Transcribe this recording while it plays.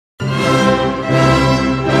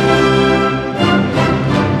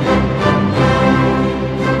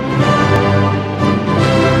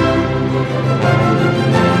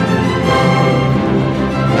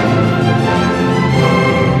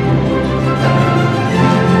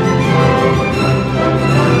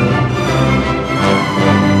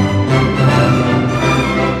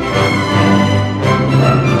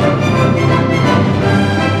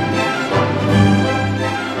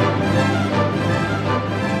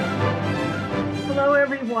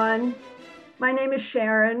everyone. My name is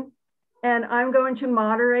Sharon, and I'm going to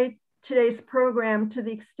moderate today's program to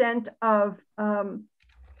the extent of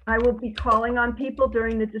I will be calling on people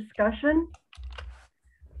during the discussion.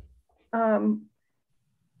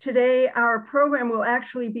 Today, our program will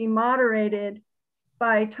actually be moderated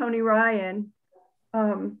by Tony Ryan,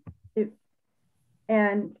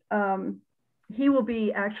 he will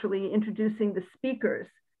be actually introducing the speakers.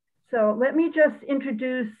 So let me just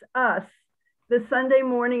introduce us, the Sunday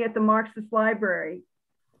morning at the Marxist Library.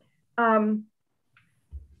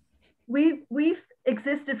 We've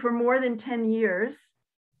existed for more than 10 years,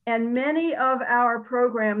 and many of our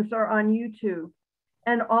programs are on YouTube,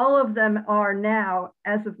 and all of them are now,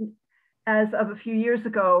 as of a few years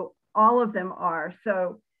ago, all of them are.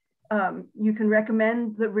 So you can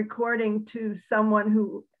recommend the recording to someone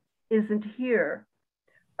who isn't here.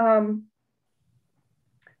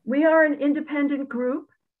 We are an independent group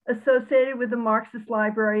associated with the Marxist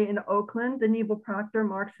Library in Oakland, the Nebel Proctor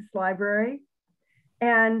Marxist Library.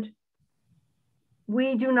 And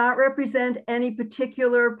we do not represent any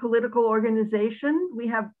particular political organization.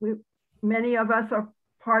 Many of us are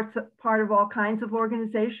part of all kinds of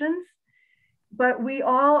organizations, but we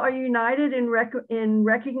all are united in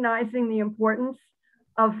recognizing the importance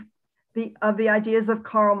of the ideas of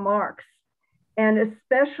Karl Marx, and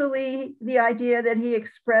especially the idea that he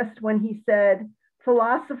expressed when he said,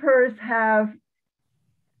 philosophers have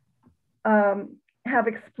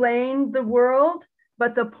explained the world,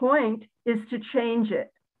 but the point is to change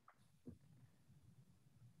it.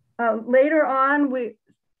 Later on, we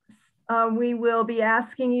will be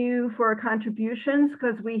asking you for contributions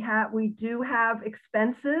because we do have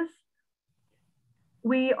expenses.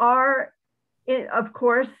 We are, of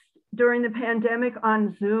course, during the pandemic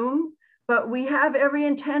on Zoom, but we have every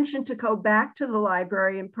intention to go back to the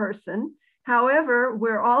library in person. However,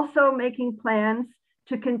 we're also making plans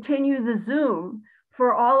to continue the Zoom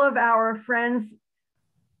for all of our friends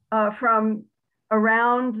from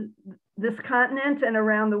around this continent and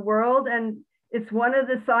around the world. And it's one of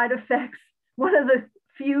the side effects, one of the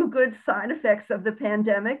few good side effects of the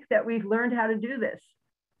pandemic, that we've learned how to do this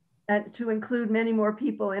and to include many more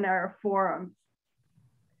people in our forums.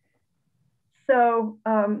 So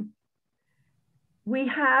we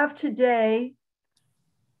have today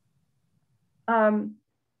a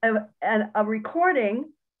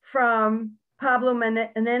recording from Pablo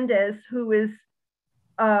Menendez, who is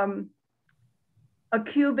a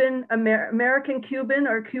American Cuban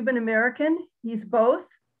or Cuban American. He's both,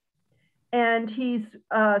 and he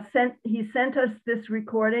sent us this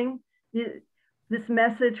recording, this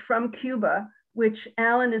message from Cuba, which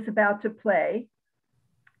Alan is about to play.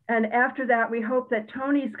 And after that, we hope that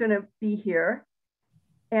Tony's going to be here,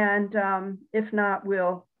 and if not,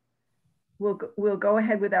 we'll go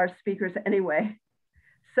ahead with our speakers anyway.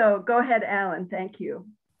 So go ahead, Alan. Thank you.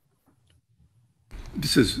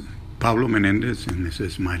 This is Pablo Menendez, and this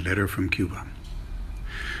is my letter from Cuba.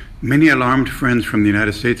 Many alarmed friends from the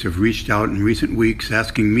United States have reached out in recent weeks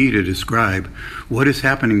asking me to describe what is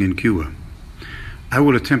happening in Cuba. I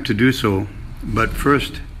will attempt to do so, but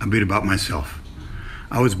first, a bit about myself.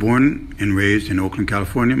 I was born and raised in Oakland,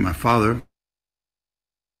 California. My father,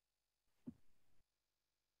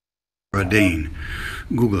 Dane,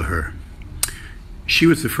 Google her. She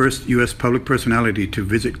was the first U.S. public personality to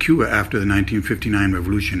visit Cuba after the 1959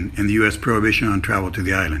 revolution and the U.S. prohibition on travel to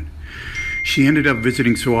the island. She ended up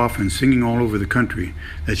visiting so often, singing all over the country,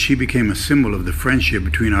 that she became a symbol of the friendship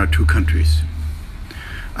between our two countries.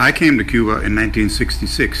 I came to Cuba in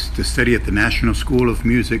 1966 to study at the National School of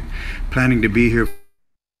Music, planning to be here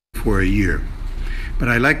for a year. But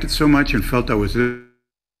I liked it so much and felt I was a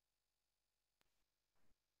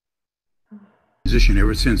musician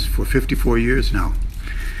ever since, for 54 years now.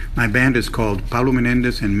 My band is called Pablo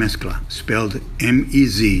Menendez and Mezcla, spelled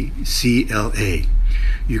M-E-Z-C-L-A.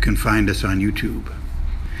 You can find us on YouTube.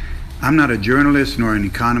 I'm not a journalist, nor an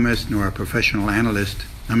economist, nor a professional analyst.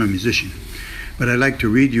 I'm a musician. But I'd like to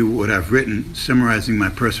read you what I've written, summarizing my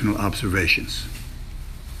personal observations.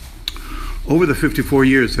 Over the 54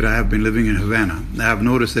 years that I have been living in Havana, I have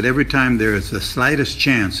noticed that every time there is the slightest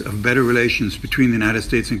chance of better relations between the United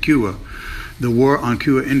States and Cuba, the war on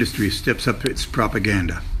Cuba industry steps up its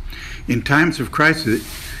propaganda. In times of crisis,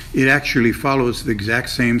 it actually follows the exact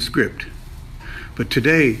same script. But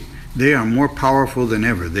today, they are more powerful than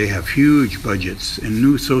ever. They have huge budgets and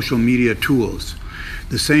new social media tools.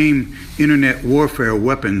 The same internet warfare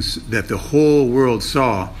weapons that the whole world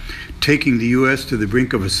saw taking the U.S. to the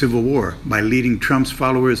brink of a civil war by leading Trump's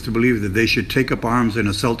followers to believe that they should take up arms and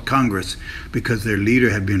assault Congress because their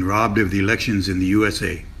leader had been robbed of the elections in the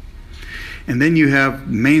USA. And then you have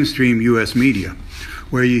mainstream U.S. media,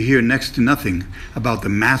 where you hear next to nothing about the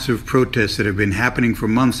massive protests that have been happening for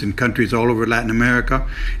months in countries all over Latin America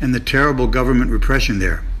and the terrible government repression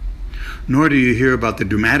there. Nor do you hear about the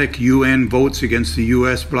dramatic UN votes against the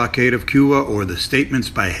U.S. blockade of Cuba or the statements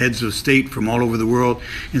by heads of state from all over the world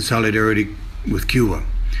in solidarity with Cuba.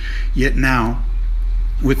 Yet now,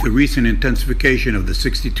 with the recent intensification of the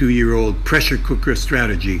 62-year-old pressure cooker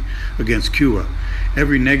strategy against Cuba,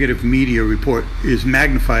 every negative media report is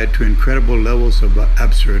magnified to incredible levels of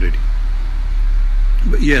absurdity.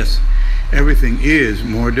 But yes, everything is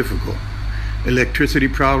more difficult. Electricity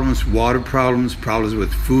problems, water problems, problems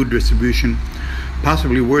with food distribution,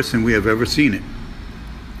 possibly worse than we have ever seen it.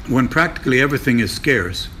 When practically everything is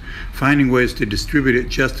scarce, finding ways to distribute it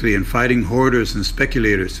justly and fighting hoarders and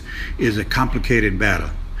speculators is a complicated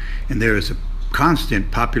battle, and there is a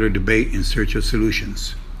constant popular debate in search of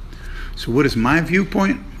solutions. So what is my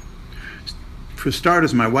viewpoint? For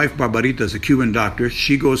starters, my wife Barbarita is a Cuban doctor.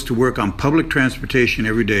 She goes to work on public transportation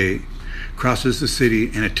every day, crosses the city,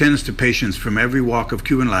 and attends to patients from every walk of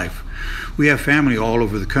Cuban life. We have family all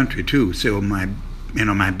over the country too, so my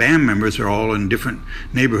band members are all in different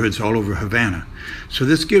neighborhoods all over Havana. So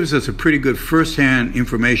this gives us a pretty good first-hand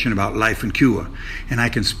information about life in Cuba, and I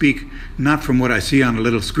can speak not from what I see on a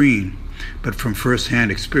little screen, but from first-hand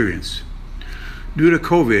experience. Due to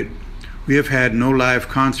COVID, we have had no live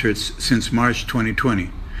concerts since March 2020.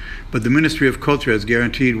 But the Ministry of Culture has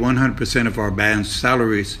guaranteed 100% of our band's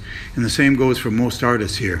salaries, and the same goes for most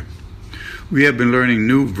artists here. We have been learning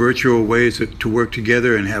new virtual ways to work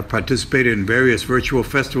together and have participated in various virtual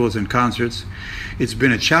festivals and concerts. It's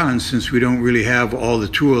been a challenge since we don't really have all the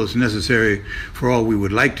tools necessary for all we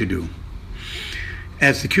would like to do.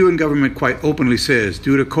 As the Cuban government quite openly says,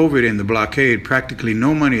 due to COVID and the blockade, practically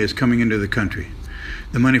no money is coming into the country.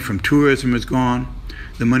 The money from tourism is gone.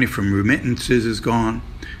 The money from remittances is gone.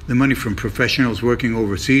 The money from professionals working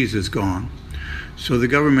overseas is gone. So the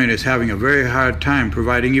government is having a very hard time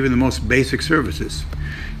providing even the most basic services.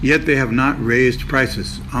 Yet they have not raised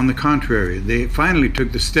prices. On the contrary, they finally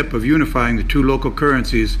took the step of unifying the two local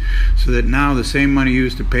currencies so that now the same money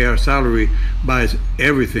used to pay our salary buys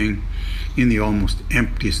everything in the almost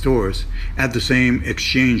empty stores at the same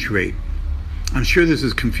exchange rate. I'm sure this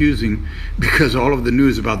is confusing because all of the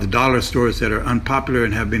news about the dollar stores that are unpopular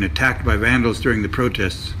and have been attacked by vandals during the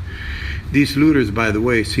protests. These looters, by the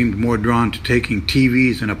way, seemed more drawn to taking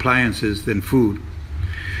TVs and appliances than food.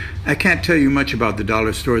 I can't tell you much about the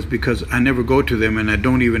dollar stores because I never go to them and I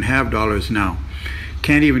don't even have dollars now.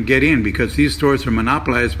 Can't even get in because these stores are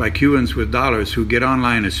monopolized by Cubans with dollars who get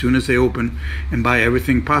online as soon as they open and buy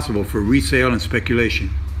everything possible for resale and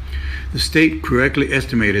speculation. The state correctly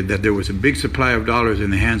estimated that there was a big supply of dollars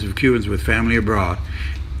in the hands of Cubans with family abroad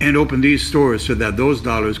and opened these stores so that those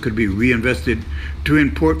dollars could be reinvested to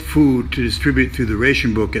import food to distribute through the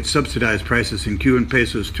ration book at subsidized prices in Cuban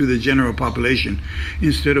pesos to the general population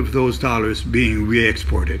instead of those dollars being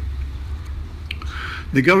re-exported.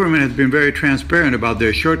 The government has been very transparent about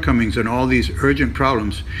their shortcomings on all these urgent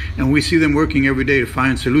problems, and we see them working every day to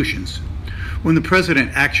find solutions. When the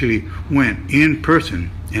president actually went in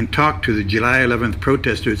person and talked to the July 11th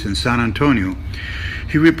protesters in San Antonio,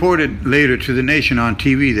 he reported later to the nation on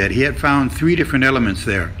TV that he had found 3 different elements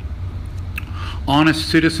there. Honest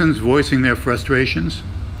citizens voicing their frustrations,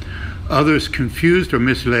 others confused or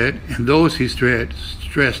misled, and those he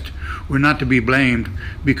stressed were not to be blamed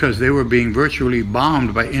because they were being virtually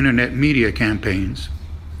bombed by internet media campaigns.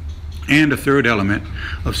 And a third element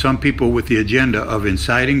of some people with the agenda of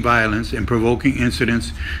inciting violence and provoking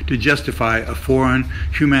incidents to justify a foreign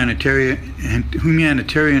humanitarian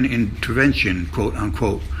intervention, quote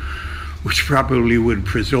unquote, which probably would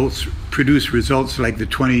produce results like the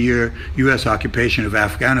 20-year U.S. occupation of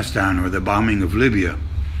Afghanistan or the bombing of Libya.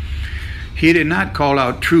 He did not call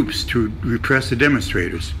out troops to repress the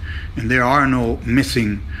demonstrators, and there are no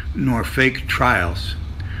missing nor fake trials.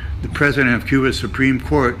 The president of Cuba's Supreme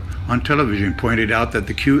Court on television pointed out that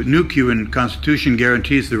the new Cuban Constitution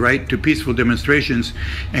guarantees the right to peaceful demonstrations,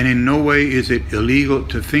 and in no way is it illegal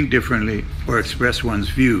to think differently or express one's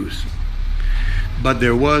views. But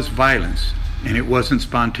there was violence, and it wasn't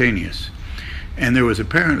spontaneous. And there was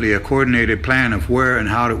apparently a coordinated plan of where and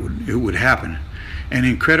how it would happen. An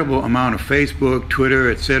incredible amount of Facebook, Twitter,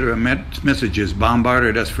 etc. messages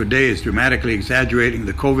bombarded us for days, dramatically exaggerating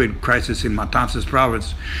the COVID crisis in Matanzas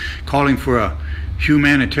province, calling for a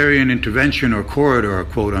humanitarian intervention or corridor,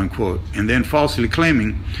 quote unquote, and then falsely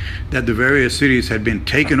claiming that the various cities had been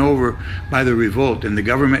taken over by the revolt and the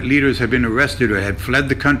government leaders had been arrested or had fled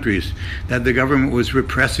the countries, that the government was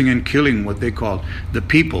repressing and killing what they called the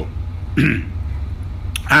people.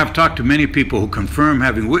 I have talked to many people who confirm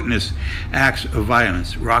having witnessed acts of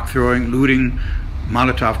violence, rock throwing, looting,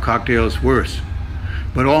 Molotov cocktails, worse.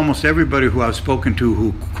 But almost everybody who I've spoken to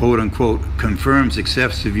who, quote unquote, confirms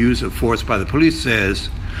excessive use of force by the police says,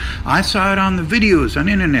 I saw it on the videos on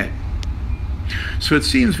the internet. So it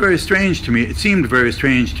seemed very strange to me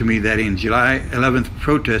that in July 11th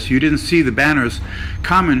protests, you didn't see the banners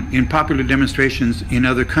common in popular demonstrations in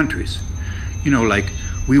other countries. You know, like,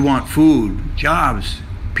 we want food, jobs,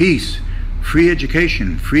 peace, free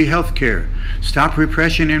education, free health care, stop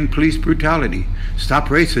repression and police brutality, stop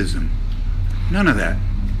racism. None of that.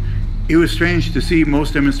 It was strange to see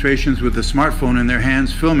most demonstrations with a smartphone in their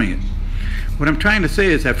hands filming it. What I'm trying to say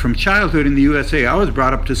is that from childhood in the USA, I was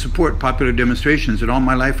brought up to support popular demonstrations, and all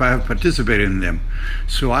my life I have participated in them.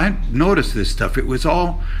 So I noticed this stuff. It was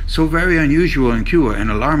all so very unusual in Cuba and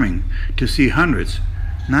alarming to see hundreds,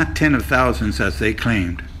 not tens of thousands as they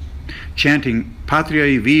claimed, chanting Patria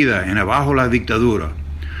y Vida and Abajo la Dictadura,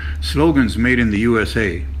 slogans made in the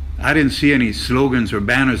USA. I didn't see any slogans or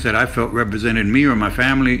banners that I felt represented me or my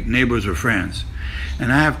family, neighbors, or friends.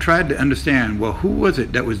 And I have tried to understand, well, who was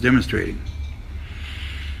it that was demonstrating?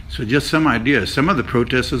 So just some ideas. Some of the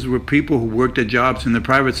protesters were people who worked at jobs in the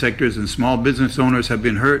private sectors, and small business owners have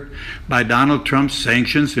been hurt by Donald Trump's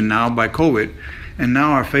sanctions and now by COVID, and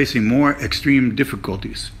now are facing more extreme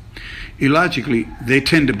difficulties. Illogically, they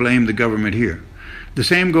tend to blame the government here. The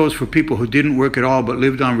same goes for people who didn't work at all but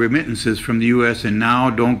lived on remittances from the U.S. and now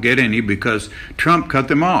don't get any because Trump cut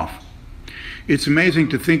them off. It's amazing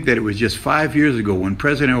to think that it was just 5 years ago when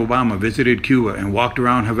President Obama visited Cuba and walked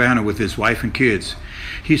around Havana with his wife and kids.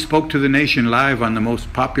 He spoke to the nation live on the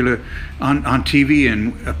most popular, on TV,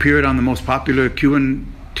 and appeared on the most popular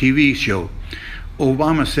Cuban TV show.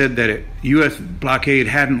 Obama said that a U.S. blockade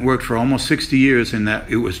hadn't worked for almost 60 years and that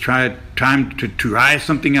it was time to try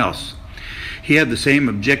something else. He had the same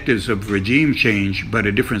objectives of regime change, but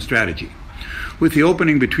a different strategy. With the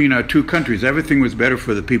opening between our two countries, everything was better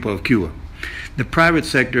for the people of Cuba. The private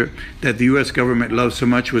sector that the U.S. government loved so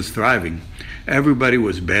much was thriving. Everybody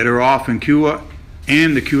was better off in Cuba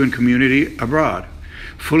and the Cuban community abroad,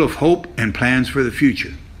 full of hope and plans for the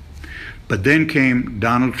future. But then came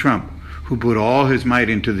Donald Trump, who put all his might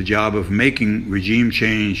into the job of making regime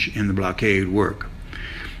change in the blockade work.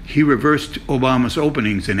 He reversed Obama's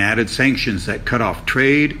openings and added sanctions that cut off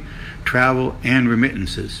trade, travel, and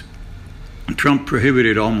remittances. Trump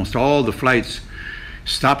prohibited almost all the flights,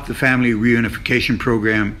 stopped the family reunification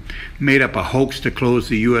program, made up a hoax to close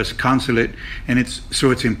the U.S. consulate, and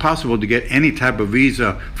it's impossible to get any type of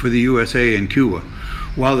visa for the USA and Cuba.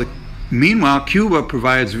 Meanwhile, Cuba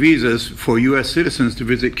provides visas for U.S. citizens to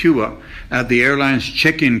visit Cuba at the airline's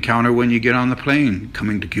check-in counter when you get on the plane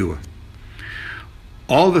coming to Cuba.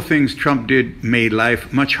 All the things Trump did made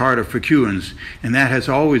life much harder for Cubans, and that has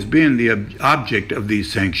always been the object of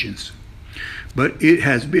these sanctions. But it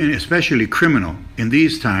has been especially criminal in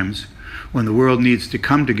these times when the world needs to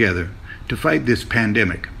come together to fight this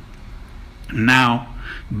pandemic. Now,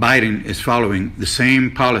 Biden is following the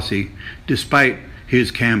same policy despite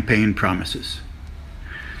his campaign promises.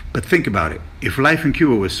 But think about it. If life in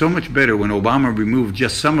Cuba was so much better when Obama removed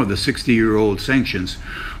just some of the 60-year-old sanctions,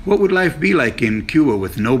 what would life be like in Cuba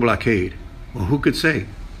with no blockade? Well, who could say?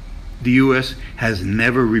 The U.S. has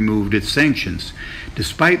never removed its sanctions,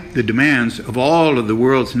 despite the demands of all of the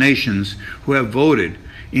world's nations who have voted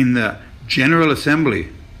in the General Assembly,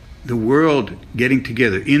 the world getting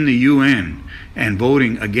together in the UN and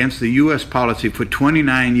voting against the U.S. policy for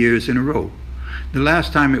 29 years in a row. The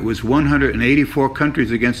last time it was 184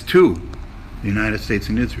 countries against 2, the United States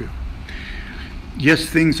and Israel. Yes,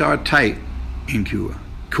 things are tight in Cuba.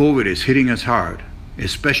 COVID is hitting us hard,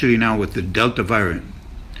 especially now with the Delta variant.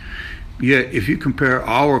 Yet, if you compare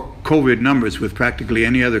our COVID numbers with practically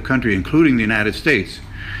any other country, including the United States,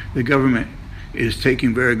 the government is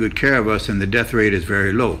taking very good care of us and the death rate is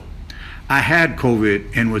very low. I had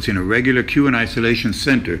COVID and was in a regular Cuban isolation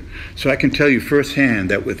center, so I can tell you firsthand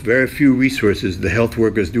that with very few resources, the health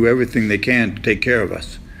workers do everything they can to take care of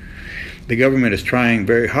us. The government is trying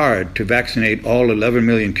very hard to vaccinate all 11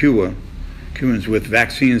 million Cubans with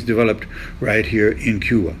vaccines developed right here in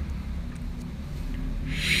Cuba.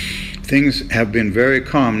 Things have been very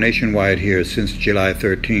calm nationwide here since July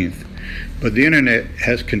 13th, but the internet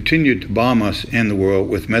has continued to bomb us and the world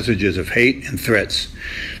with messages of hate and threats,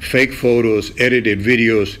 fake photos, edited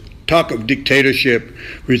videos, talk of dictatorship,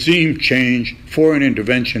 regime change, foreign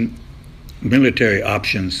intervention, military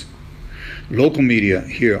options. Local media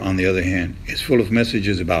here, on the other hand, is full of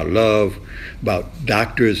messages about love, about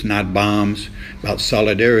doctors, not bombs, about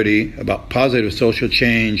solidarity, about positive social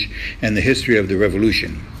change, and the history of the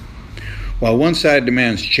revolution. While one side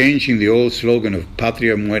demands changing the old slogan of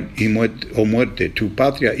Patria o Muerte to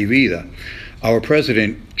Patria y Vida, our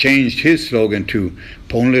president changed his slogan to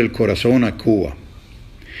Ponle el Corazón a Cuba.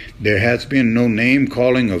 There has been no name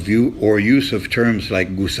calling of you or use of terms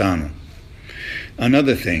like gusano.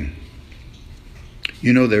 Another thing,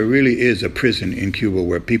 you know, there really is a prison in Cuba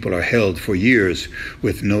where people are held for years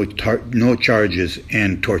with no charges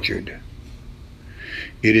and tortured.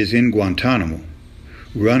 It is in Guantanamo,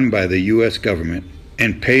 run by the U.S. government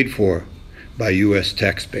and paid for by U.S.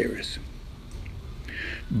 taxpayers.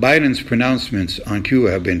 Biden's pronouncements on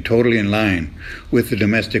Cuba have been totally in line with the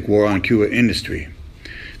domestic war on Cuba industry.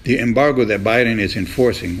 The embargo that Biden is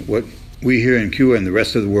enforcing, what we here in Cuba and the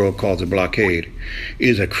rest of the world calls a blockade,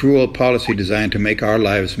 is a cruel policy designed to make our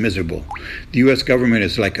lives miserable. The U.S. government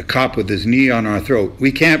is like a cop with his knee on our throat.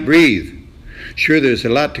 We can't breathe. Sure, there's a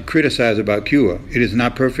lot to criticize about Cuba. It is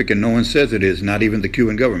not perfect, and no one says it is, not even the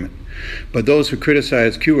Cuban government. But those who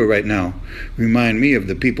criticize Cuba right now remind me of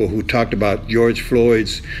the people who talked about George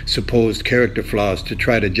Floyd's supposed character flaws to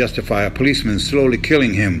try to justify a policeman slowly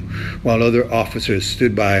killing him while other officers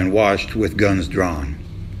stood by and watched with guns drawn.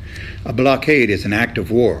 A blockade is an act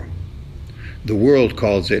of war. The world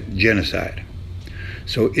calls it genocide.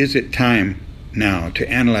 So is it time now to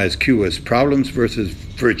analyze Cuba's problems versus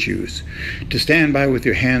virtues, to stand by with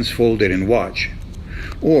your hands folded and watch,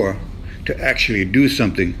 or to actually do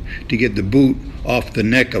something to get the boot off the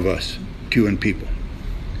neck of us Cuban people?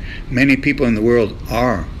 Many people in the world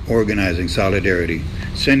are organizing solidarity,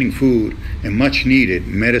 sending food and much needed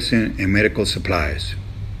medicine and medical supplies.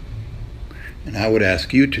 And I would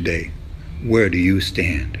ask you today, where do you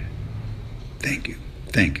stand? Thank you.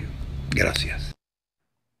 Thank you. Gracias.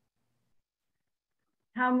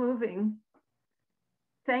 How moving.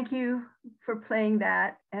 Thank you for playing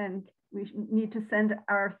that. And we need to send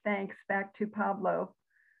our thanks back to Pablo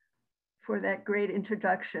for that great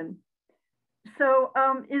introduction. So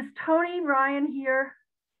is Tony Ryan here?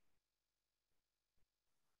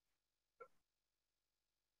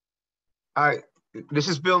 This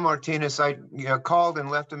is Bill Martinez. I called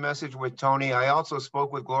and left a message with Tony. I also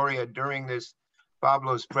spoke with Gloria during this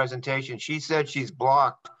Pablo's presentation. She said she's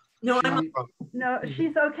blocked. No,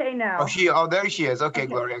 she's okay now. Oh, there she is. Okay,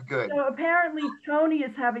 Gloria, good. So apparently Tony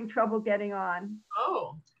is having trouble getting on.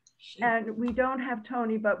 Oh. Shit. And we don't have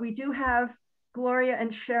Tony, but we do have Gloria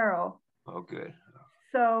and Cheryl. Oh, good.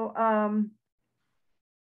 So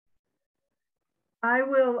I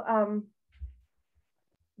will,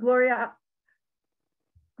 Gloria,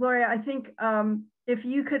 I think if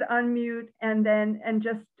you could unmute and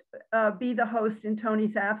just be the host in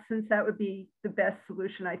Tony's absence, that would be the best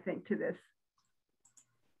solution, I think, to this.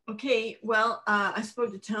 Okay, well, I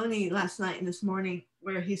spoke to Tony last night and this morning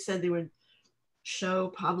where he said they would show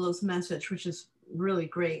Pablo's message, which is really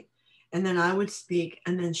great. And then I would speak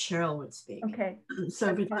and then Cheryl would speak. Okay. So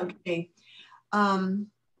if it's okay.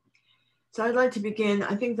 So I'd like to begin.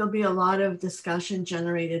 I think there'll be a lot of discussion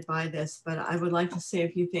generated by this, but I would like to say a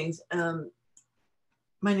few things.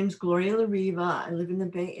 My name is Gloria Riva. I live in the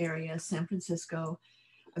Bay Area, San Francisco.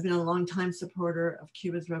 I've been a longtime supporter of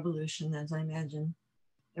Cuba's revolution, as I imagine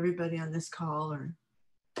everybody on this call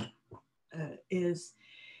is.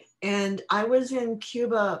 And I was in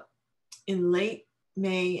Cuba in late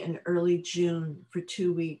May and early June for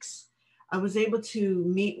 2 weeks. I was able to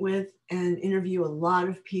meet with and interview a lot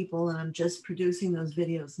of people, and I'm just producing those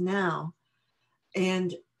videos now.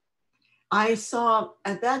 And I saw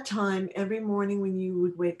at that time, every morning when you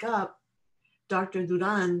would wake up, Dr.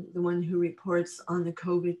 Duran, the one who reports on the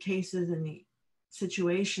COVID cases and the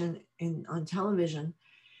situation on television,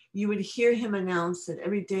 you would hear him announce that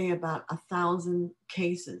every day about 1,000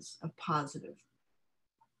 cases of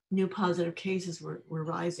new positive cases were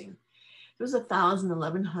rising. It was 1,000,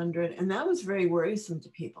 1,100, and that was very worrisome to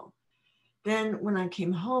people. Then when I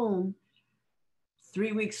came home,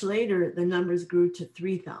 3 weeks later, the numbers grew to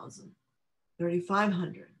 3,000.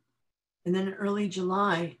 3,500. And then in early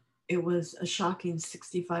July, it was a shocking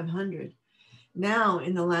 6,500. Now,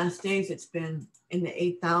 in the last days, it's been in the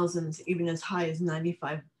 8,000s, even as high as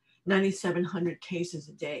 9,700 cases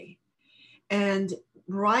a day. And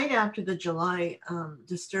right after the July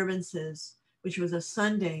disturbances, which was a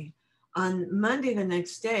Sunday, on Monday, the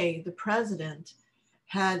next day, the president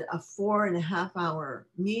had a 4.5-hour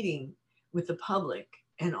meeting with the public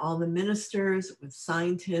and all the ministers, with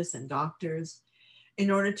scientists and doctors,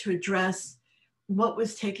 in order to address what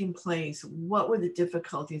was taking place, what were the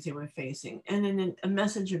difficulties they were facing, and in a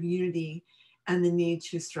message of unity and the need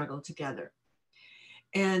to struggle together.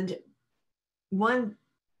 And one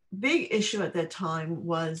big issue at that time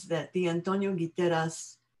was that the Antonio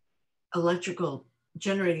Guiteras electrical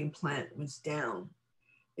generating plant was down.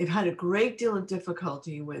 They've had a great deal of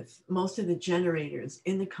difficulty with most of the generators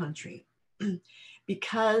in the country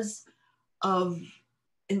because of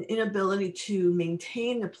an inability to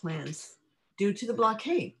maintain the plants due to the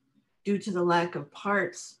blockade, due to the lack of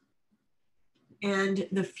parts and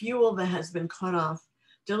the fuel that has been cut off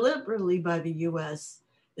deliberately by the US,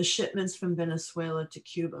 the shipments from Venezuela to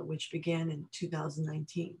Cuba, which began in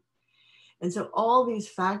 2019. And so all these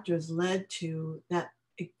factors led to that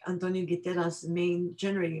Antonio Guitera's main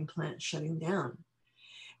generating plant shutting down.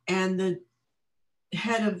 And the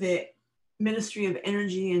head of the Ministry of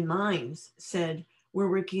Energy and Mines said, we're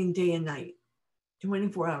working day and night,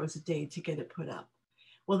 24 hours a day to get it put up.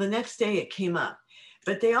 Well, the next day it came up.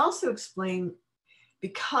 But they also explained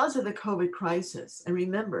because of the COVID crisis, and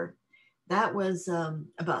remember, that was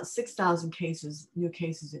about 6,000 cases, new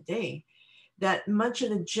cases a day, that much of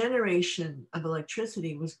the generation of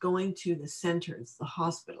electricity was going to the centers, the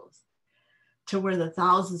hospitals, to where the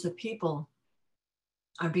thousands of people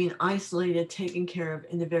are being isolated, taken care of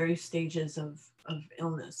in the various stages of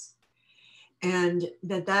illness. And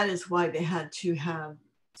that is why they had to have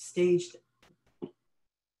staged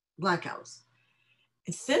blackouts.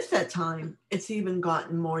 And since that time, it's even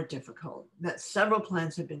gotten more difficult, that several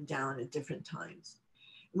plants have been down at different times.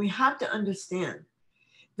 We have to understand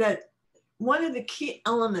that one of the key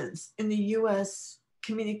elements in the US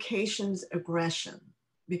communications aggression,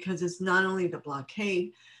 because it's not only the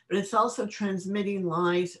blockade, but it's also transmitting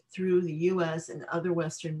lies through the US and other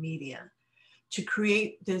Western media to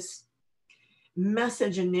create this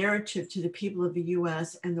message and narrative to the people of the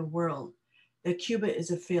US and the world that Cuba is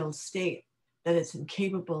a failed state, that it's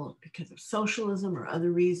incapable because of socialism or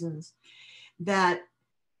other reasons, that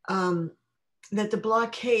the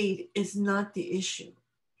blockade is not the issue.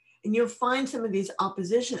 And you'll find some of these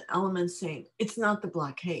opposition elements saying, it's not the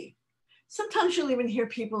blockade. Sometimes you'll even hear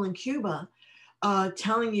people in Cuba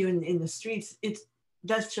telling you in the streets,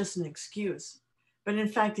 that's just an excuse. But in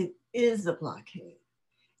fact, it is the blockade.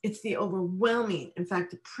 It's the overwhelming, in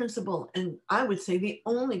fact, the principal, and I would say the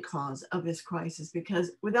only cause of this crisis,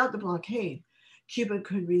 because without the blockade, Cuba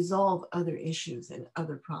could resolve other issues and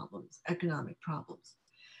other problems, economic problems.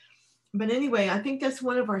 But anyway, I think that's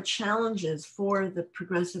one of our challenges for the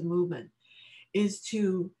progressive movement, is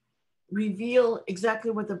to reveal exactly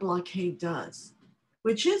what the blockade does,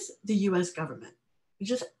 which is the US government, which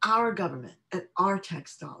is our government and our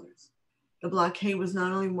tax dollars. The blockade was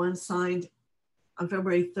not only one signed on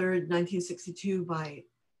February 3rd, 1962 by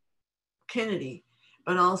Kennedy,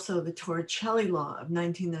 but also the Torricelli Law of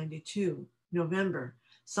 1992, November,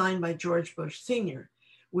 signed by George Bush Sr.,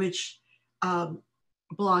 which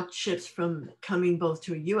blocked ships from coming both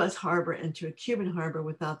to a US harbor and to a Cuban harbor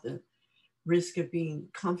without the risk of being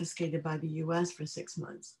confiscated by the US for 6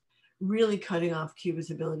 months, really cutting off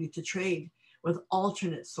Cuba's ability to trade with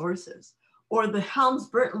alternate sources. Or the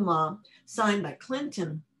Helms-Burton Law signed by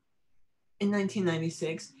Clinton in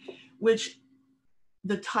 1996, which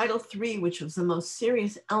the Title III, which was the most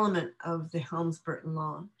serious element of the Helms-Burton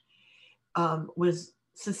Law, was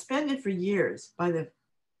suspended for years by the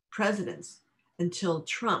presidents until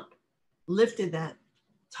Trump lifted that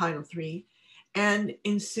Title III and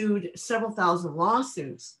ensued several thousand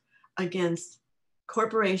lawsuits against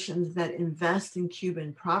corporations that invest in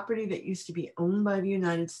Cuban property that used to be owned by the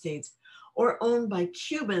United States or owned by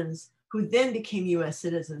Cubans who then became US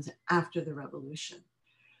citizens after the revolution.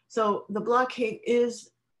 So the blockade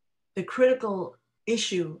is the critical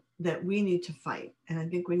issue that we need to fight. And I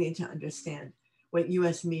think we need to understand what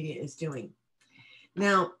US media is doing.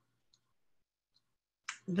 Now,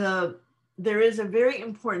 there is a very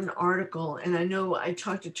important article, and I know I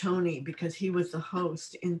talked to Tony because he was the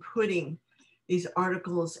host in putting these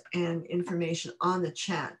articles and information on the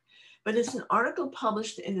chat. But it's an article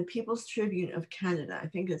published in the People's Tribune of Canada. I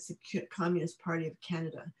think it's the Communist Party of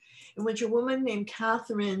Canada, in which a woman named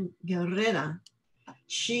Catherine Guerrera,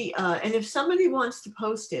 and if somebody wants to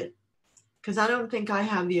post it, because I don't think I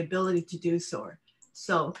have the ability to do so.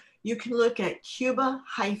 So you can look at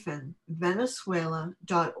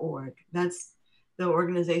Cuba-Venezuela.org. That's the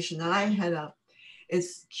organization that I head up.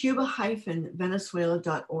 It's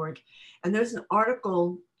Cuba-Venezuela.org. And there's an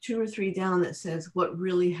article 2 or 3 down that says what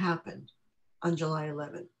really happened on July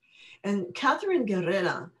 11th. And Catherine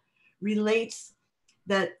Guerrera relates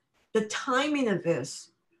that the timing of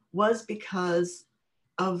this was because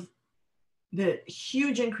of the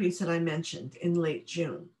huge increase that I mentioned in late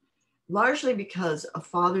June, largely because of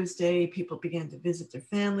Father's Day. People began to visit their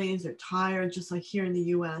families, they're tired, just like here in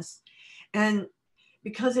the US. And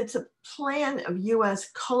because it's a plan of US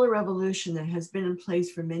color revolution that has been in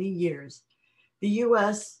place for many years, the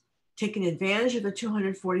US taking advantage of the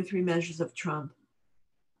 243 measures of Trump,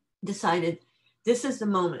 decided this is the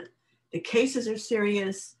moment. The cases are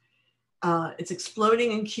serious. It's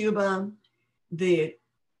exploding in Cuba. The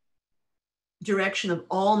direction of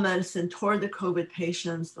all medicine toward the COVID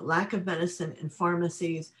patients, the lack of medicine in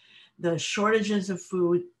pharmacies, the shortages of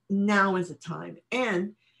food, now is the time.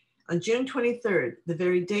 And on June 23rd, the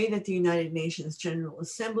very day that the United Nations General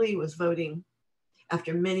Assembly was voting,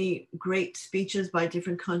 after many great speeches by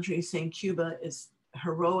different countries saying Cuba is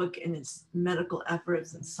heroic in its medical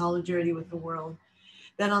efforts and solidarity with the world,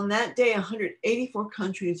 that on that day, 184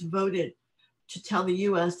 countries voted to tell the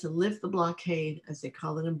US to lift the blockade, as they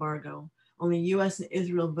call it, embargo. Only US and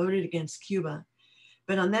Israel voted against Cuba.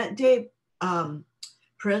 But on that day,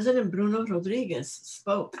 President Bruno Rodriguez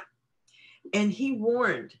spoke, and he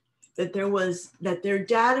warned that their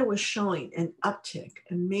data was showing an uptick,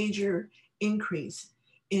 a major increase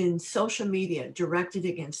in social media directed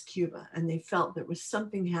against Cuba, and they felt there was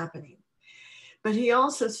something happening. But he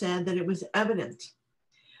also said that it was evident,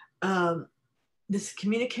 this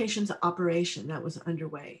communications operation that was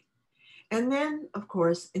underway. And then, of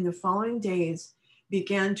course, in the following days,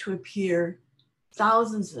 began to appear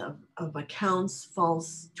thousands of accounts,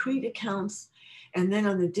 false tweet accounts. And then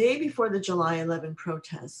on the day before the July 11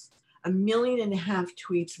 protests, 1.5 million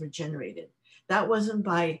tweets were generated. That wasn't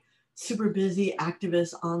by super busy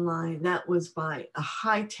activists online. That was by a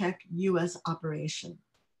high-tech US operation,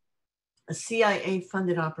 a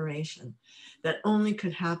CIA-funded operation that only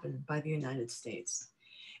could happen by the United States.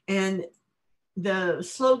 And the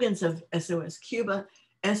slogans of SOS Cuba,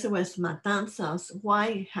 SOS Matanzas,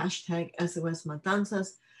 why hashtag SOS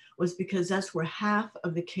Matanzas, was because that's where half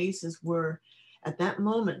of the cases were at that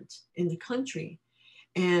moment in the country.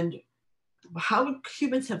 And how would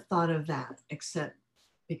Cubans have thought of that except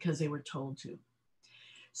because they were told to?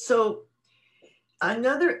 So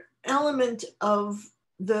another element of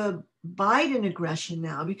the Biden aggression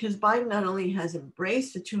now, because Biden not only has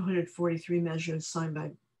embraced the 243 measures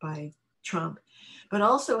signed by Trump, but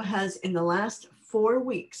also has in the last 4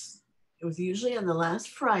 weeks, it was usually on the last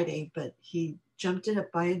Friday, but he jumped it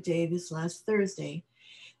up by a day this last Thursday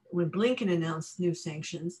when Blinken announced new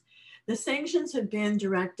sanctions. The sanctions have been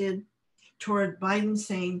directed toward Biden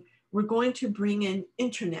saying, we're going to bring in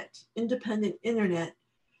internet, independent internet,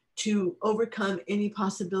 to overcome any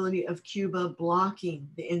possibility of Cuba blocking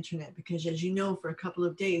the internet. Because as you know, for a couple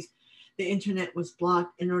of days, the internet was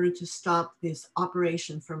blocked in order to stop this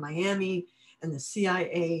operation from Miami and the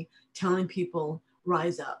CIA telling people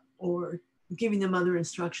rise up, or giving them other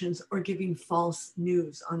instructions, or giving false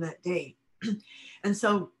news on that day. And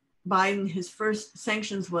so Biden, his first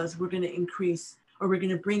sanctions was, we're going to increase, or we're going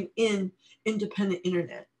to bring in independent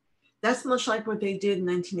internet. That's much like what they did in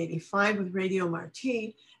 1985 with Radio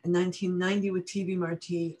Marti and 1990 with TV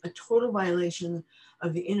Marti, a total violation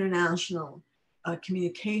of the international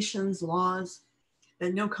communications laws,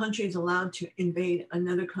 that no country is allowed to invade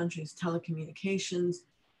another country's telecommunications.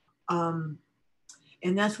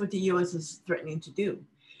 And that's what the US is threatening to do.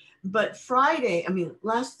 But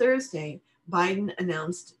last Thursday, Biden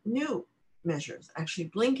announced new measures. Actually,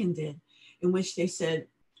 Blinken did, in which they said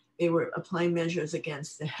they were applying measures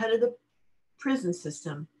against the head of the prison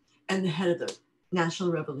system and the head of the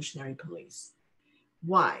National Revolutionary Police.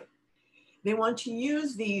 Why? They want to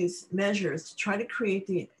use these measures to try to create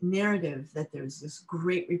the narrative that there's this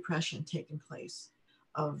great repression taking place,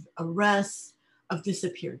 of arrests, of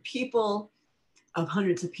disappeared people, of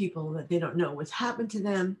hundreds of people that they don't know what's happened to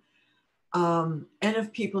them, and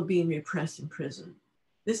of people being repressed in prison.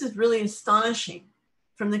 This is really astonishing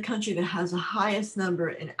from the country that has the highest number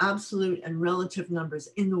in absolute and relative numbers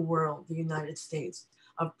in the world, the United States,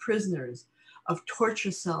 of prisoners, of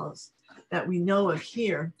torture cells that we know of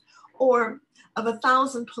here, or of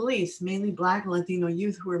 1,000 police, mainly Black and Latino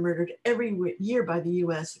youth, who are murdered every year by the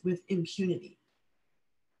US with impunity.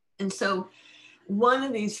 And so one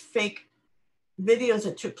of these fake videos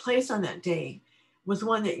that took place on that day was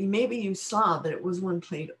one that maybe you saw, that it was one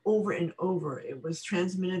played over and over. It was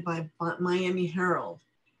transmitted by Miami Herald,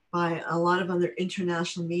 by a lot of other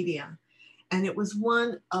international media. And it was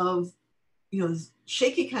one of,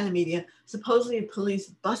 shaky kind of media, supposedly police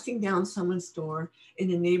busting down someone's door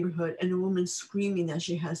in a neighborhood, and a woman screaming that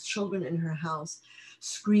she has children in her house,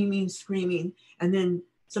 screaming, and then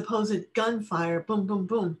supposed gunfire, boom, boom,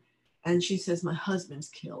 boom. And she says, my husband's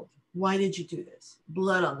killed. Why did you do this?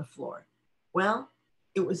 Blood on the floor. Well,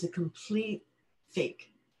 it was a complete fake.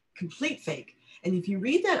 And if you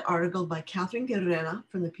read that article by Catherine Guerrera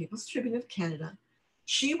from the People's Tribune of Canada,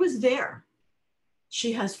 she was there.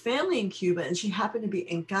 She has family in Cuba, and she happened to be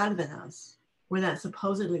in Cárdenas, where that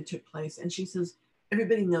supposedly took place. And she says,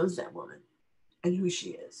 Everybody knows that woman and who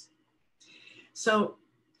she is. So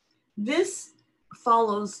this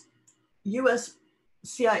follows US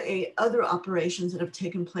CIA other operations that have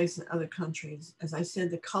taken place in other countries. As I said,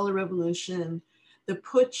 the Color Revolution, the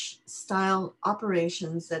Putsch style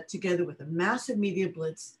operations that together with a massive media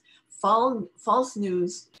blitz, false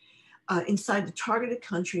news inside the targeted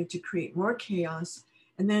country to create more chaos.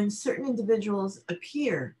 And then certain individuals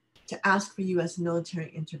appear to ask for US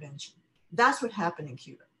military intervention. That's what happened in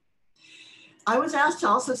Cuba. I was asked to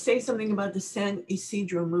also say something about the San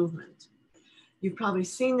Isidro movement. You've probably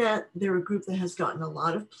seen that. They're a group that has gotten a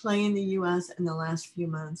lot of play in the US in the last few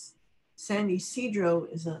months. San Isidro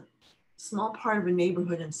is a small part of a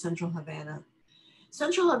neighborhood in central Havana.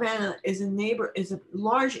 Central Havana is a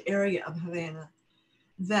large area of Havana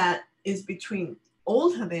that is between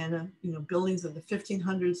old Havana, buildings of the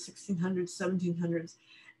 1500s, 1600s, 1700s,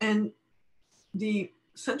 and the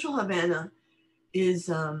central Havana is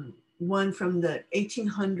one from the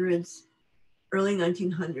 1800s, early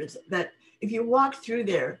 1900s, that if you walk through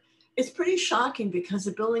there, it's pretty shocking because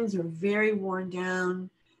the buildings are very worn down.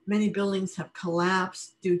 Many buildings have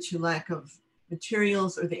collapsed due to lack of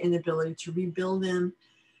materials or the inability to rebuild them.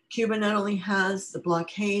 Cuba not only has the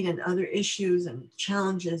blockade and other issues and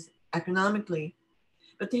challenges economically,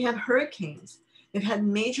 but they have hurricanes. They've had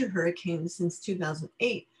major hurricanes since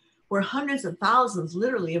 2008, where hundreds of thousands,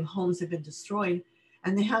 literally, of homes have been destroyed,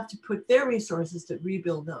 and they have to put their resources to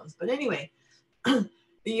rebuild those. But anyway,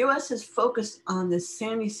 the US has focused on this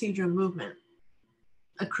San Isidro movement,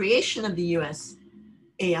 a creation of the US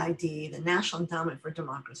AID, the National Endowment for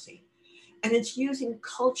Democracy. And it's using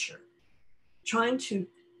culture, trying to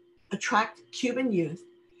attract Cuban youth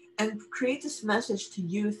and create this message to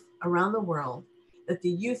youth around the world that the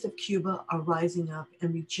youth of Cuba are rising up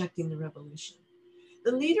and rejecting the revolution.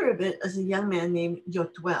 The leader of it is a young man named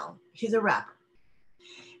Yotuel. He's a rapper.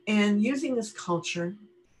 And using this culture,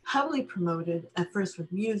 heavily promoted at first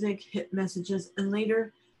with music, hit messages, and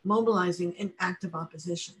later mobilizing in active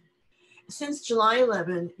opposition. Since July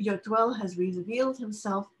 11, Yotuel has revealed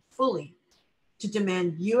himself fully to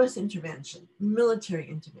demand US intervention, military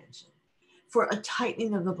intervention, for a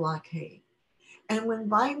tightening of the blockade. And when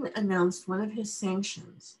Biden announced one of his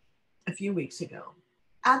sanctions a few weeks ago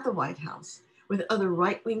at the White House with other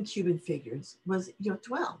right-wing Cuban figures was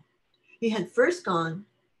Yotuel. He had first gone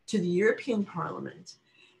to the European Parliament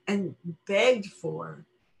and begged for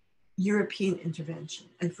European intervention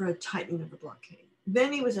and for a tightening of the blockade.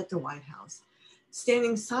 Then he was at the White House,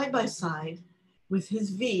 standing side by side with his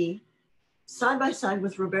V, side by side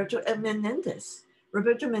with Roberto Menendez.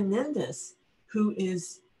 Roberto Menendez, who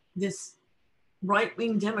is this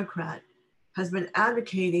right-wing Democrat, has been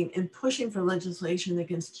advocating and pushing for legislation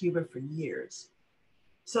against Cuba for years.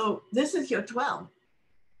 So this is Yotuel,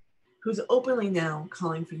 who's openly now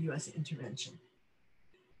calling for US intervention.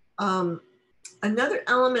 Another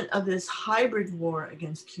element of this hybrid war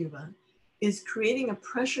against Cuba is creating a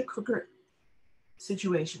pressure cooker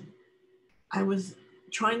situation. I was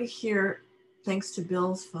trying to hear, thanks to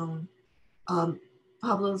Bill's phone,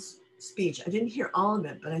 Pablo's speech. I didn't hear all of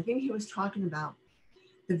it, but I think he was talking about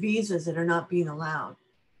the visas that are not being allowed,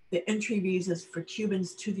 the entry visas for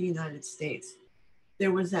Cubans to the United States.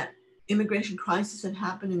 There was that immigration crisis that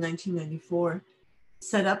happened in 1994,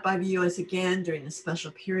 set up by the US again during a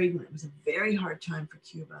special period when it was a very hard time for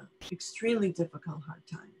Cuba, extremely difficult, hard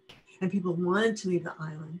time. And people wanted to leave the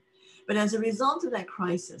island. But as a result of that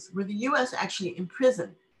crisis, where the US actually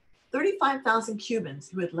imprisoned 35,000 Cubans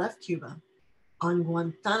who had left Cuba on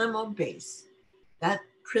Guantanamo base. That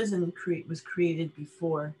prison was created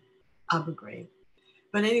before Abu Ghraib.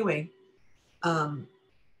 But anyway, and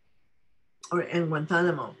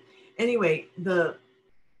Guantanamo. Anyway, the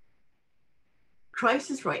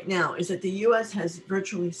crisis right now is that the US has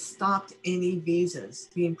virtually stopped any visas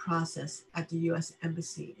being processed at the US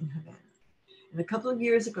Embassy in Havana. And a couple of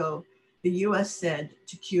years ago, the US said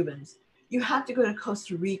to Cubans, you have to go to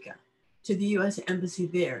Costa Rica, to the US Embassy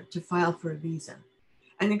there to file for a visa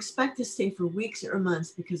and expect to stay for weeks or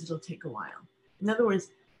months because it'll take a while. In other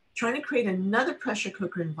words, trying to create another pressure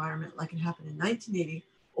cooker environment like it happened in 1980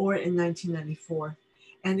 or in 1994.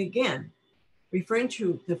 And again, referring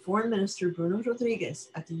to the foreign minister, Bruno Rodriguez,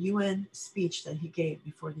 at the UN speech that he gave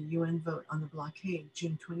before the UN vote on the blockade,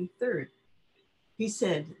 June 23rd, he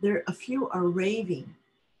said, a few are raving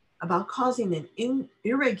about causing an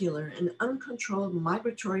irregular and uncontrolled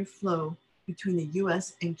migratory flow between the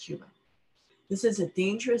US and Cuba. This is a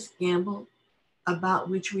dangerous gamble about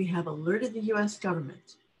which we have alerted the US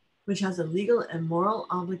government, which has a legal and moral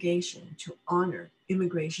obligation to honor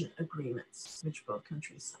immigration agreements, which both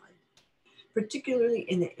countries signed, particularly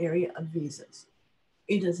in the area of visas.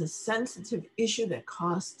 It is a sensitive issue that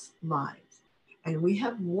costs lives. And we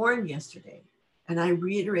have warned yesterday, and I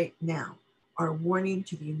reiterate now, our warning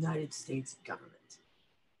to the United States government.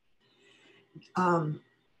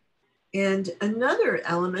 And another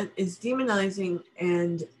element is demonizing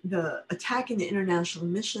and the attacking the international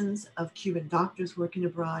missions of Cuban doctors working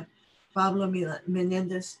abroad. Pablo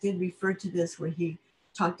Menendez did refer to this, where he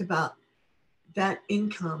talked about that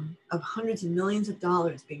income of hundreds of millions of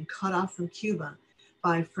dollars being cut off from Cuba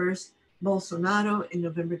by first Bolsonaro in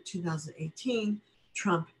November 2018,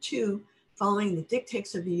 Trump too, following the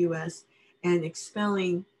dictates of the US and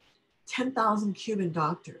expelling 10,000 Cuban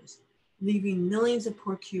doctors, leaving millions of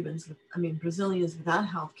poor Brazilians without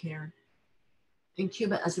health care. And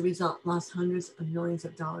Cuba, as a result, lost hundreds of millions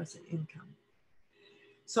of dollars in income.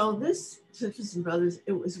 So this, sisters and brothers,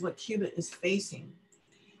 it was what Cuba is facing.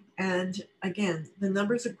 And again, the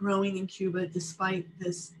numbers are growing in Cuba despite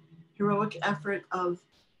this heroic effort of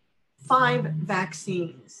 5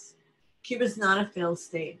 vaccines. Cuba is not a failed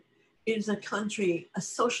state. It is a country, a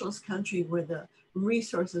socialist country, where the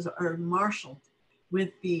resources are marshaled with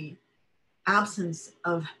the absence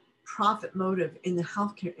of profit motive in the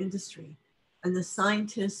healthcare industry and the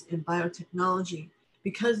scientists in biotechnology,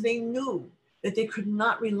 because they knew that they could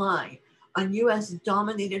not rely on US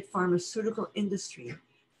dominated pharmaceutical industry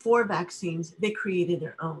for vaccines. They created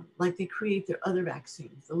their own, like they create their other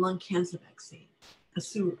vaccines, the lung cancer vaccine, a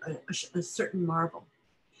certain marvel.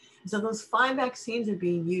 So those 5 vaccines are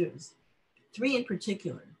being used, 3 in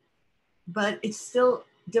particular, but it's still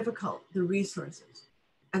difficult, the resources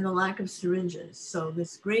and the lack of syringes. So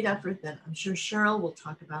this great effort that I'm sure Cheryl will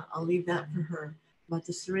talk about, I'll leave that for her, about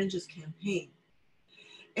the syringes campaign.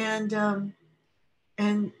 And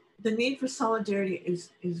the need for solidarity is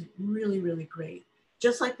really, really great.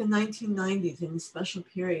 Just like the 1990s in the special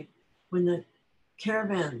period when the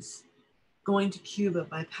caravans going to Cuba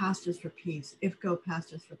by Pastors for Peace, IFCO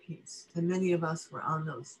Pastors for Peace, and many of us were on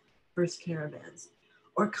those first caravans,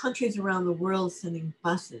 or countries around the world sending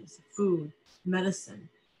buses, food, medicine.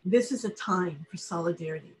 This is a time for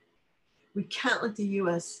solidarity. We can't let the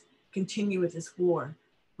US continue with this war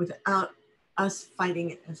without us fighting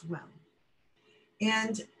it as well.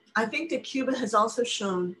 And I think that Cuba has also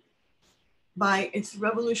shown by its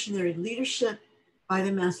revolutionary leadership, by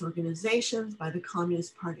the mass organizations, by the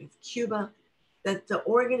Communist Party of Cuba, that the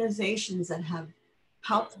organizations that have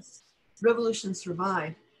helped revolution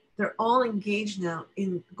survive, they're all engaged now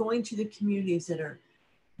in going to the communities that are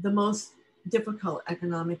the most difficult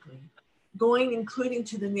economically, including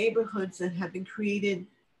to the neighborhoods that have been created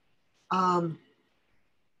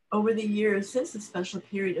over the years since the special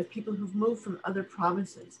period of people who've moved from other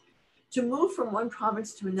provinces. To move from one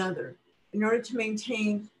province to another in order to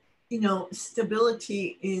maintain,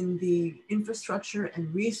 stability in the infrastructure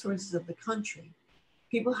and resources of the country,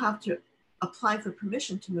 people have to apply for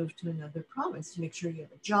permission to move to another province to make sure you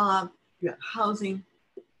have a job, you have housing.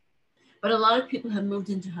 But a lot of people have moved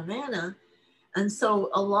into Havana. And so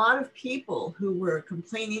a lot of people who were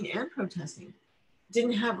complaining and protesting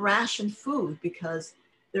didn't have rationed food, because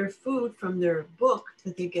their food from their book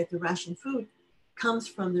that they get, the ration food, comes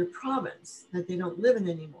from their province that they don't live in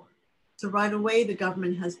anymore. So right away, the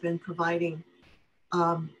government has been providing,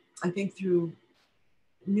 I think through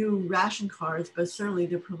new ration cards, but certainly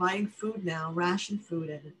they're providing food now, ration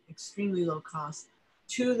food at an extremely low cost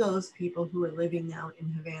to those people who are living now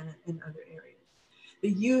in Havana and other areas.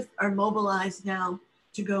 The youth are mobilized now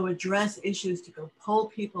to go address issues, to go poll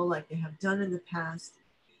people like they have done in the past.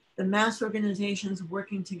 The mass organizations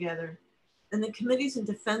working together, and the committees in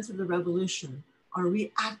defense of the revolution are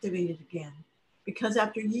reactivated again, because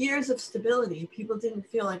after years of stability, people didn't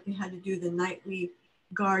feel like they had to do the nightly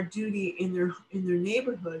guard duty in their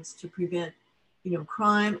neighborhoods to prevent,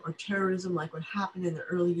 crime or terrorism like what happened in the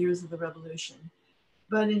early years of the revolution.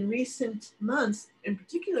 But in recent months, in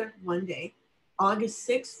particular, one day, August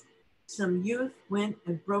 6th, some youth went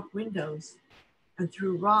and broke windows and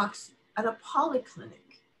threw rocks at a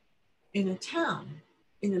polyclinic in a town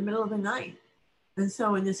in the middle of the night. And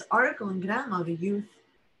so in this article in Granma, the youth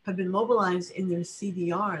have been mobilized in their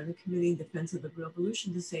CDR, the Committee in Defense of the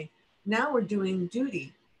Revolution, to say, now we're doing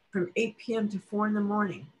duty from 8 p.m. to 4 in the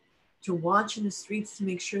morning to watch in the streets to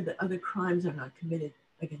make sure that other crimes are not committed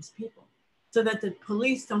against people, so that the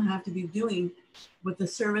police don't have to be doing what the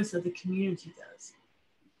service of the community does.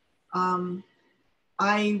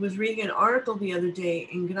 I was reading an article the other day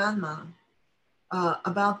in Granma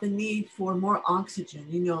about the need for more oxygen.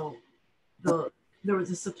 There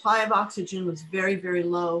was a supply of oxygen was very, very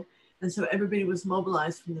low. And so everybody was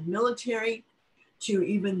mobilized, from the military to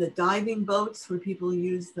even the diving boats where people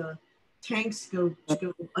use the tanks go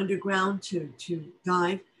underground to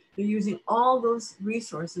dive. They're using all those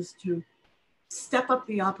resources to step up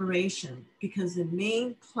the operation, because the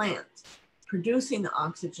main plant producing the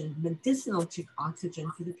oxygen, medicinal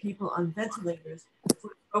oxygen for the people on ventilators,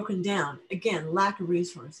 was broken down. Again, lack of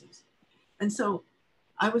resources. And so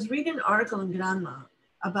I was reading an article in Granma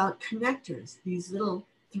about connectors, these little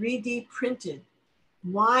 3D printed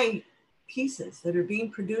Y pieces that are being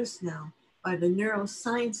produced now by the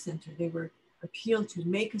Neuroscience Center. They were appealed to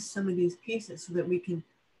make us some of these pieces so that we can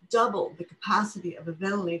double the capacity of a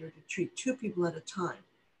ventilator to treat 2 people at a time.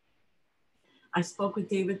 I spoke with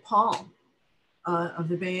David Paul of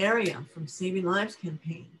the Bay Area from Saving Lives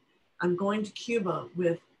campaign. I'm going to Cuba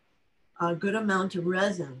with a good amount of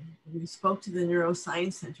resin. We spoke to the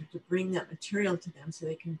Neuroscience Center to bring that material to them so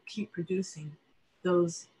they can keep producing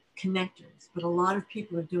those connectors, but a lot of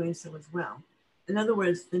people are doing so as well. In other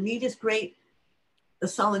words, the need is great, the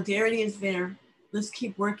solidarity is there. Let's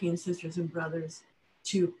keep working, sisters and brothers,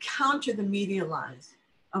 to counter the media lies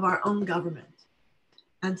of our own government,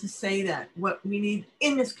 and to say that what we need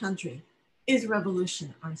in this country is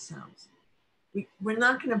revolution ourselves. We're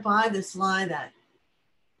not going to buy this lie that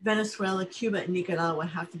Venezuela, Cuba, and Nicaragua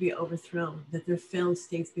have to be overthrown, that they're failed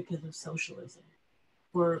states because of socialism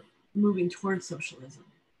or moving towards socialism.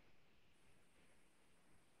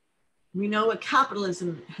 We know what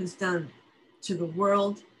capitalism has done to the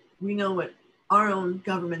world. We know what our own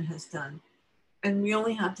government has done. And we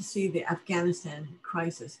only have to see the Afghanistan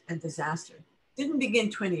crisis and disaster. It didn't begin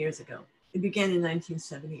 20 years ago. It began in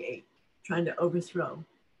 1978, trying to overthrow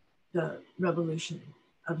the revolution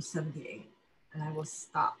of 78. And I will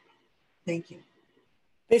stop. Thank you.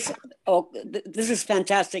 This is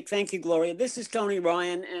fantastic. Thank you, Gloria. This is Tony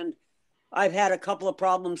Ryan, and I've had a couple of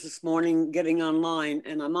problems this morning getting online,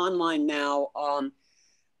 and I'm online now.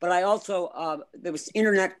 But I also, there was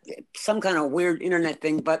internet, some kind of weird internet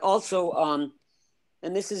thing, but also,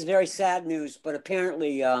 and this is very sad news, but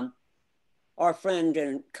apparently our friend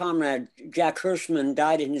and comrade Jack Hirschman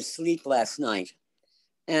died in his sleep last night.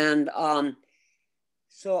 And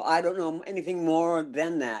so I don't know anything more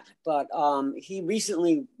than that, but he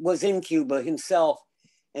recently was in Cuba himself,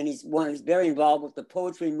 and he's very involved with the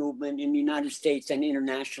poetry movement in the United States and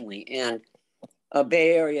internationally, and a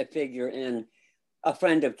Bay Area figure and a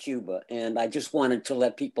friend of Cuba. And I just wanted to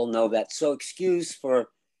let people know that. So excuse for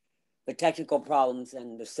the technical problems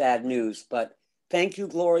and the sad news, but thank you,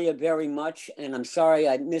 Gloria, very much. And I'm sorry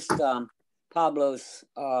I missed Pablo's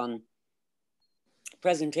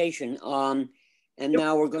presentation. And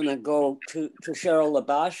now we're going to go to Cheryl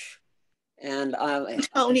LaBash. And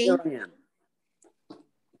Tony.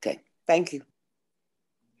 Okay, thank you.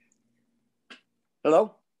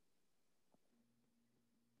 Hello?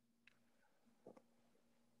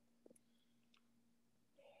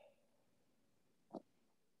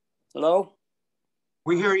 Hello?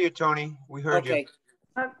 We hear you, Tony. We heard you.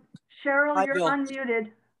 Cheryl, you're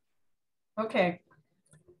unmuted. Okay.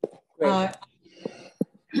 Great.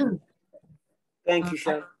 Thank you,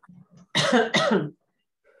 Cheryl.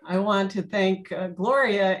 I want to thank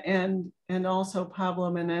Gloria and also Pablo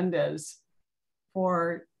Menendez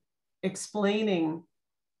for explaining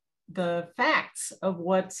the facts of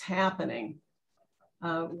what's happening.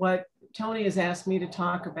 What Tony has asked me to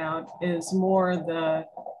talk about is more the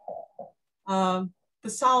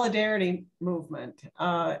solidarity movement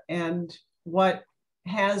and what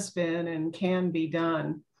has been and can be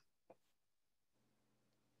done.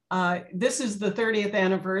 This is the 30th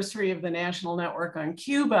anniversary of the National Network on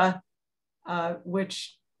Cuba,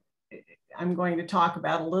 which I'm going to talk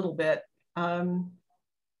about a little bit. 30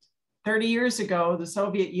 years ago, the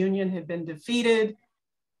Soviet Union had been defeated.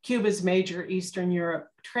 Cuba's major Eastern Europe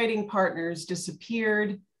trading partners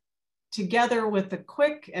disappeared. Together with the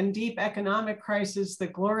quick and deep economic crisis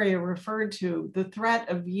that Gloria referred to, the threat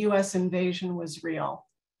of US invasion was real.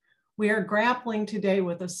 We are grappling today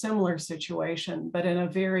with a similar situation, but in a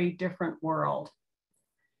very different world.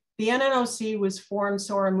 The NNOC was formed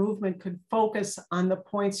so our movement could focus on the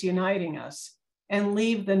points uniting us and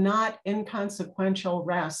leave the not inconsequential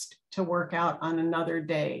rest to work out on another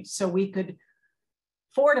day, so we could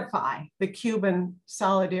fortify the Cuban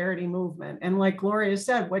solidarity movement. And like Gloria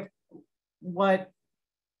said, what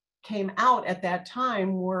came out at that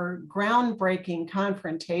time were groundbreaking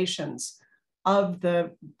confrontations of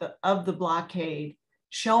the blockade,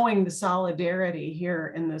 showing the solidarity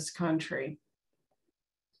here in this country.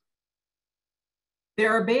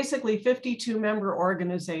 There are basically 52 member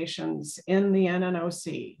organizations in the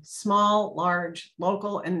NNOC, small, large,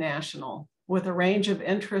 local, and national, with a range of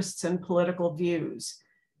interests and political views,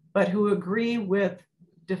 but who agree with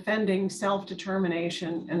defending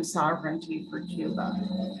self-determination and sovereignty for Cuba.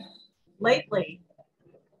 Lately,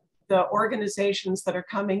 the organizations that are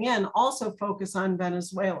coming in also focus on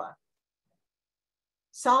Venezuela.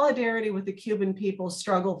 Solidarity with the Cuban people's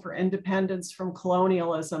struggle for independence from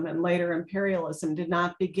colonialism and later imperialism did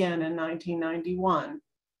not begin in 1991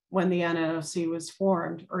 when the NNOC was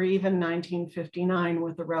formed, or even 1959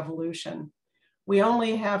 with the revolution. We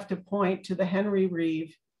only have to point to the Henry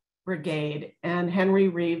Reeve Brigade and Henry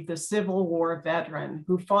Reeve, the Civil War veteran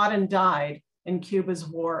who fought and died in Cuba's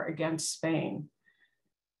war against Spain.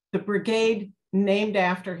 The brigade, named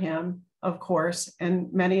after him, of course,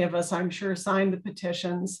 and many of us, I'm sure, signed the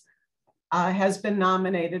petitions, has been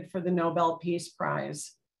nominated for the Nobel Peace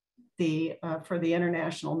Prize for the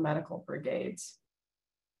International Medical Brigades.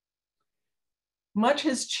 Much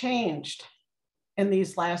has changed in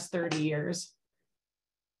these last 30 years.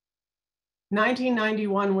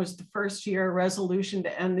 1991 was the first year a resolution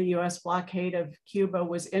to end the US blockade of Cuba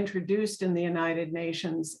was introduced in the United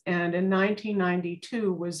Nations, and in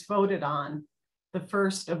 1992 was voted on, the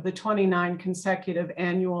first of the 29 consecutive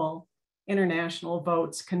annual international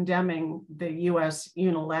votes condemning the US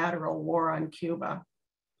unilateral war on Cuba.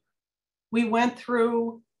 We went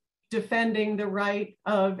through defending the right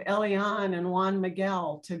of Elian and Juan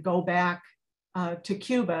Miguel to go back to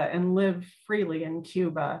Cuba and live freely in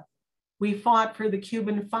Cuba. We fought for the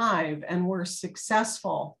Cuban Five and were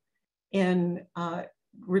successful in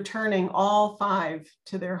returning all five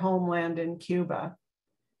to their homeland in Cuba.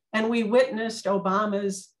 And we witnessed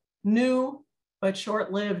Obama's new but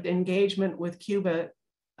short-lived engagement with Cuba,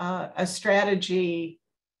 a strategy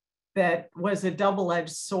that was a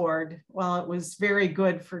double-edged sword. While it was very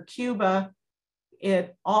good for Cuba,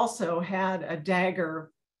 it also had a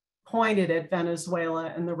dagger pointed at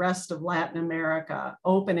Venezuela and the rest of Latin America,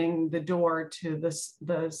 opening the door to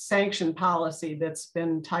the sanction policy that's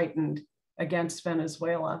been tightened against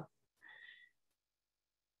Venezuela.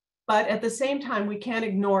 But at the same time, we can't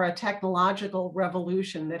ignore a technological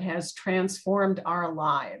revolution that has transformed our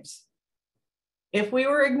lives. If we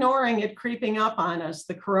were ignoring it creeping up on us,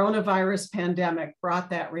 the coronavirus pandemic brought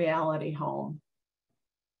that reality home.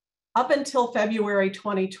 Up until February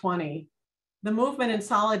 2020, the movement in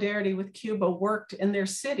solidarity with Cuba worked in their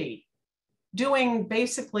city, doing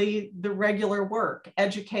basically the regular work,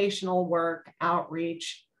 educational work,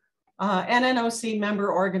 outreach. NNOC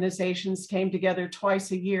member organizations came together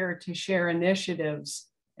twice a year to share initiatives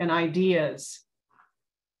and ideas.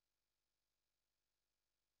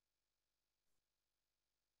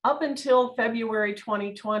 Up until February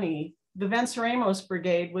 2020, the Venceremos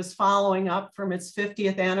Brigade was following up from its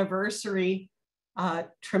 50th anniversary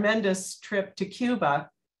tremendous trip to Cuba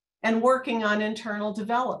and working on internal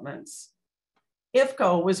developments.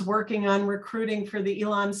 IFCO was working on recruiting for the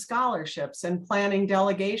Elon scholarships and planning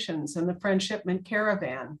delegations in the Friendshipment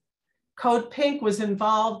Caravan. Code Pink was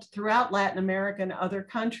involved throughout Latin America and other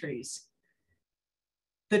countries.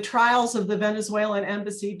 The trials of the Venezuelan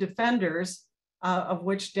embassy defenders, of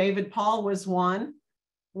which David Paul was one,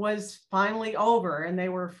 was finally over and they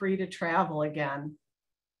were free to travel again.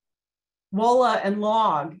 WOLA and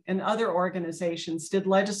LOG and other organizations did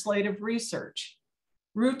legislative research,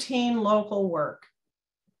 routine local work.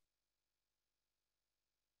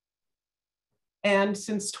 And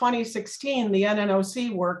since 2016, the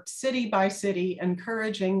NNOC worked city by city,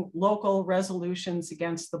 encouraging local resolutions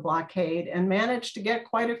against the blockade and managed to get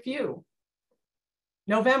quite a few.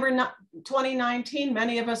 November 2019,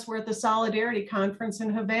 many of us were at the Solidarity Conference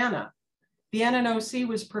in Havana. The NNOC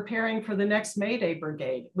was preparing for the next May Day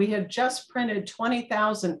Brigade. We had just printed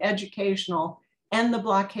 20,000 educational and the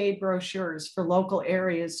blockade brochures for local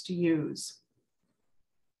areas to use.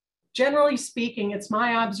 Generally speaking, it's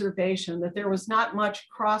my observation that there was not much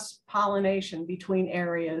cross-pollination between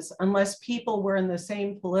areas unless people were in the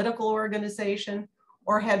same political organization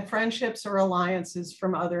or had friendships or alliances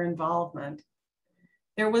from other involvement.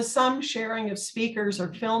 There was some sharing of speakers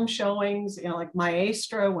or film showings, like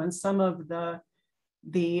Maestra, when some of the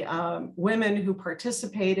women who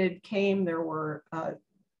participated came. There were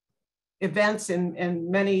events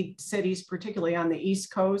in many cities, particularly on the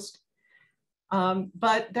East Coast.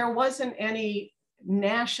 But there wasn't any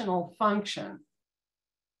national function.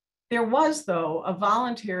 There was, though, a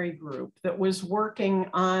voluntary group that was working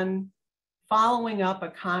on following up a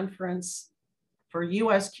conference for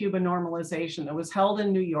US-Cuba normalization that was held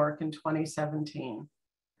in New York in 2017.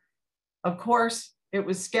 Of course, it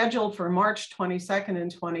was scheduled for March 22nd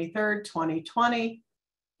and 23rd, 2020,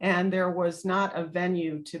 and there was not a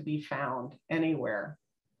venue to be found anywhere.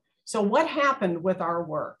 So what happened with our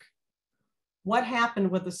work? What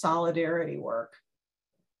happened with the solidarity work?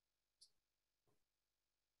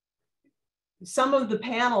 Some of the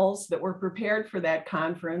panels that were prepared for that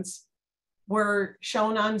conference were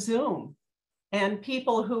shown on Zoom, and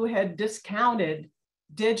people who had discounted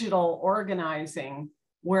digital organizing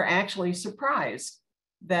were actually surprised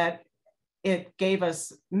that it gave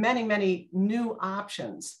us many, many new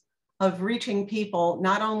options of reaching people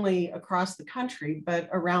not only across the country, but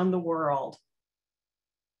around the world.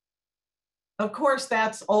 Of course,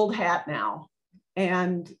 that's old hat now.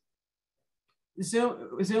 And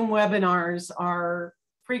Zoom webinars are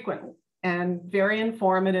frequent and very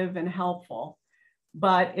informative and helpful,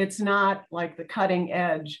 but it's not like the cutting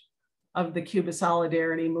edge of the Cuba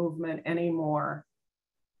Solidarity movement anymore.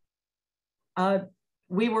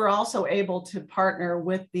 We were also able to partner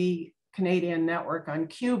with the Canadian Network on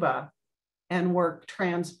Cuba and work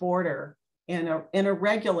trans-border in a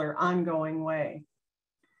regular, ongoing way.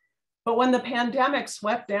 But when the pandemic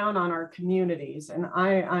swept down on our communities, and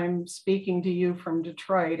I'm speaking to you from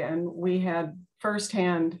Detroit, and we had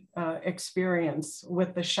firsthand experience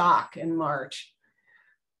with the shock in March.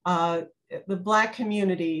 The Black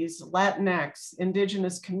communities, Latinx,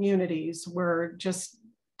 Indigenous communities were just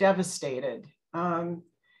devastated.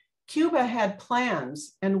 Cuba had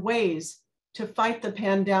plans and ways to fight the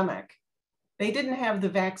pandemic. They didn't have the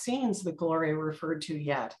vaccines that Gloria referred to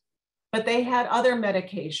yet, but they had other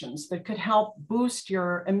medications that could help boost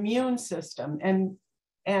your immune system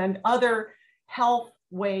and other health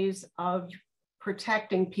ways of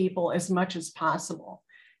protecting people as much as possible.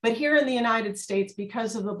 But here in the United States,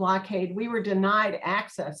 because of the blockade, we were denied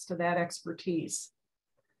access to that expertise.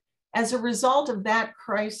 As a result of that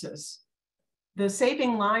crisis, the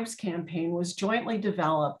Saving Lives campaign was jointly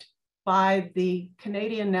developed by the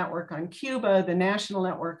Canadian Network on Cuba, the National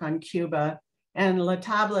Network on Cuba, and La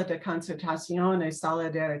Table de Concertación et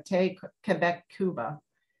Solidarité Quebec-Cuba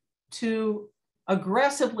to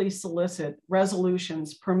aggressively solicit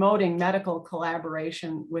resolutions promoting medical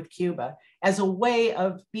collaboration with Cuba as a way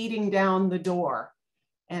of beating down the door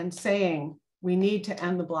and saying, we need to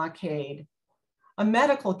end the blockade. A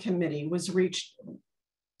medical committee was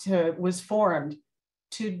formed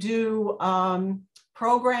to do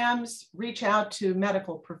programs, reach out to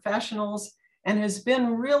medical professionals, and has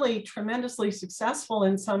been really tremendously successful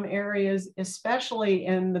in some areas, especially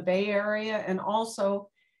in the Bay Area and also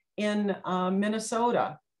in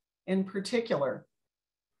Minnesota in particular.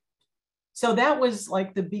 So that was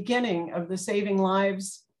like the beginning of the Saving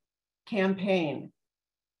Lives campaign.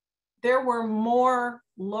 There were more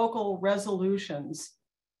local resolutions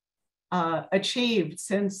achieved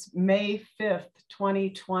since May 5th,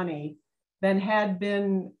 2020 than had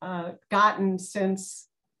been gotten since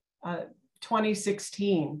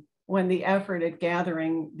 2016, when the effort at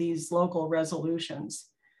gathering these local resolutions.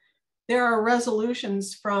 There are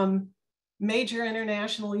resolutions from major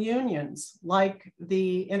international unions, like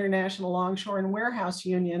the International Longshore and Warehouse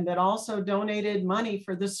Union, that also donated money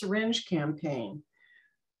for the syringe campaign.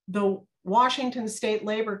 The Washington State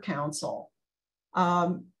Labor Council,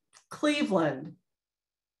 Cleveland,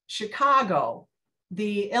 Chicago,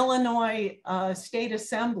 the Illinois State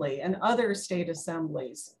Assembly and other state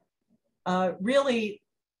assemblies. Really,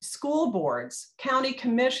 school boards, county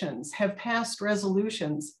commissions have passed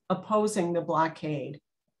resolutions opposing the blockade.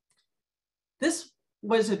 This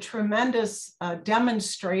was a tremendous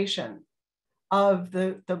demonstration of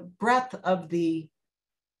the breadth of the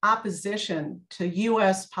opposition to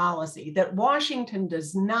US policy, that Washington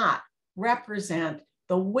does not represent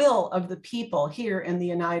the will of the people here in the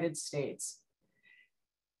United States.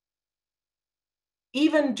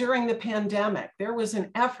 Even during the pandemic, there was an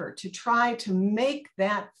effort to try to make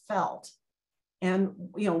that felt. And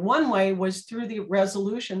one way was through the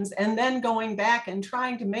resolutions, and then going back and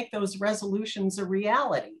trying to make those resolutions a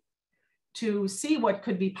reality, to see what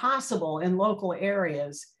could be possible in local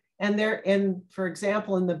areas. And for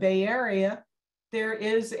example, in the Bay Area, there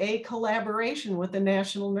is a collaboration with the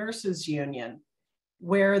National Nurses Union,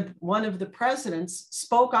 where one of the presidents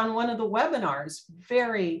spoke on one of the webinars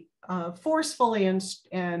very forcefully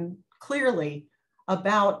and clearly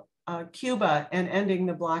about Cuba and ending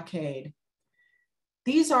the blockade.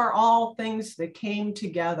 These are all things that came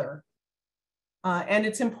together. And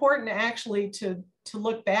it's important actually to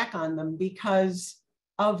look back on them because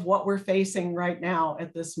of what we're facing right now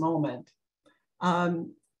at this moment.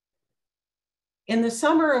 In the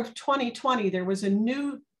summer of 2020, there was a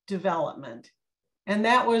new development, and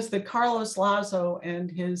that was that Carlos Lazo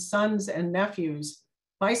and his sons and nephews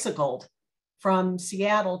bicycled from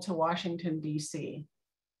Seattle to Washington, D.C.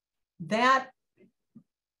 That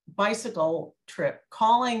bicycle trip,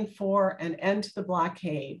 calling for an end to the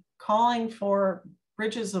blockade, calling for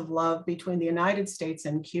bridges of love between the United States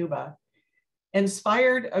and Cuba,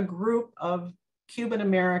 inspired a group of Cuban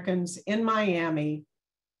Americans in Miami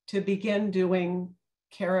to begin doing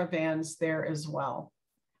caravans there as well.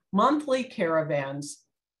 Monthly caravans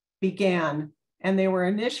began, and they were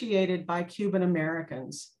initiated by Cuban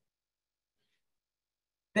Americans.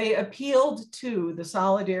 They appealed to the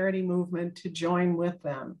solidarity movement to join with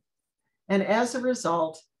them. And as a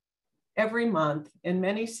result, every month in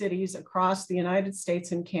many cities across the United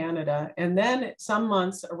States and Canada, and then some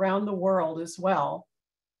months around the world as well,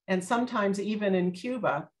 and sometimes even in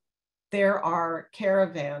Cuba, there are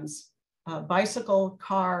caravans, bicycle,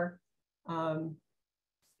 car,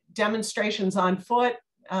 demonstrations on foot,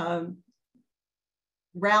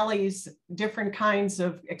 rallies, different kinds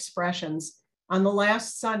of expressions on the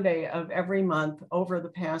last Sunday of every month over the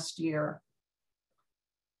past year.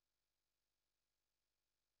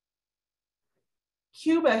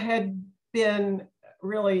 Cuba had been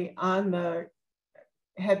really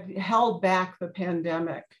had held back the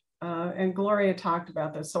pandemic, and Gloria talked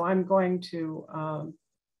about this, so I'm going to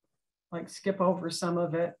skip over some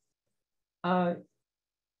of it.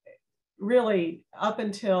 Really, up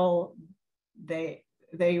until they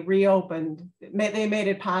reopened, they made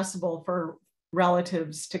it possible for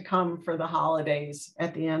relatives to come for the holidays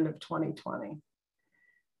at the end of 2020.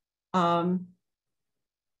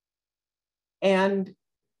 And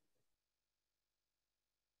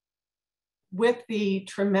with the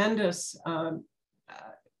tremendous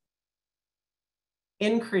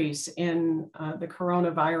increase in the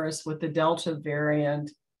coronavirus with the Delta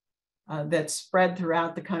variant that spread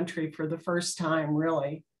throughout the country for the first time,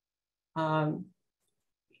 really,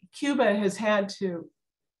 Cuba has had to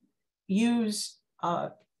use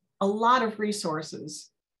a lot of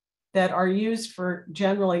resources that are used for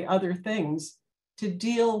generally other things to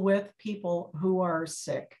deal with people who are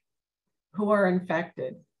sick, who are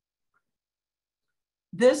infected.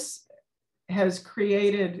 This has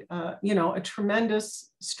created, a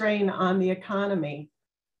tremendous strain on the economy,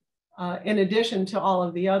 in addition to all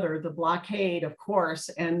of the blockade, of course,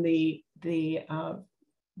 and the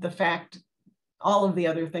fact, all of the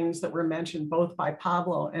other things that were mentioned both by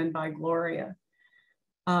Pablo and by Gloria.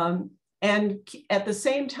 And at the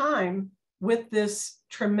same time, with this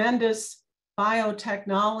tremendous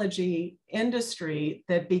biotechnology industry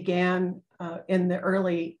that began in the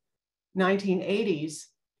early 1980s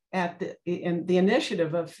in the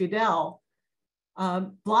initiative of Fidel,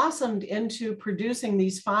 blossomed into producing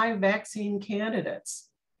these 5 vaccine candidates.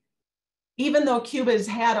 Even though Cuba has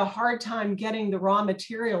had a hard time getting the raw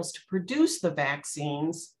materials to produce the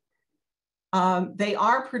vaccines, they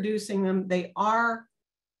are producing them, they are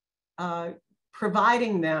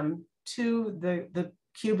providing them to the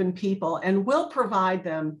Cuban people, and will provide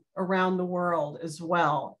them around the world as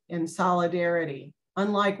well in solidarity,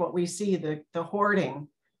 unlike what we see, the hoarding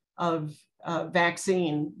of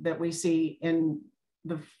vaccine that we see in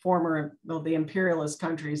the the imperialist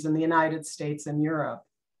countries in the United States and Europe.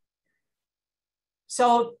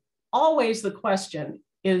 So always the question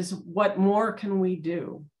is, what more can we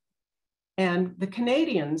do? And the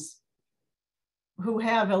Canadians, who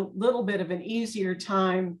have a little bit of an easier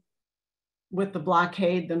time with the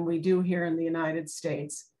blockade than we do here in the United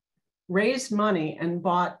States, raised money and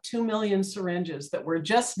bought 2 million syringes that were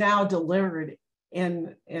just now delivered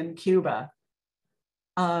in Cuba.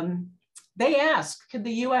 They asked, could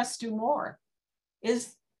the US do more?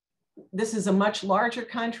 This is a much larger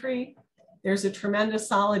country. There's a tremendous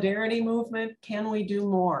solidarity movement. Can we do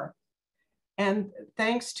more? And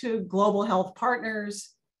thanks to Global Health Partners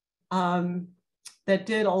that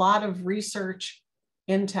did a lot of research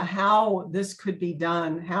into how this could be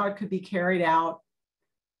done, how it could be carried out,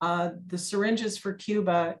 the Syringes for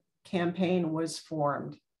Cuba campaign was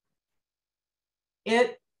formed.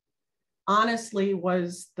 It honestly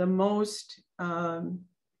was the most, I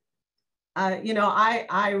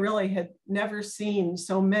really had never seen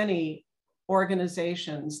so many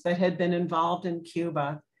organizations that had been involved in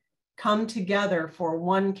Cuba come together for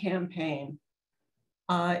one campaign.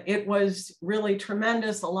 It was really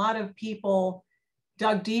tremendous. A lot of people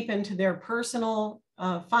dug deep into their personal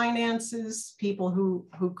finances, people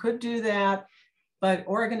who could do that, but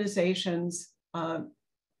organizations,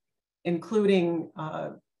 including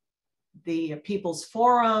the People's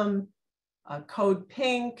Forum, Code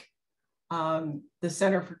Pink, the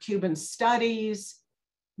Center for Cuban Studies,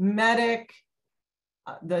 Medic,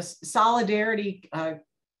 the Solidarity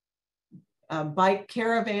bike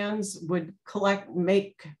caravans would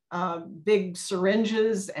make big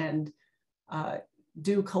syringes and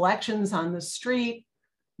do collections on the street.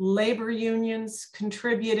 Labor unions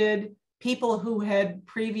contributed. People who had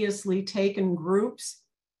previously taken groups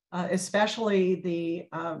especially the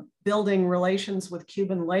building relations with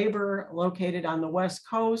Cuban labor located on the West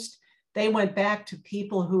Coast. They went back to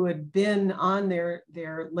people who had been on their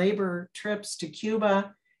labor trips to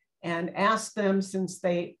Cuba and asked them, since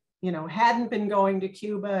they hadn't been going to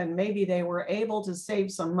Cuba and maybe they were able to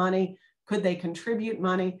save some money, could they contribute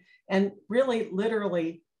money? And really,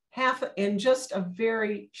 literally, in just a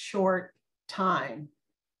very short time,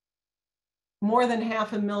 more than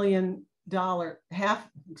 $500 million,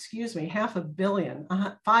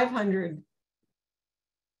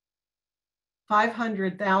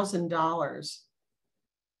 $500,000,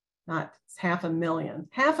 not $500,000,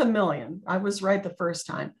 $500,000. I was right the first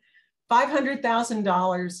time.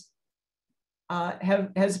 $500,000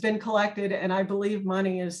 has been collected, and I believe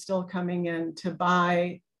money is still coming in to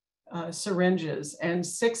buy syringes, and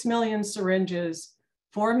 6 million syringes,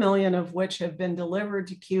 4 million of which have been delivered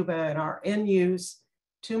to Cuba and are in use,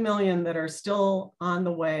 2 million that are still on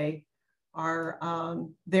the way, are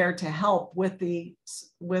there to help with the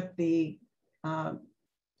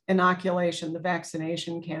inoculation, the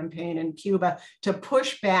vaccination campaign in Cuba to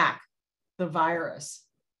push back the virus.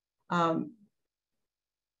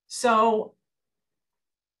 So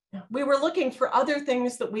we were looking for other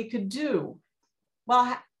things that we could do.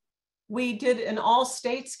 Well, we did an all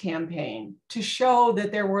states campaign to show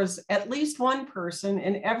that there was at least one person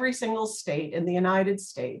in every single state in the United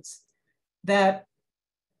States that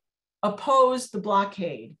opposed the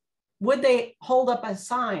blockade. Would they hold up a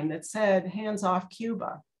sign that said, "Hands off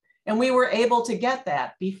Cuba"? And we were able to get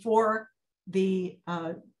that before the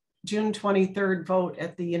June 23rd vote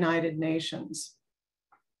at the United Nations.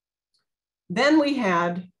 Then we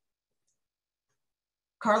had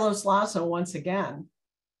Carlos Lasso once again,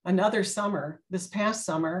 another summer, this past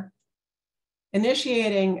summer,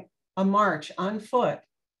 initiating a march on foot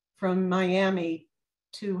from Miami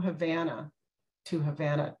to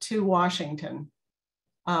Washington.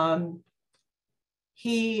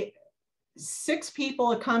 6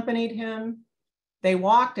 people accompanied him. They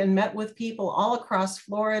walked and met with people all across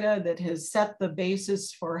Florida. That has set the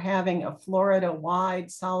basis for having a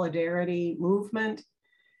Florida-wide solidarity movement.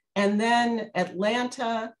 And then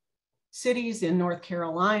Atlanta, cities in North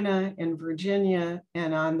Carolina, in Virginia,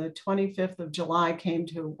 and on the 25th of July came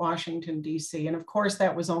to Washington, D.C. And of course,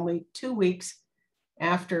 that was only 2 weeks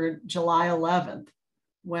after July 11th,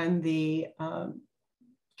 when the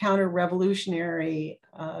counter-revolutionary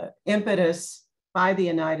impetus by the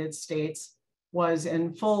United States was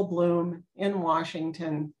in full bloom in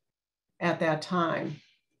Washington at that time.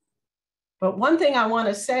 But one thing I want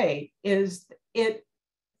to say is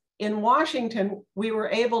in Washington, we were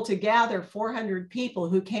able to gather 400 people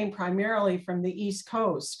who came primarily from the East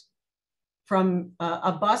Coast.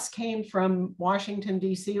 A bus came from Washington,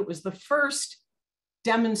 D.C. It was the first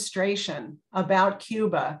demonstration about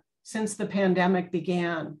Cuba since the pandemic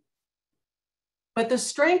began. But the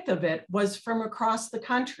strength of it was from across the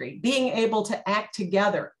country, being able to act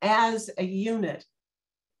together as a unit.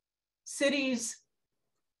 Cities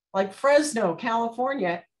like Fresno,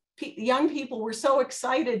 California, young people were so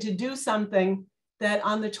excited to do something that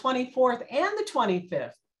on the 24th and the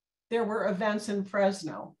 25th, there were events in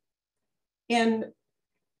Fresno. In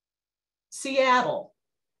Seattle,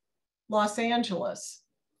 Los Angeles,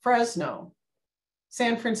 Fresno,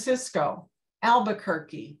 San Francisco,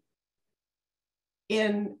 Albuquerque,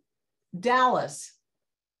 in Dallas,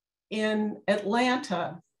 in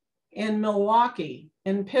Atlanta, in Milwaukee,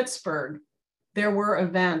 in Pittsburgh, there were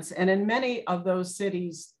events. And in many of those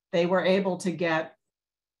cities, they were able to get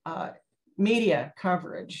media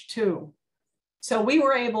coverage too. So we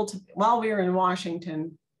were able to, while we were in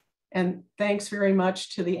Washington, and thanks very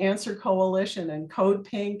much to the Answer Coalition and Code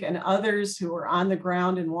Pink and others who were on the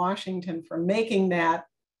ground in Washington for making that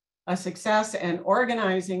a success and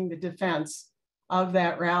organizing the defense of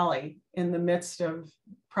that rally in the midst of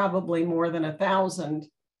probably more than 1,000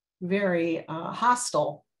 very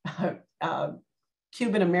hostile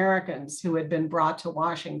Cuban Americans who had been brought to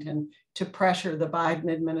Washington to pressure the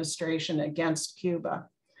Biden administration against Cuba.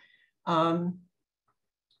 But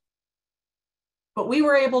we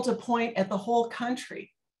were able to point at the whole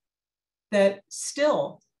country that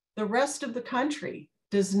still the rest of the country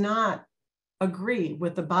does not agree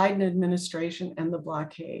with the Biden administration and the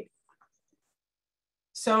blockade.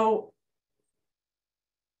 So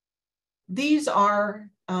these are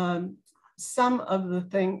some of the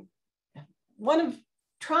things, one of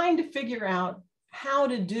trying to figure out how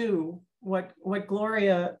to do what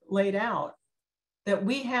Gloria laid out, that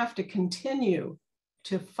we have to continue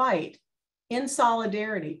to fight in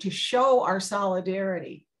solidarity, to show our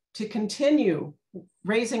solidarity, to continue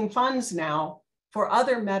raising funds now for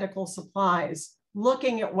other medical supplies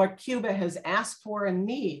looking at what Cuba has asked for and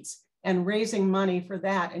needs and raising money for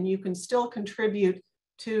that. And you can still contribute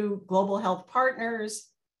to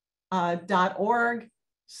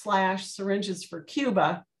globalhealthpartners.org/syringes for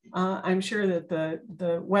Cuba. I'm sure that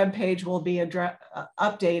the webpage will be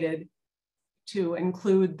updated to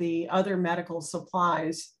include the other medical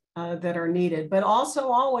supplies that are needed, but also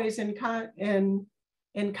always in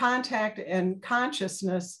contact and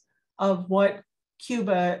consciousness of what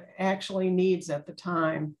Cuba actually needs at the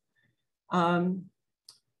time.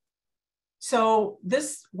 So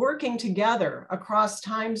this working together across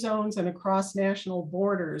time zones and across national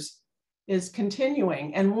borders is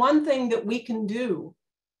continuing. And one thing that we can do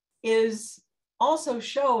is also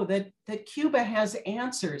show that Cuba has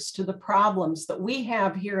answers to the problems that we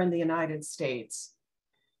have here in the United States.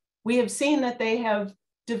 We have seen that they have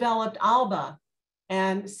developed ALBA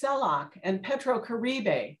and CELAC and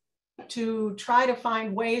Petrocaribe to try to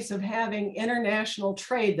find ways of having international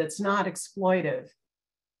trade that's not exploitive.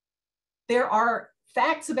 There are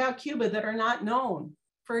facts about Cuba that are not known.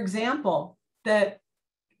 For example, that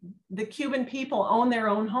the Cuban people own their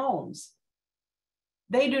own homes.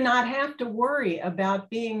 They do not have to worry about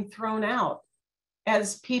being thrown out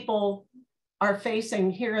as people are facing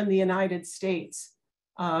here in the United States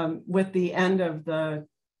with the end of the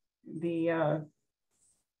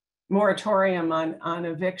moratorium on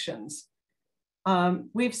evictions.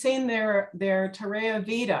 We've seen their Tarea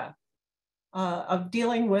Vida of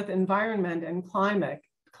dealing with environment and climate.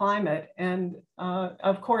 And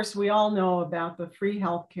of course, we all know about the free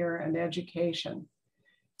healthcare and education.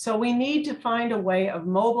 So we need to find a way of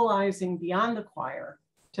mobilizing beyond the choir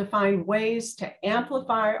to find ways to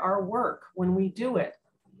amplify our work when we do it.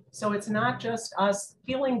 So it's not just us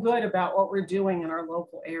feeling good about what we're doing in our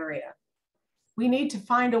local area. We need to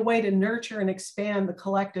find a way to nurture and expand the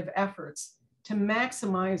collective efforts to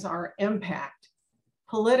maximize our impact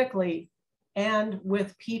politically and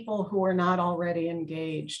with people who are not already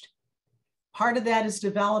engaged. Part of that is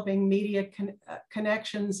developing media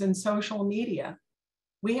connections and social media.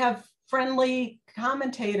 We have friendly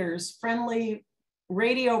commentators, friendly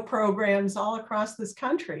radio programs all across this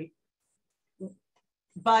country,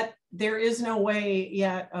 but there is no way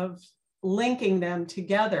yet of linking them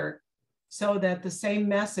together so that the same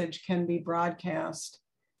message can be broadcast.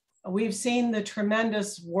 We've seen the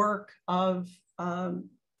tremendous work of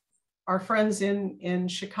our friends in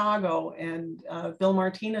Chicago, and Bill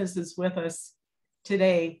Martinez is with us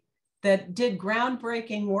today, that did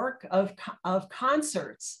groundbreaking work of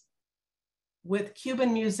concerts with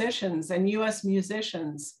Cuban musicians and US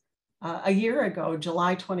musicians a year ago,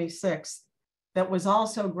 July 26th, that was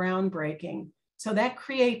also groundbreaking. So that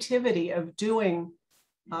creativity of doing,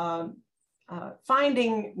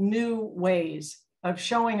 finding new ways of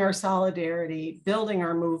showing our solidarity, building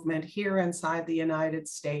our movement here inside the United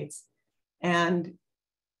States, and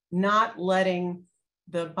not letting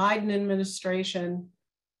the Biden administration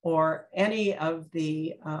or any of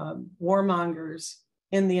the warmongers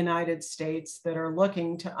in the United States that are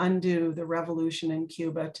looking to undo the revolution in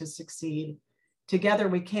Cuba to succeed. Together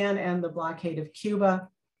we can end the blockade of Cuba,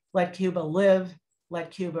 let Cuba live, let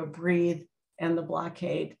Cuba breathe, end the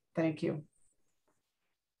blockade. Thank you.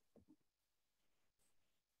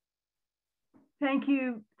 Thank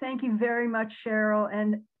you very much, Cheryl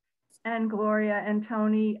and Gloria and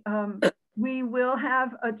Tony. We will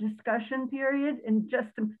have a discussion period in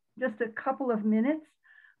just a couple of minutes,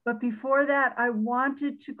 but before that, I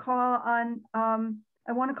wanted to call on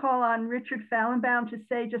Richard Fallenbaum to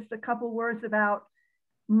say just a couple words about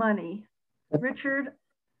money. Richard.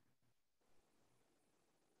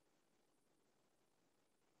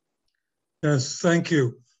 Yes, thank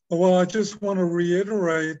you. Well, I just want to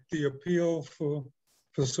reiterate the appeal for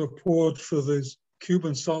support for this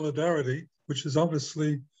Cuban solidarity, which is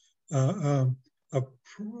obviously the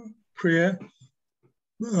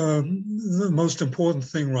most important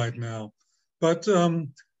thing right now. But the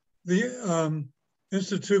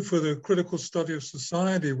Institute for the Critical Study of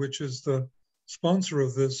Society, which is the sponsor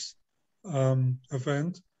of this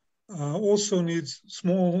event, also needs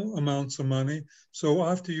small amounts of money. So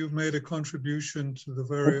after you've made a contribution to the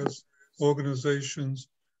various organizations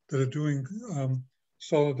that are doing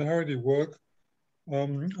solidarity work,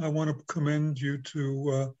 I want to commend you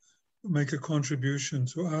to make a contribution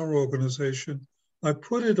to our organization. I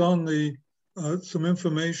put it on the some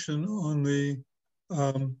information on the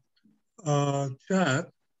chat.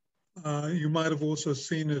 You might have also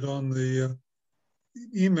seen it on the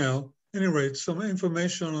email. At any rate, some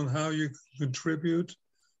information on how you can contribute,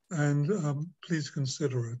 and please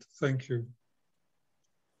consider it. Thank you.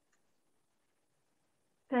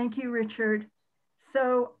 Thank you, Richard.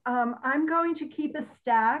 So I'm going to keep a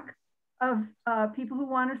stack of people who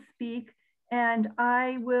want to speak, and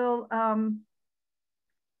I'm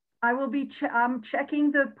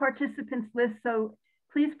checking the participants list. So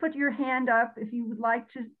please put your hand up if you would like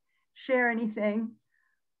to share anything.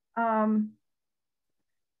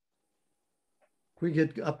 We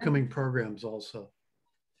get upcoming programs also.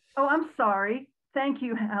 Oh, I'm sorry. Thank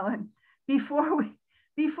you, Alan. Before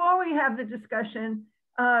we have the discussion,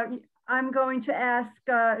 I'm going to ask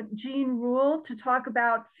Jean Rule to talk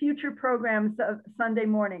about future programs of Sunday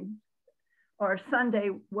morning or Sunday,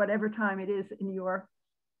 whatever time it is at your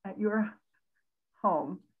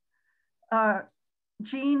home.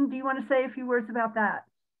 Jean, do you want to say a few words about that?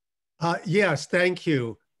 Yes, thank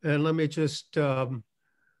you. And let me just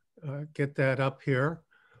get that up here.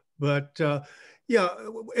 But yeah,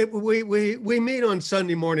 we meet on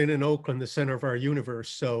Sunday morning in Oakland, the center of our universe.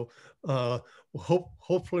 So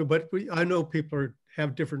hopefully, but I know people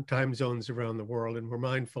have different time zones around the world, and we're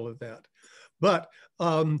mindful of that. But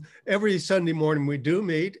every Sunday morning we do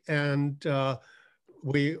meet, and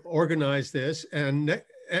we organize this. And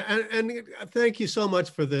thank you so much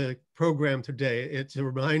for the program today. It's a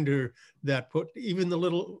reminder that even the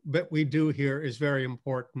little bit we do here is very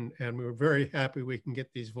important, and we're very happy we can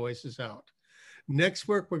get these voices out. Next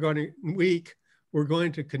week, we're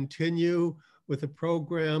going to continue with the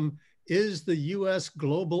program, Is the U.S.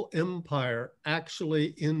 Global Empire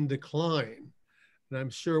Actually in Decline? And I'm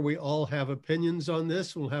sure we all have opinions on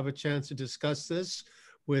this. We'll have a chance to discuss this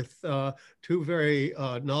with two very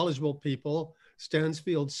knowledgeable people,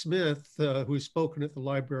 Stansfield Smith, who's spoken at the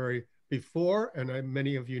library before, and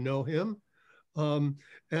many of you know him,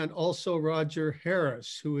 and also Roger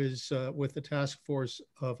Harris, who is with the Task Force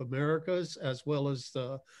of Americas, as well as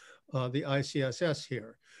the ICSS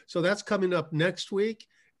here. So that's coming up next week,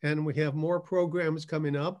 and we have more programs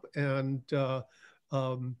coming up, and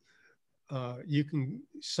you can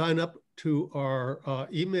sign up to our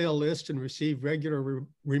email list and receive regular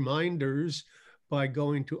reminders by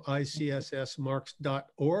going to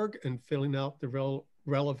ICSSmarks.org and filling out the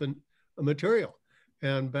relevant material.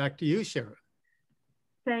 And back to you, Sharon.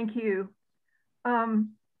 Thank you.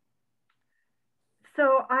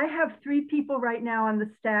 So I have three people right now on the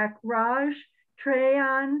stack, Raj,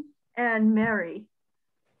 Treyan, and Mary.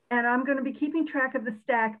 And I'm going to be keeping track of the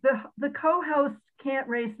stack. The co-hosts can't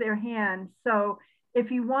raise their hands. So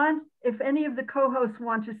if any of the co-hosts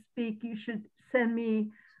want to speak, you should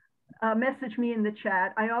message me in the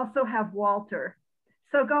chat. I also have Walter.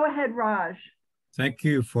 So go ahead, Raj. Thank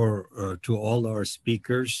you to all our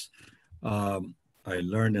speakers. I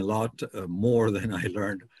learned a lot more than I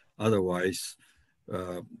learned otherwise.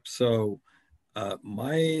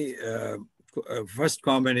 My first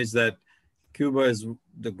comment is that Cuba is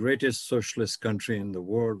the greatest socialist country in the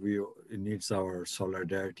world. It needs our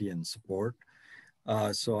solidarity and support.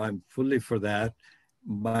 So I'm fully for that.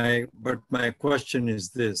 But my question is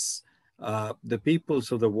this: the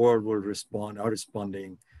peoples of the world are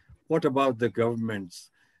responding. What about the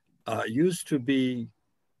governments? Used to be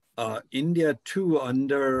India too,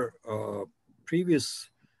 under previous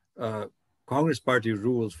Congress Party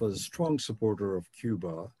rules, was a strong supporter of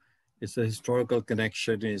Cuba. It's a historical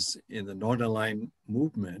connection is in the non-aligned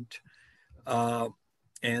movement.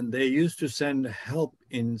 And they used to send help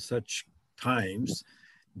in such times.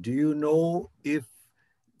 Do you know if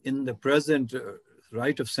in the present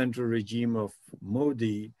right of center regime of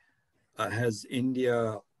Modi, has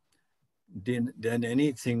India done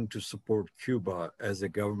anything to support Cuba as a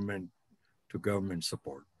government-to-government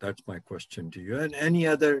support? That's my question to you. And any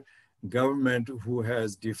other government who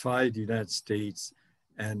has defied the United States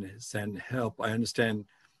and send help. I understand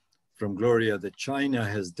from Gloria that China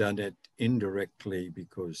has done it indirectly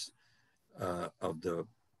because of the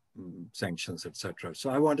sanctions, etc. So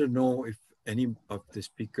I want to know if any of the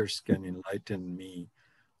speakers can enlighten me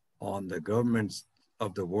on the governments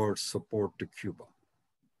of the world's support to Cuba.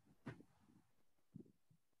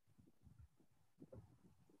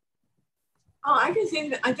 Oh, I can say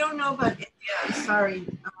that I don't know about India. Sorry,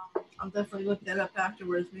 I'll definitely look that up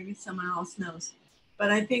afterwards. Maybe someone else knows.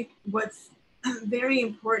 But I think what's very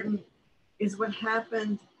important is what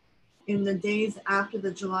happened in the days after the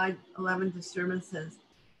July 11 disturbances.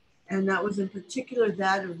 And that was in particular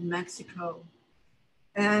that of Mexico.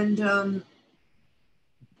 And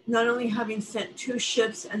not only having sent 2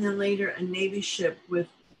 ships and then later a Navy ship with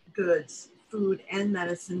goods, food, and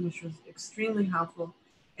medicine, which was extremely helpful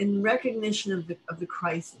in recognition of the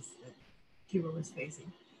crisis that Cuba was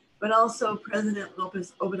facing. But also President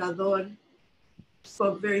Lopez Obrador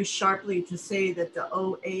spoke very sharply to say that the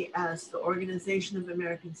OAS, the Organization of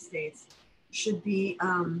American States, should be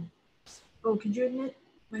Oh, could you admit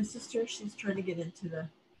my sister? She's trying to get into the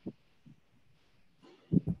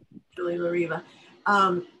Riva.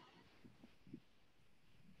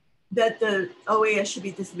 That the OAS should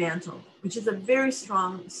be dismantled, which is a very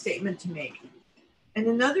strong statement to make. And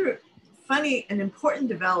another funny and important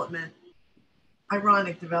development,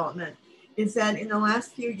 ironic development, is that in the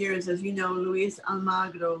last few years, as you know, Luis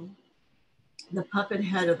Almagro, the puppet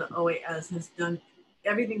head of the OAS, has done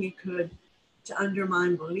everything he could to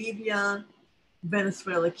undermine Bolivia,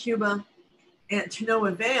 Venezuela, Cuba, and to no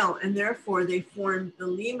avail. And therefore they formed the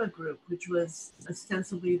Lima Group, which was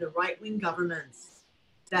ostensibly the right-wing governments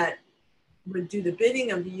that would do the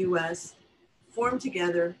bidding of the US, form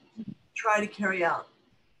together, try to carry out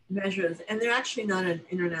measures. And they're actually not an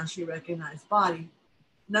internationally recognized body.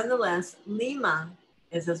 Nonetheless, Lima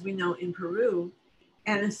is, as we know, in Peru.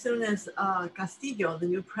 And as soon as Castillo, the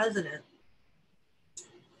new president,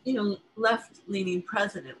 left-leaning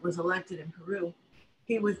president, was elected in Peru,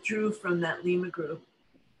 he withdrew from that Lima Group.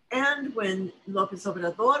 And when López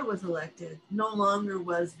Obrador was elected, no longer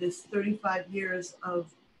was this 35 years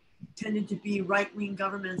of tended to be right-wing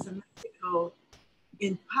governments in Mexico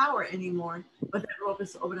in power anymore, but that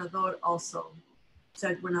López Obrador also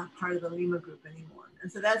said we're not part of the Lima Group anymore.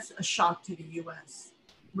 And so that's a shock to the US,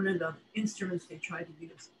 one of the instruments they tried to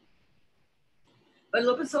use. But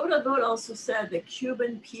López Obrador also said that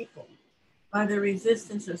Cuban people, by their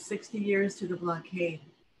resistance of 60 years to the blockade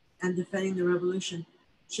and defending the revolution,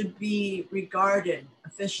 should be regarded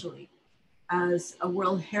officially as a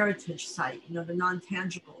World Heritage Site, the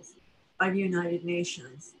non-tangibles, by the United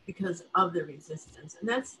Nations because of the resistance. And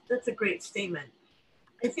that's a great statement.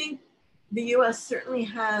 I think the US certainly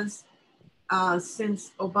has,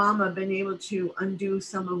 since Obama, been able to undo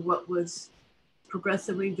some of what was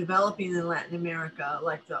progressively developing in Latin America,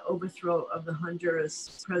 like the overthrow of the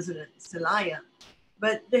Honduras president Zelaya,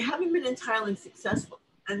 but they haven't been entirely successful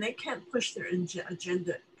and they can't push their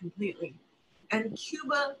agenda completely. And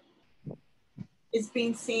Cuba is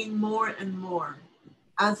being seen more and more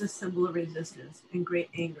as a symbol of resistance and great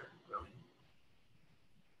anger growing.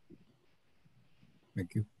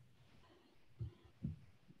 Thank you.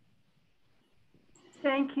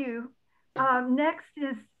 Thank you. Next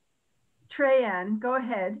is Treyan. Go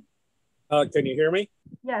ahead. Can you hear me?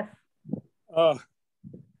 Yes.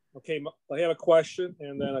 Okay, I have a question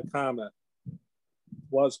and then a comment.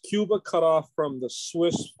 Was Cuba cut off from the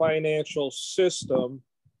Swiss financial system,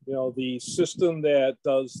 the system that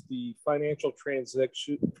does the financial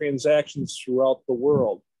transactions throughout the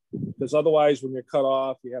world? Because otherwise, when you're cut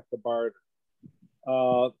off, you have to barter.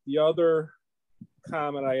 The other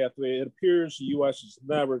comment I have to make, it appears the U.S. is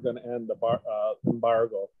never going to end the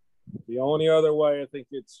embargo. The only other way I think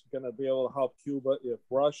it's going to be able to help Cuba if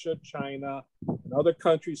Russia, China, and other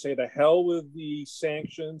countries say to hell with the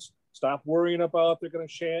sanctions, stop worrying about if they're going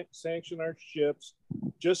to sanction our ships,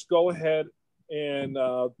 just go ahead and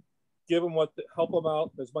give them help them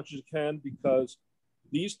out as much as you can, because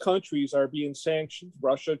these countries are being sanctioned,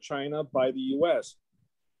 Russia, China, by the U.S.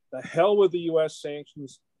 The hell with the U.S.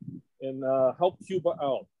 sanctions and help Cuba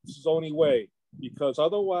out. This is the only way, because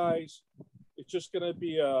otherwise it's just going to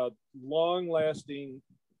be a long-lasting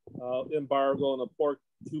embargo, and the poor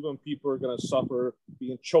Cuban people are going to suffer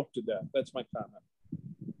being choked to death. That's my comment.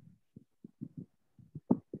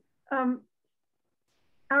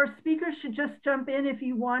 Our speakers should just jump in if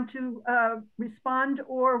you want to respond,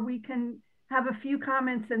 or we can have a few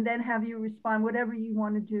comments and then have you respond, whatever you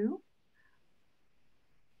want to do.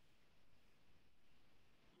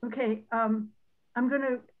 Okay, I'm going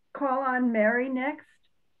to call on Mary next.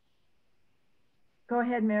 Go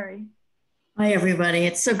ahead, Mary. Hi, everybody.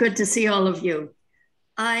 It's so good to see all of you.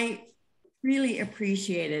 I really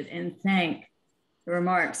appreciate it and thank the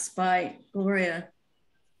remarks by Gloria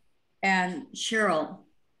and Cheryl,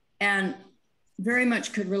 and very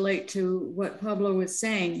much could relate to what Pablo was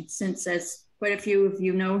saying, since, as quite a few of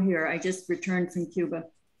you know here, I just returned from Cuba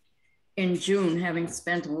in June, having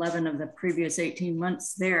spent 11 of the previous 18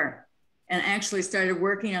 months there, and actually started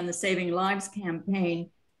working on the Saving Lives campaign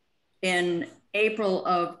in April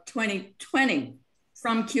of 2020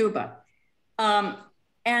 from Cuba, and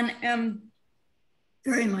am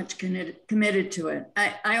very much committed to it.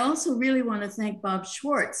 I also really want to thank Bob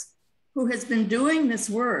Schwartz, who has been doing this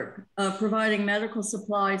work of providing medical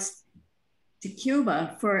supplies to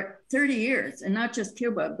Cuba for 30 years, and not just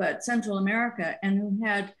Cuba, but Central America, and who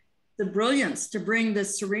had the brilliance to bring the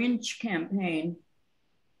syringe campaign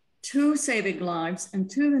to Saving Lives and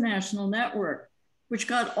to the national network, which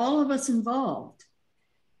got all of us involved.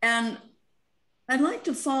 And I'd like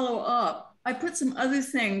to follow up. I put some other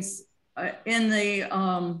things in the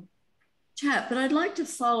chat, but I'd like to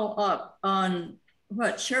follow up on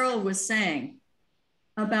what Cheryl was saying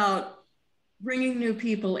about bringing new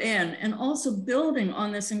people in and also building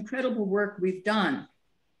on this incredible work we've done,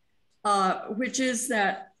 which is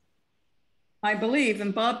that I believe,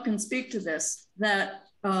 and Bob can speak to this, that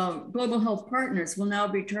Global Health Partners will now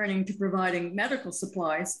be turning to providing medical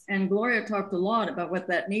supplies. And Gloria talked a lot about what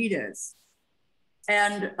that need is.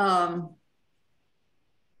 And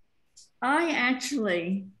I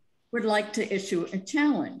actually would like to issue a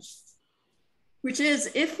challenge, which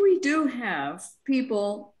is if we do have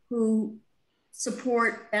people who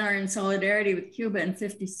support and are in solidarity with Cuba in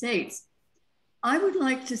 50 states, I would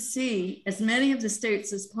like to see as many of the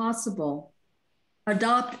states as possible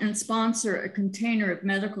adopt and sponsor a container of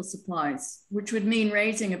medical supplies, which would mean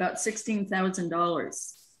raising about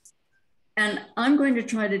 $16,000. And I'm going to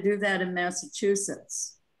try to do that in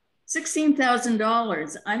Massachusetts.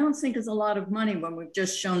 $16,000, I don't think is a lot of money when we've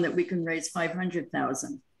just shown that we can raise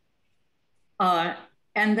 500,000. And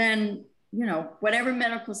then, you know, whatever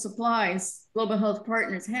medical supplies Global Health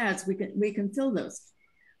Partners has, we can fill those.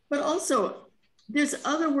 But also, there's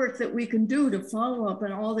other work that we can do to follow up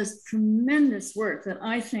on all this tremendous work that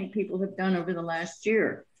I think people have done over the last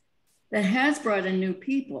year that has brought in new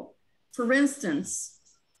people. For instance,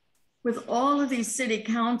 with all of these city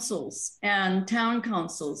councils and town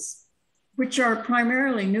councils, which are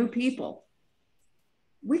primarily new people,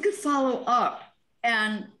 we could follow up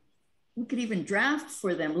and we could even draft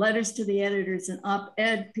for them letters to the editors and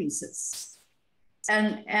op-ed pieces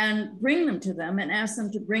and bring them to them and ask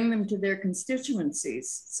them to bring them to their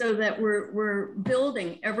constituencies so that we're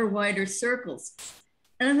building ever wider circles.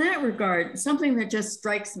 And in that regard, something that just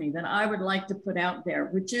strikes me that I would like to put out there,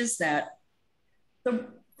 which is that the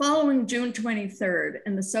following June 23rd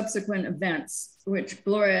and the subsequent events, which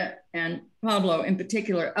Gloria and Pablo in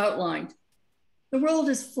particular outlined, the world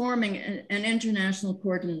is forming an international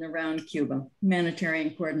cordon around Cuba,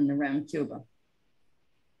 humanitarian cordon around Cuba.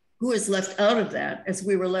 Who is left out of that, as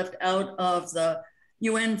we were left out of the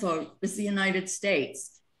UN vote, is the United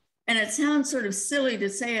States. And it sounds sort of silly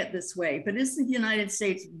to say it this way, but is the United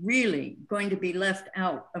States really going to be left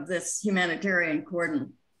out of this humanitarian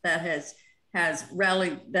cordon that is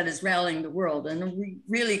rallying the world? And are we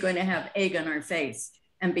really going to have egg on our face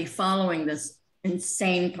and be following this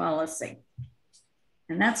insane policy?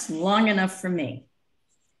 And that's long enough for me.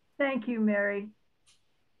 Thank you, Mary.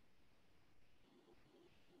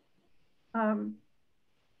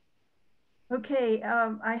 Okay,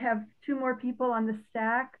 I have two more people on the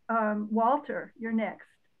stack. Walter, you're next.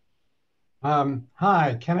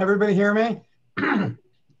 Hi, can everybody hear me?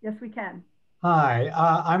 Yes, we can. Hi,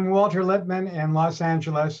 I'm Walter Lippman in Los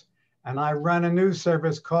Angeles, and I run a news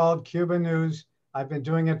service called Cuba News. I've been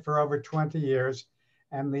doing it for over 20 years.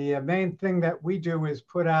 And the main thing that we do is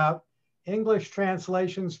put out English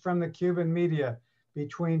translations from the Cuban media,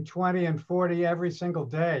 between 20 and 40 every single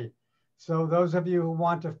day. So those of you who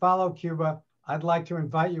want to follow Cuba, I'd like to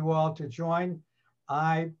invite you all to join.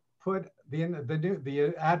 I put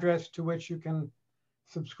the address to which you can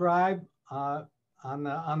subscribe on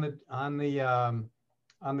the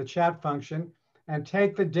chat function, and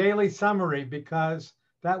take the daily summary, because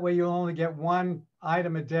that way you'll only get one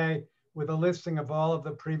item a day with a listing of all of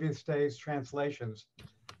the previous day's translations.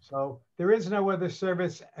 So there is no other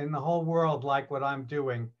service in the whole world like what I'm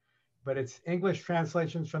doing, but it's English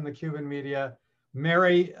translations from the Cuban media.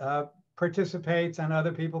 Mary participates and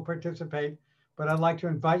other people participate, but I'd like to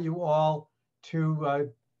invite you all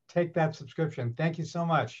to take that subscription. Thank you so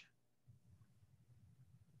much.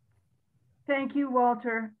 Thank you,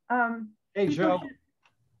 Walter. Hey, Joe.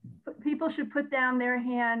 People should put down their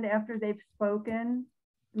hand after they've spoken.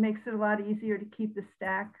 It makes it a lot easier to keep the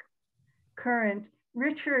stack current.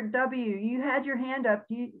 Richard W., you had your hand up.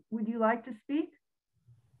 Would you like to speak?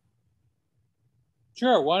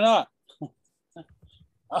 Sure, why not?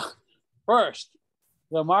 First,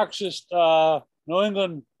 the Marxist New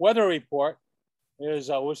England weather report is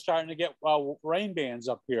we're starting to get rain bands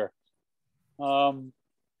up here.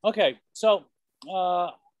 Okay, so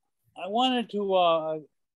I wanted to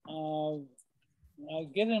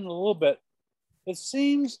get in a little bit. It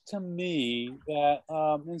seems to me that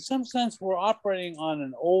in some sense we're operating on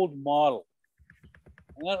an old model.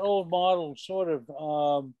 And that old model sort of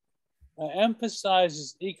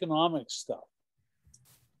emphasizes economic stuff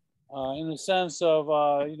in the sense of,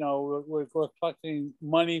 you know, we're collecting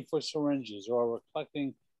money for syringes, or we're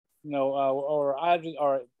collecting, you know, or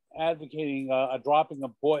advocating a dropping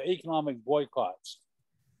of economic boycotts.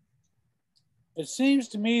 It seems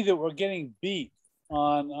to me that we're getting beat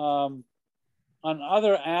on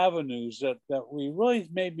other avenues that we really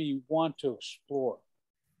maybe want to explore.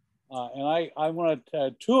 And I want to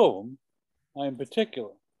add two of them in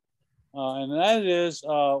particular. And that is,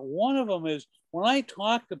 one of them is when I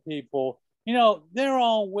talk to people, you know, they're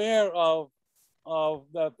all aware of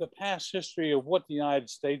the past history of what the United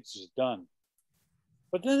States has done.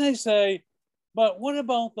 But then they say, but what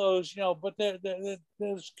about those, you know, but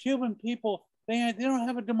those Cuban people, they don't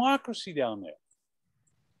have a democracy down there.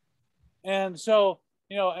 And so,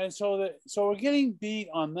 you know, and so we're getting beat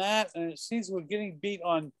on that, and it seems we're getting beat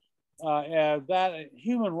on that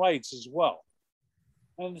human rights as well.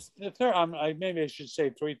 And the third, maybe I should say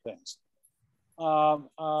three things. I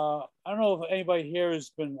don't know if anybody here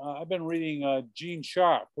has been. I've been reading Gene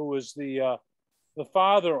Sharp, who was the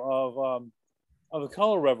father of the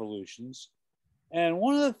color revolutions, and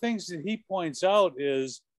one of the things that he points out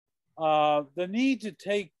is the need to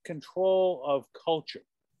take control of culture.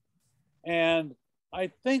 And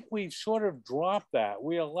I think we've sort of dropped that.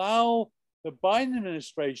 We allow the Biden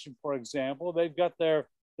administration, for example, they've got their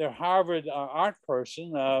Harvard art person,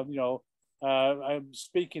 you know, I'm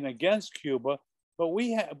speaking against Cuba, but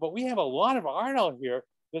we have a lot of art out here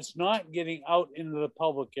that's not getting out into the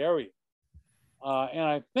public area. And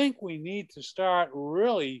I think we need to start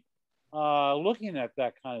really looking at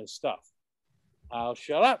that kind of stuff. I'll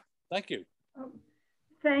shut up. Thank you.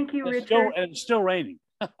 Thank you, Richard. And it's still raining.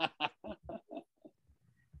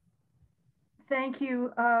 Thank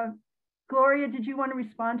you. Gloria, did you want to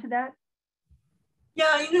respond to that?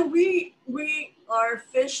 Yeah, you know, we are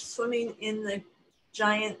fish swimming in the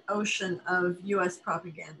giant ocean of US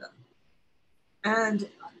propaganda. And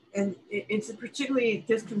it's particularly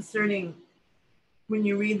disconcerting when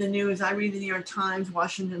you read the news. I read the New York Times,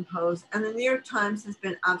 Washington Post, and the New York Times has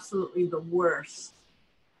been absolutely the worst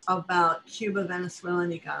about Cuba, Venezuela,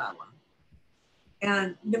 and Nicaragua.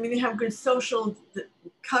 And I mean, they have good social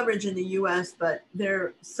coverage in the US, but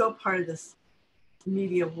they're so part of this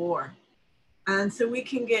media war. And so we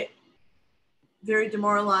can get very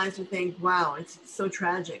demoralized and think, wow, it's so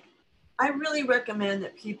tragic. I really recommend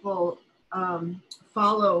that people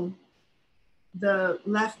follow the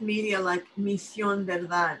left media like Misión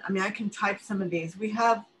Verdad. I mean, I can type some of these. We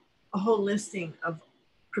have a whole listing of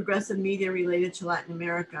progressive media related to Latin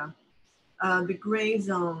America. The Gray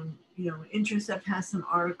Zone, you know, Intercept has some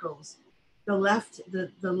articles. The left,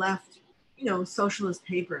 you know, socialist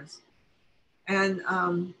papers. And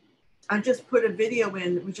I just put a video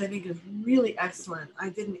in, which I think is really excellent. I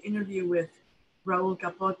did an interview with Raul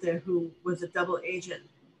Capote, who was a double agent,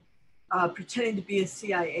 pretending to be a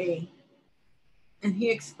CIA. And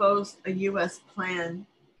he exposed a US plan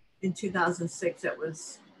in 2006 that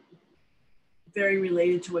was very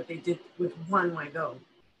related to what they did with Juan Guaidó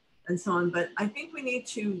and so on. But I think we need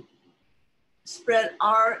to spread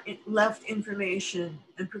our left information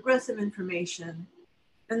and progressive information,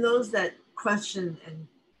 and those that question and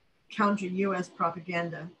counter US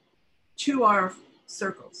propaganda to our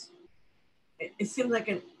circles. It seems like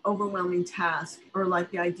an overwhelming task, or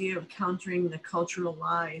like the idea of countering the cultural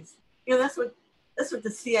lies. You know, that's what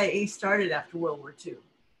the CIA started after World War II.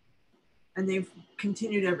 And they've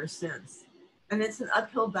continued ever since. And it's an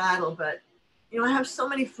uphill battle, but you know, I have so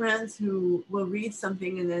many friends who will read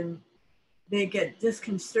something and then they get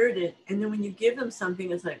disconcerted. And then when you give them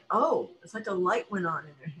something, it's like, oh, it's like a light went on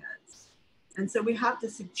in their heads. And so we have to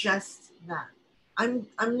suggest that. I'm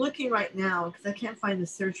looking right now because I can't find the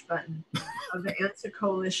search button of the Answer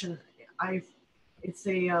Coalition. It's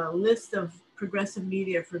a list of progressive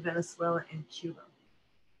media for Venezuela and Cuba.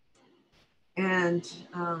 And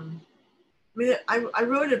I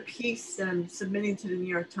wrote a piece that I'm submitting to the New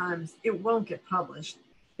York Times. It won't get published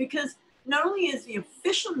because not only is the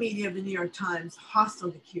official media of the New York Times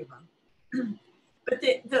hostile to Cuba, but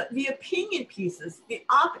the opinion pieces, the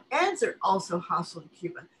op-eds are also hostile to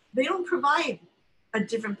Cuba. They don't provide a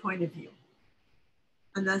different point of view.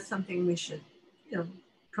 And that's something we should, you know,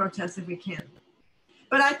 protest if we can.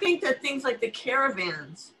 But I think that things like the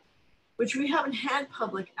caravans, which we haven't had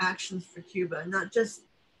public actions for Cuba, not just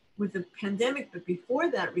with the pandemic, but before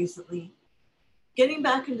that recently, getting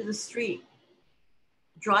back into the street,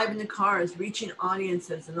 driving the cars, reaching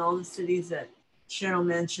audiences in all the cities that Cheryl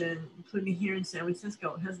mentioned, including here in San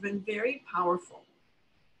Francisco, has been very powerful.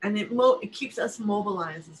 And it keeps us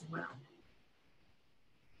mobilized as well.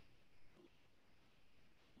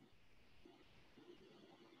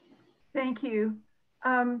 Thank you.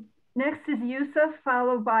 Next is Yusuf,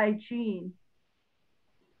 followed by Jean.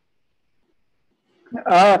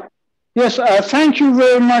 Yes, thank you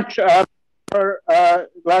very much for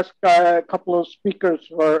last couple of speakers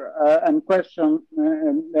for and questions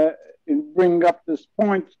and bring up this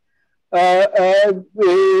point. I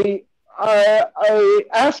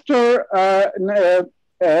asked her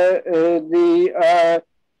the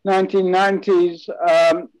 1990s,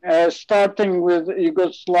 starting with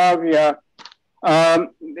Yugoslavia,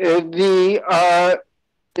 the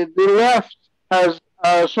left has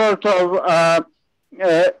sort of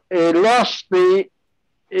lost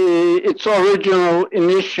its original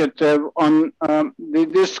initiative on the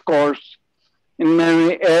discourse in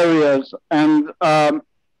many areas. And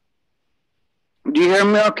do you hear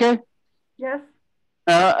me okay? Yes.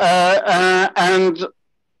 And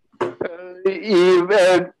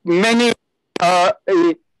many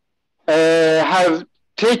have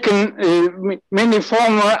taken, many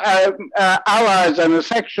former allies and a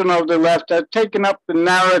section of the left have taken up the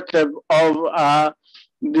narrative of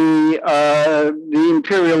the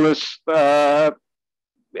imperialist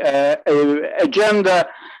agenda.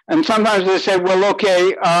 And sometimes they say, well,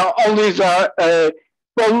 okay, all these are,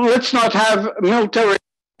 well, let's not have military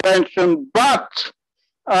intervention, but,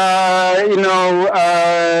 you know,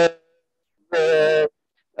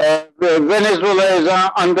 Venezuela is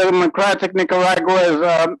undemocratic, Nicaragua is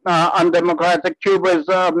undemocratic, Cuba is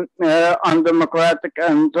undemocratic,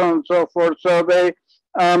 and so on and so forth. So they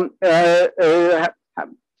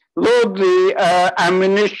load the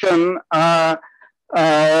ammunition on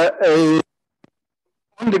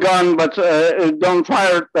the gun, but don't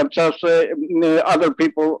fire it themselves. Other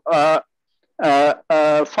people fire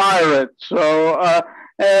it. So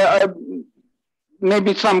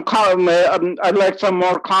maybe some I'd like some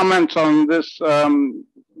more comments on this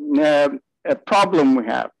problem we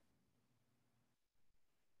have.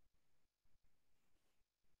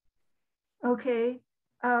 Okay,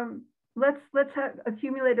 let's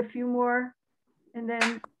accumulate a few more, and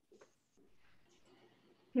then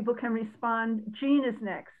people can respond. Jean is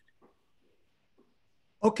next.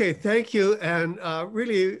 Okay, thank you, and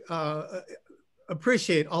really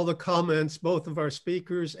appreciate all the comments, both of our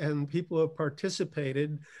speakers and people who have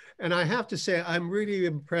participated. And I have to say, I'm really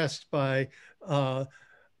impressed by the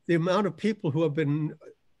amount of people who have been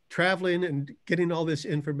traveling and getting all this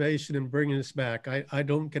information and bringing us back. I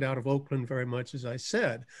don't get out of Oakland very much, as I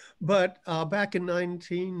said, but back in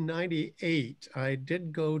 1998, I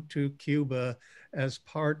did go to Cuba as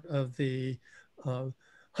part of the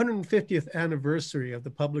 150th anniversary of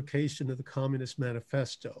the publication of the Communist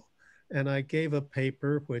Manifesto. And I gave a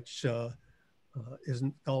paper, which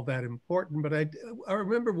isn't all that important, but I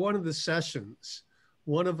remember one of the sessions,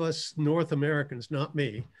 one of us North Americans, not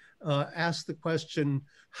me, asked the question,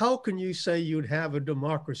 how can you say you'd have a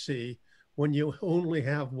democracy when you only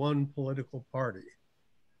have one political party?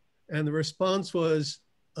 And the response was,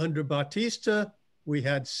 under Batista, we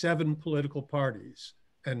had 7 political parties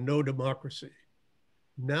and no democracy.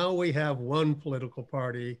 Now we have one political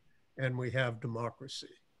party and we have democracy.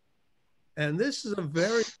 And this is a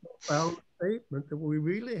very profound statement that we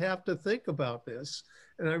really have to think about this.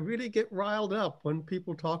 And I really get riled up when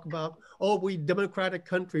people talk about, oh, we democratic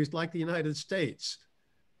countries like the United States.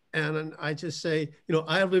 And I just say, you know,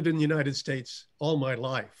 I lived in the United States all my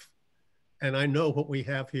life. And I know what we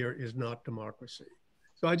have here is not democracy.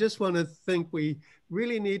 So I just want to think we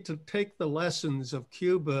really need to take the lessons of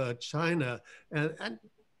Cuba, China, and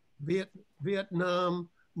Vietnam,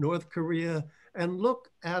 North Korea, and look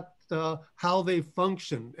at how they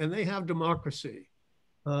function. And they have democracy,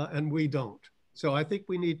 and we don't. So I think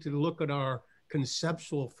we need to look at our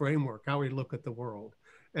conceptual framework, how we look at the world,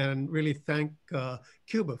 and really thank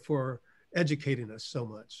Cuba for educating us so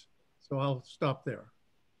much. So I'll stop there.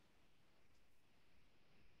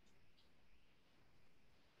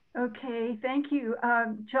 Okay, thank you.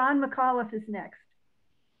 John McAuliffe is next.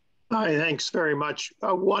 Hi, thanks very much.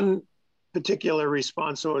 One particular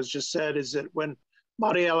response that was just said is that when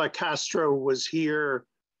Mariela Castro was here,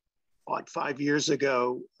 what, 5 years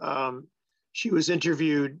ago, she was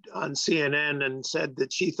interviewed on CNN and said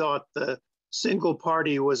that she thought the single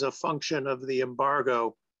party was a function of the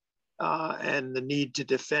embargo and the need to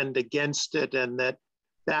defend against it, and that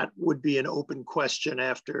that would be an open question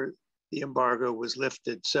after the embargo was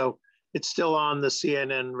lifted. So it's still on the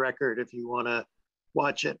CNN record if you want to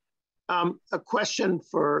watch it. A question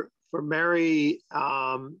for Mary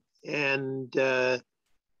and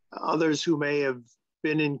others who may have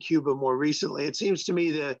been in Cuba more recently. It seems to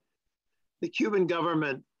me that the Cuban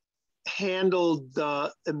government handled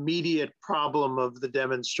the immediate problem of the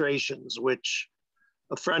demonstrations, which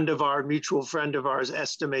a mutual friend of ours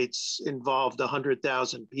estimates involved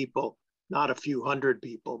 100,000 people, not a few hundred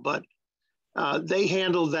people, but they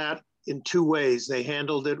handled that in 2 ways. They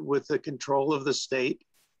handled it with the control of the state.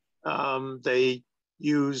 They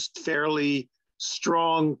used fairly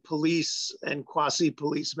strong police and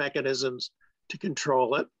quasi-police mechanisms to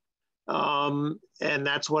control it. And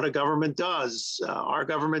that's what a government does. Our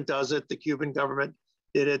government does it. The Cuban government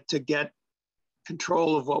did it to get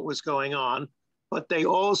control of what was going on. But they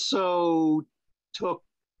also took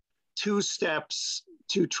 2 steps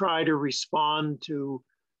to try to respond to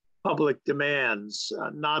public demands,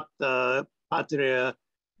 not the Patria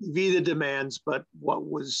Vida demands, but what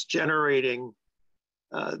was generating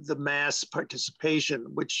the mass participation,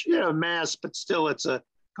 which, you know, mass, but still it's a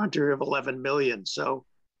country of 11 million. So,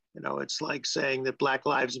 you know, it's like saying that Black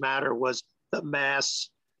Lives Matter was the mass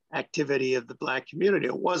activity of the Black community.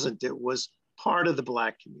 It wasn't, it was part of the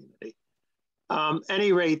Black community. At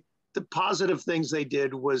any rate, the positive things they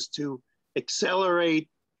did was to accelerate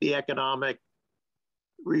the economic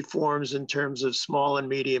reforms in terms of small and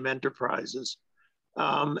medium enterprises.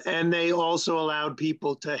 And they also allowed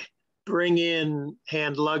people to bring in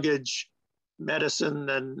hand luggage,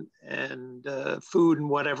 medicine, and food and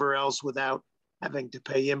whatever else without having to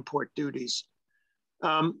pay import duties.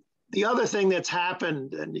 The other thing that's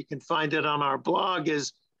happened, and you can find it on our blog,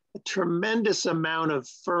 is a tremendous amount of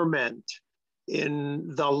ferment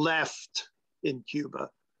in the left in Cuba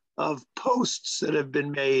of posts that have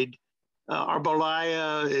been made.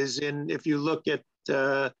 Arbolaya is in, if you look at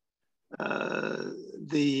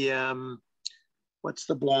what's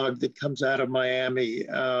the blog that comes out of Miami?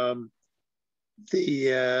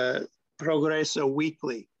 The Progreso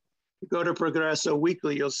Weekly. You go to Progreso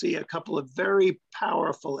Weekly, you'll see a couple of very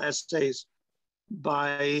powerful essays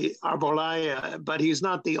by Arbolaya, but he's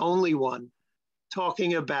not the only one,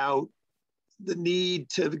 talking about the need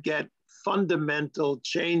to get fundamental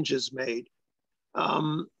changes made.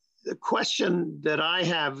 The question that I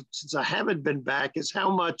have, since I haven't been back, is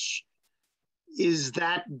how much is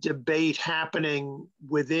that debate happening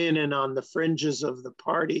within and on the fringes of the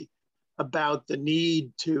party about the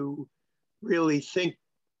need to really think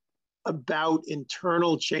about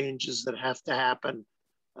internal changes that have to happen?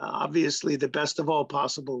 Obviously, the best of all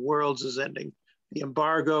possible worlds is ending the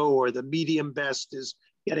embargo, or the medium best is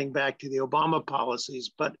getting back to the Obama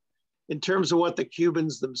policies. But in terms of what the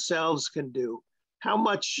Cubans themselves can do, how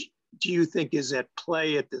much do you think is at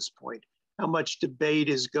play at this point? How much debate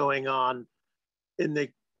is going on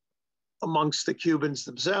amongst the Cubans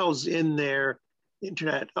themselves in their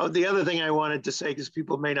internet? Oh, the other thing I wanted to say, because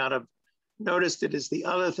people may not have noticed it, is the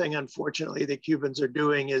other thing, unfortunately, the Cubans are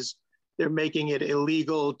doing is they're making it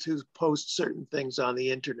illegal to post certain things on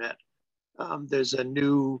the internet. There's a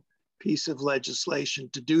new piece of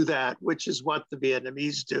legislation to do that, which is what the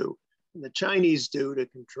Vietnamese do and the Chinese do to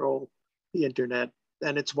control the internet.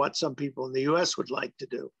 And it's what some people in the US would like to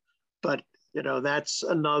do. But, you know, that's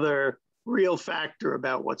another real factor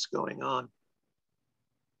about what's going on.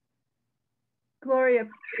 Gloria,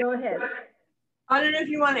 go ahead. I don't know if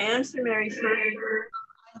you want to answer, Mary.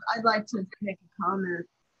 I'd like to make a comment.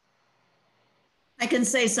 I can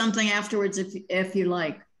say something afterwards if you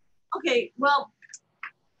like. Okay, well,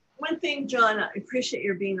 one thing, John, I appreciate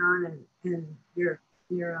your being on and you're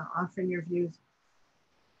offering your views.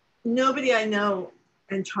 Nobody I know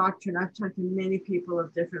and talk to, and I've talked to many people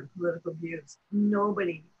of different political views,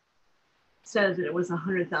 nobody says that it was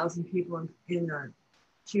 100,000 people in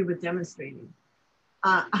Cuba demonstrating.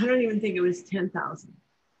 I don't even think it was 10,000.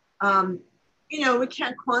 You know, we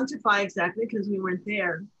can't quantify exactly because we weren't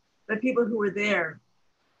there, but people who were there,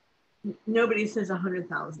 nobody says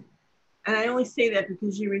 100,000. And I only say that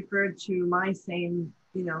because you referred to my saying,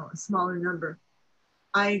 you know, a smaller number.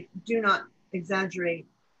 I do not exaggerate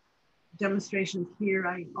demonstrations here.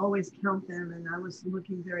 I always count them, and I was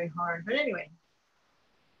looking very hard. But anyway,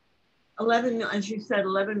 11, as you said,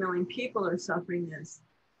 11 million people are suffering this.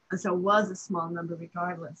 And so it was a small number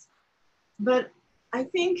regardless. But I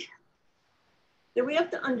think that we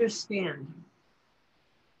have to understand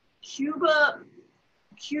Cuba's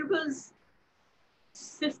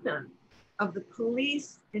system of the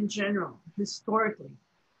police in general, historically,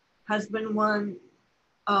 has been one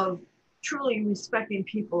of truly respecting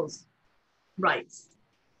people's rights.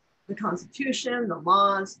 The Constitution, the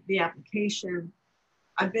laws, the application.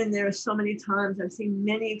 I've been there so many times. I've seen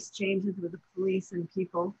many exchanges with the police and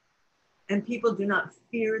people do not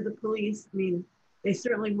fear the police. I mean, they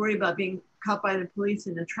certainly worry about being caught by the police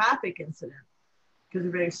in a traffic incident because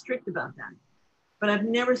they're very strict about that. But I've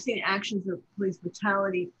never seen actions of police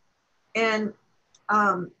brutality. And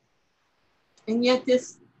yet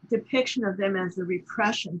this depiction of them as a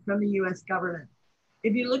repression from the US government.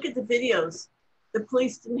 If you look at the videos, the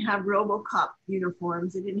police didn't have RoboCop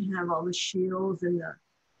uniforms. They didn't have all the shields and the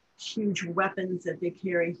huge weapons that they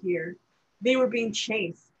carry here. They were being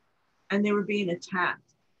chased and they were being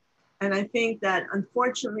attacked. And I think that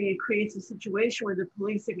unfortunately it creates a situation where the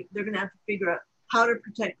police, they're gonna have to figure out how to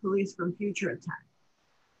protect police from future attack,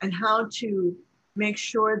 and how to make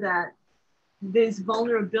sure that these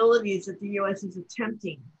vulnerabilities that the US is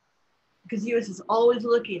attempting, because the US is always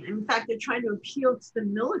looking. In fact, they're trying to appeal to the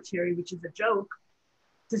military, which is a joke,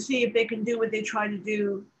 to see if they can do what they try to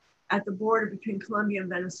do at the border between Colombia and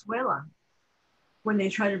Venezuela when they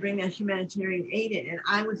try to bring that humanitarian aid in. And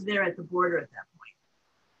I was there at the border at that point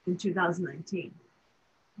in 2019.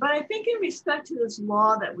 But I think in respect to this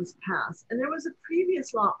law that was passed, and there was a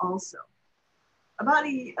previous law also, about a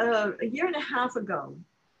year and a half ago,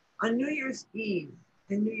 on New Year's Eve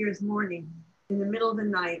and New Year's morning, in the middle of the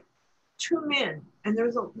night, two men, and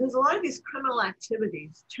there's a lot of these criminal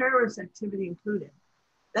activities, terrorist activity included,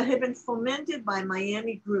 that have been fomented by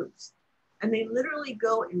Miami groups. And they literally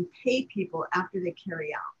go and pay people after they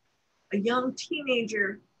carry out. A young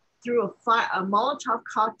teenager threw a Molotov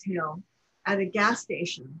cocktail at a gas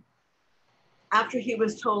station after he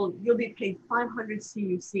was told, you'll be paid 500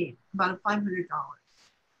 CUC, about $500.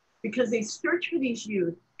 Because they search for these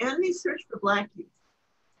youth and they search for Black youth.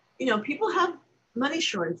 You know, people have money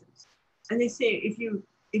shortages. And they say, if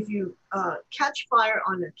you catch fire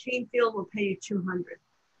on a cane field, we'll pay you 200.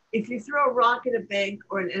 If you throw a rock at a bank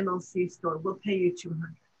or an MLC store, we'll pay you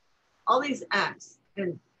 200. All these acts,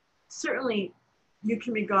 and certainly you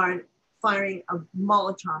can regard firing a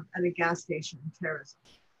Molotov at a gas station as terrorism.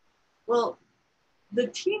 Well, the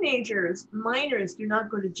teenagers, minors, do not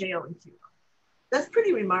go to jail in Cuba. That's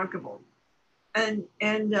pretty remarkable. And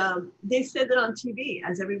they said that on TV,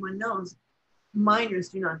 as everyone knows, minors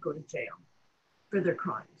do not go to jail for their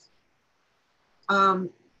crimes.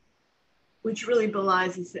 Which really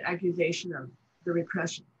belies the accusation of the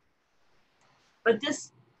repression. But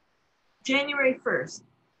this January 1st,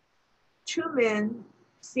 two men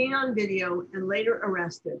seen on video and later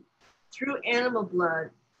arrested threw animal blood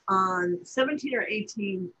on 17 or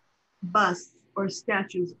 18 busts or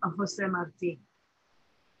statues of Jose Marti.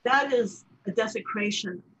 That is a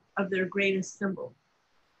desecration of their greatest symbol,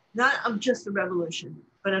 not of just the revolution,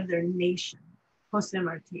 but of their nation, Jose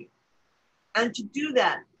Marti. And to do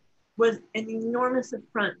that was an enormous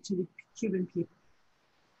affront to the Cuban people.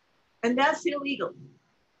 And that's illegal.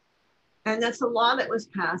 And that's a law that was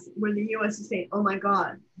passed where the US is saying, oh my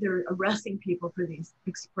God, they're arresting people for these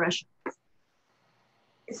expressions.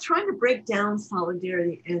 It's trying to break down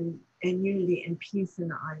solidarity and unity and peace in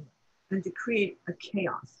the island and to create a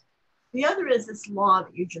chaos. The other is this law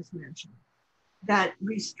that you just mentioned that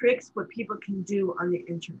restricts what people can do on the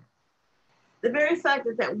internet. The very fact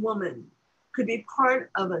that that woman could be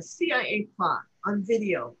part of a CIA plot on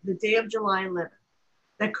video the day of July 11th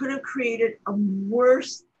that could have created a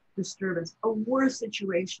worse disturbance, a worse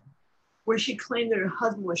situation where she claimed that her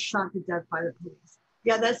husband was shot to death by the police.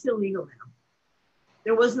 Yeah, that's illegal now.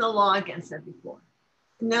 There wasn't a law against that before.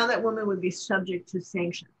 Now that woman would be subject to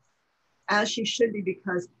sanctions, as she should be,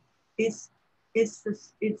 because it's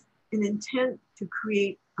an intent to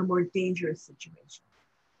create a more dangerous situation.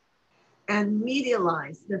 And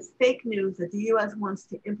medialize the fake news that the US wants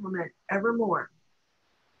to implement ever more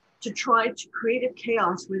to try to create a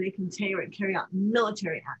chaos where they can carry out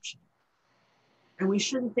military action. And we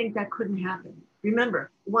shouldn't think that couldn't happen. Remember,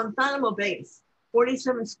 Guantanamo base,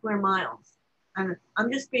 47 square miles. And I'm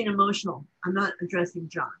just being emotional. I'm not addressing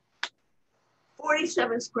John.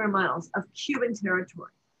 47 square miles of Cuban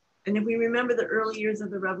territory. And if we remember the early years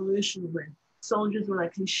of the revolution when soldiers were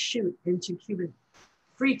like to shoot into Cuban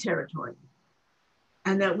free territory,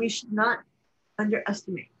 and that we should not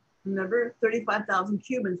underestimate. Remember, 35,000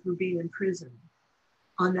 Cubans were being imprisoned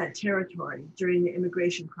on that territory during the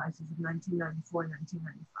immigration crisis of 1994 and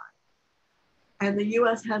 1995. And the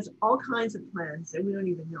US has all kinds of plans that we don't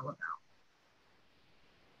even know about.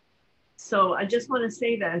 So I just want to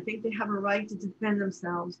say that I think they have a right to defend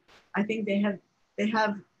themselves. I think they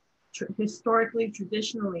have historically,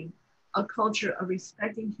 traditionally, a culture of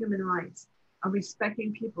respecting human rights, of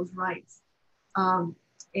respecting people's rights.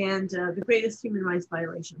 The greatest human rights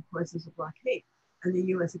violation, of course, is the blockade and the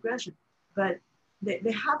US aggression. But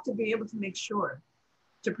they have to be able to make sure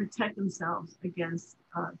to protect themselves against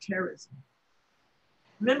terrorism.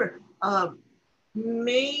 Remember, in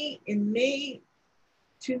May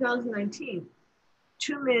 2019,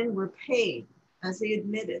 two men were paid, as they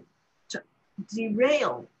admitted, to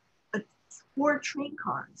derail 4 train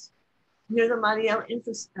cars near the Mariel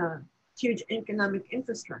huge economic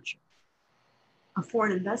infrastructure, a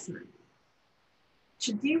foreign investment.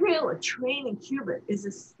 To derail a train in Cuba is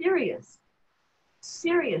a serious,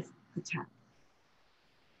 serious attack.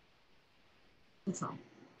 That's all.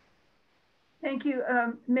 Thank you.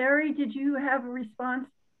 Mary, did you have a response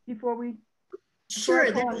before we?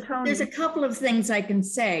 Sure, there's a couple of things I can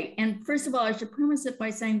say. And first of all, I should premise it by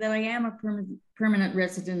saying that I am a permanent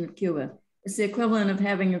resident of Cuba. It's the equivalent of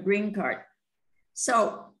having a green card.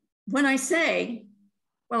 So when I say,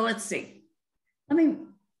 well, let's see. I mean,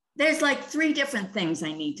 there's like 3 different things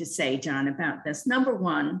I need to say, John, about this. Number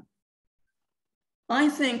one, I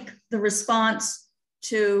think the response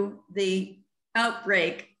to the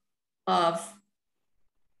outbreak of,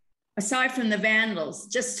 aside from the vandals,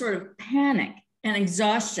 just sort of panic and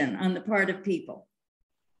exhaustion on the part of people,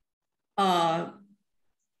 that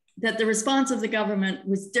the response of the government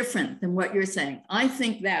was different than what you're saying. I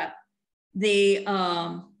think that the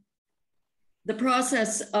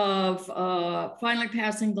process of finally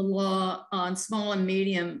passing the law on small and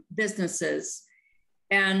medium businesses,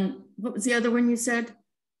 and what was the other one you said?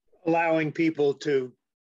 Allowing people to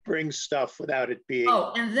bring stuff without it being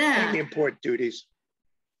and that import duties.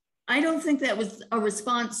 I don't think that was a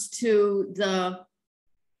response to the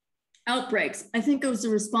outbreaks. I think it was a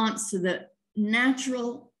response to the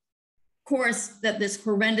natural course that this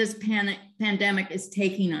horrendous pandemic is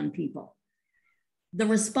taking on people. The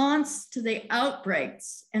response to the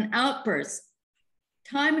outbreaks and outbursts,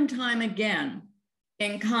 time and time again,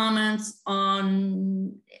 in comments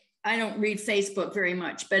on, I don't read Facebook very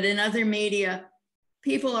much, but in other media,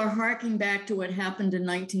 people are harking back to what happened in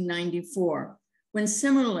 1994, when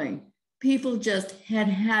similarly, people just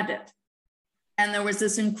had it. And there was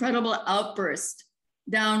this incredible outburst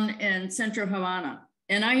down in Central Havana.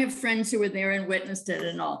 And I have friends who were there and witnessed it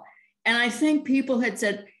and all. And I think people had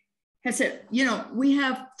said, you know, we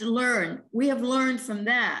have learned from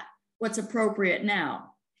that what's appropriate now.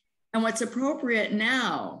 And what's appropriate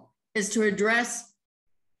now is to address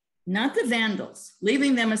not the vandals,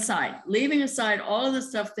 leaving aside all of the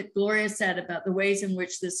stuff that Gloria said about the ways in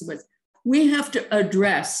which this was. We have to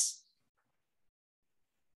address,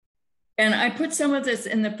 and I put some of this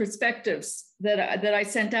in the perspectives that I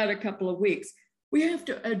sent out a couple of weeks. We have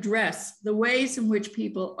to address the ways in which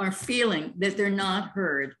people are feeling that they're not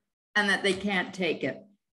heard and that they can't take it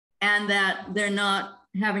and that they're not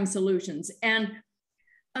having solutions. And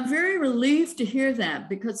I'm very relieved to hear that,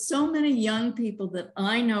 because so many young people that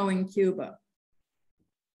I know in Cuba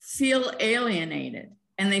feel alienated,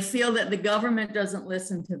 and they feel that the government doesn't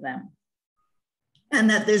listen to them and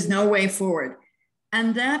that there's no way forward.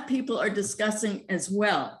 And that people are discussing as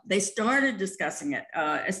well. They started discussing it.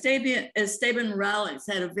 Esteban Morales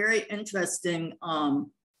had a very interesting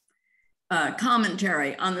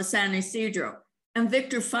commentary on the San Isidro. And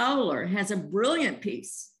Victor Fowler has a brilliant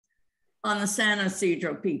piece on the San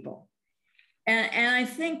Isidro people. And I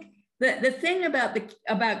think that the thing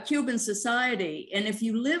about Cuban society, and if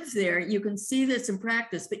you live there, you can see this in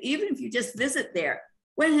practice, but even if you just visit there,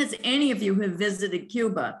 when has any of you who have visited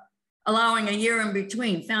Cuba, allowing a year in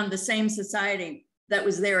between, found the same society that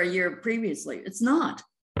was there a year previously? It's not.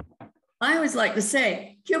 I always like to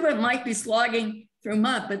say, Cuba might be slogging through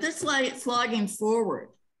mud, but they're slogging forward,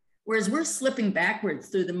 whereas we're slipping backwards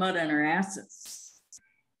through the mud on our asses.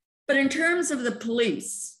 But in terms of the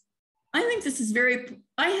police, I think this is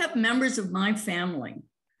I have members of my family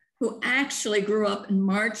who actually grew up in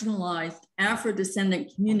marginalized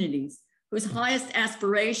Afro-descendant communities whose highest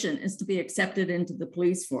aspiration is to be accepted into the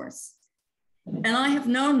police force. And I have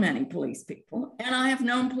known many police people, and I have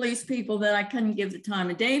known police people that I couldn't give the time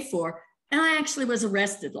of day for, and I actually was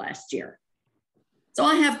arrested last year. So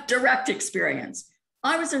I have direct experience.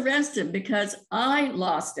 I was arrested because I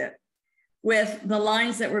lost it with the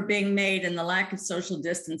lines that were being made and the lack of social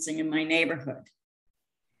distancing in my neighborhood.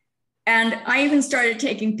 And I even started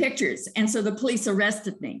taking pictures. And so the police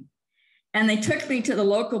arrested me. And they took me to the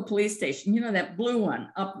local police station, you know, that blue one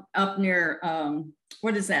up near,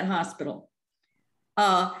 what is that hospital?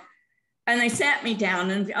 And they sat me down,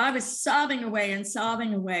 and I was sobbing away,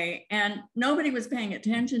 and nobody was paying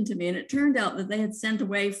attention to me. And it turned out that they had sent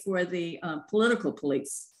away for the political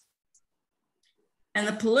police. And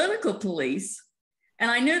the political police, and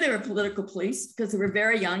I knew they were political police because they were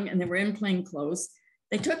very young and they were in plain clothes.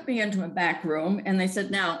 They took me into a back room and they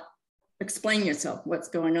said, now, explain yourself, what's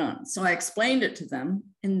going on? So I explained it to them,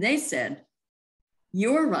 and they said,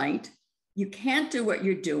 you're right, you can't do what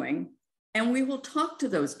you're doing, and we will talk to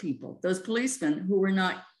those people, those policemen who were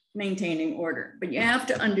not maintaining order. But you have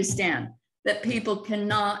to understand that people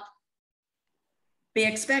cannot be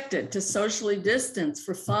expected to socially distance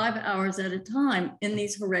for 5 hours at a time in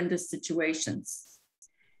these horrendous situations.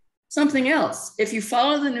 Something else, if you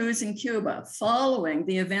follow the news in Cuba, following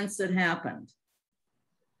the events that happened.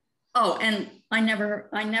 Oh, and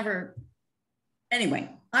anyway,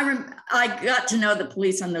 I got to know the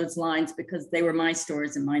police on those lines because they were my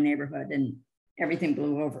stores in my neighborhood and everything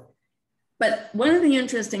blew over. But one of the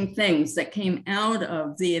interesting things that came out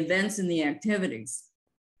of the events and the activities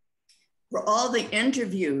were all the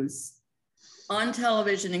interviews on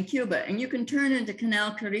television in Cuba. And you can turn into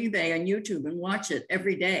Canal Caribe on YouTube and watch it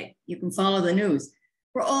every day. You can follow the news.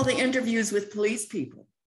 Were all the interviews with police people,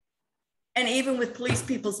 and even with police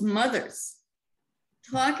people's mothers,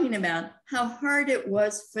 talking about how hard it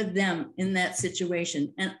was for them in that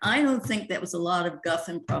situation. And I don't think that was a lot of guff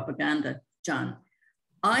and propaganda, John.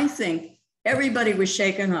 I think everybody was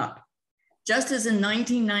shaken up. Just as in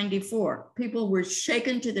 1994, people were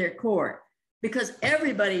shaken to their core because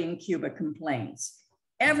everybody in Cuba complains.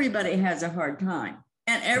 Everybody has a hard time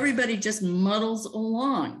and everybody just muddles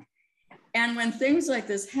along. And when things like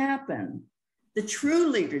this happen, the true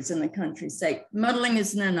leaders in the country say, muddling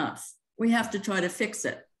isn't enough. We have to try to fix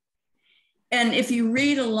it. And if you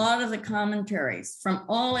read a lot of the commentaries from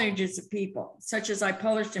all ages of people, such as I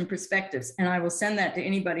published in Perspectives, and I will send that to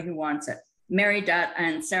anybody who wants it,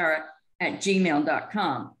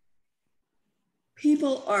 mary.andsarah@gmail.com.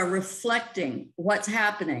 People are reflecting what's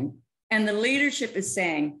happening, and the leadership is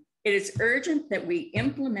saying it is urgent that we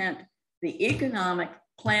implement the economic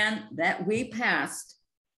plan that we passed,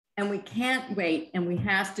 and we can't wait, and we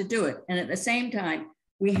have to do it. And at the same time,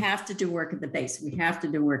 we have to do work at the base. We have to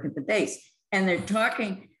do work at the base. And they're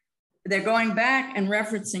going back and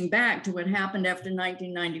referencing back to what happened after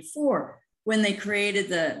 1994, when they created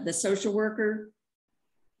the social worker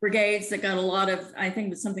brigades that got a lot of, I think it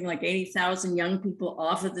was something like 80,000 young people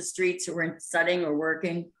off of the streets who were studying or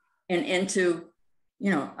working and into,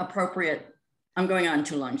 appropriate. I'm going on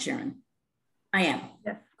too long, Sharon. I am.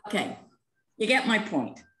 Yes. Okay. You get my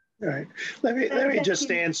point. All right. Let me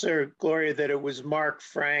just answer, Gloria, that it was Mark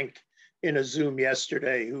Frank in a Zoom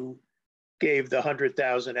yesterday who gave the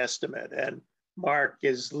 100,000 estimate. And Mark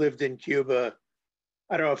has lived in Cuba,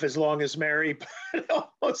 I don't know if as long as Mary, but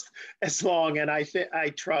almost as long. And I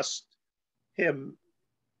trust him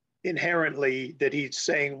inherently that he's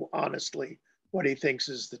saying honestly what he thinks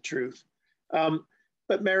is the truth.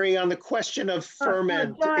 But Mary, on the question of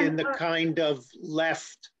ferment in the kind of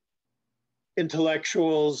left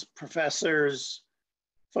intellectuals, professors,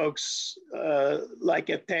 folks like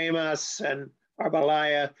Etemas and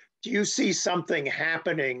Arbalaya, do you see something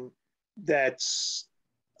happening that's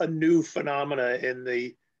a new phenomena in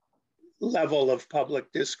the level of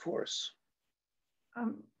public discourse?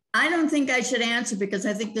 I don't think I should answer because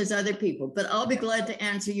I think there's other people, but I'll be glad to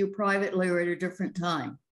answer you privately or at a different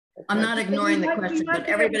time. Okay. I'm not ignoring the question, but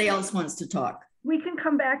everybody else wants to talk. We can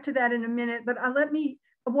come back to that in a minute, but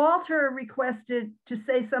Walter requested to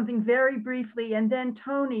say something very briefly, and then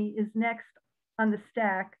Tony is next on the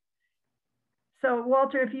stack. So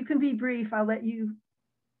Walter, if you can be brief, I'll let you.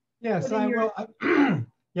 Yes, I will.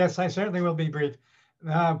 Yes, I certainly will be brief.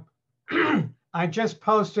 I just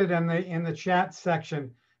posted in the chat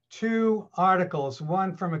section 2 articles,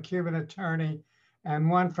 one from a Cuban attorney and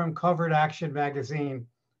one from Covert Action magazine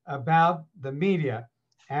about the media.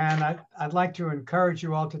 And I'd like to encourage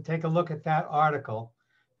you all to take a look at that article.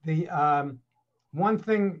 The one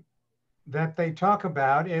thing that they talk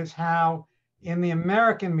about is how in the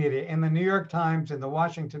American media, in the New York Times and the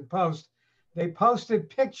Washington Post, they posted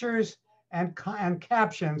pictures and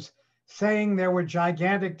captions saying there were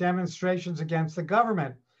gigantic demonstrations against the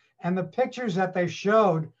government. And the pictures that they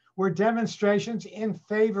showed were demonstrations in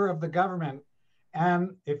favor of the government.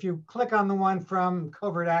 And if you click on the one from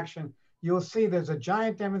Covert Action, you'll see there's a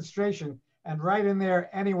giant demonstration. And right in there,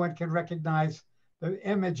 anyone can recognize the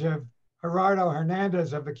image of Gerardo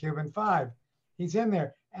Hernandez of the Cuban Five. He's in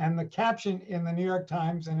there. And the caption in the New York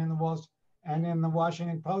Times and in the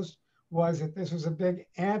Washington Post was that this was a big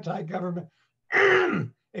anti-government,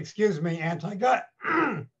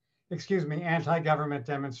 anti-government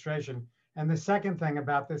demonstration. And the second thing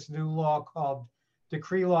about this new law called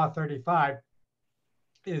Decree Law 35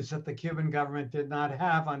 is that the Cuban government did not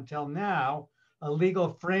have until now a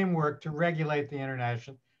legal framework to regulate the internet,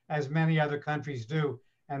 as many other countries do.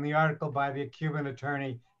 And the article by the Cuban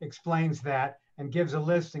attorney explains that and gives a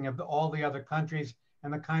listing of all the other countries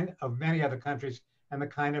and the kind of many other countries and the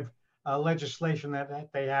kind of legislation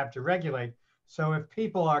that they have to regulate. So if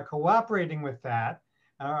people are cooperating with that,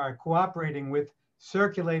 are cooperating with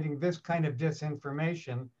circulating this kind of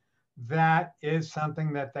disinformation, that is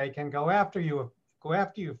something that they can go after you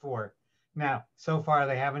for. Now, so far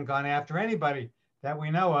they haven't gone after anybody that we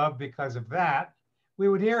know of because of that. We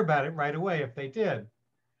would hear about it right away if they did.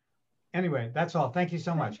 Anyway, that's all. Thank you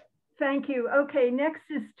so much. Thank you. Okay, next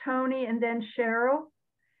is Tony and then Cheryl.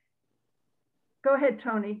 Go ahead,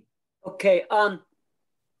 Tony. Okay.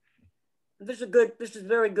 This is a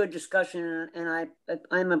very good discussion, and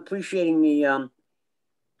I'm appreciating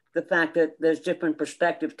the fact that there's different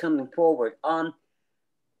perspectives coming forward,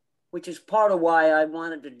 which is part of why I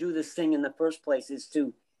wanted to do this thing in the first place, is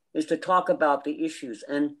to talk about the issues.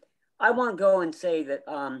 And I want to go and say that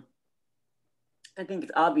I think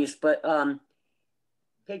it's obvious, but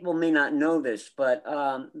people may not know this, but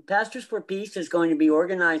Pastors for Peace is going to be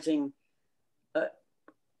organizing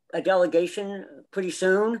a delegation pretty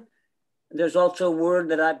soon. There's also word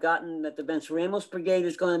that I've gotten that the Venceremos Brigade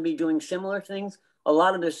is going to be doing similar things. A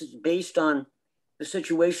lot of this is based on the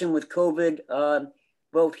situation with COVID,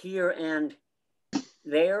 both here and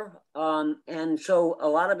there. And so a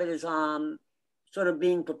lot of it is sort of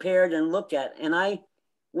being prepared and looked at. And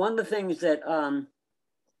one of the things that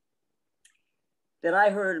that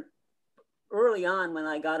I heard early on when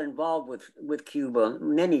I got involved with Cuba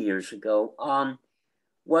many years ago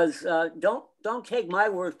was don't take my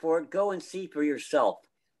word for it, go and see for yourself.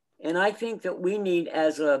 And I think that we need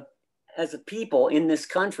as a people in this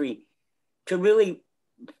country to really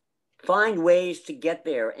find ways to get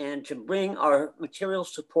there and to bring our material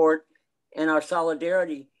support and our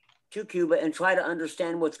solidarity to Cuba and try to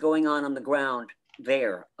understand what's going on the ground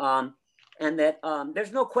there. And that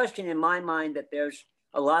there's no question in my mind that there's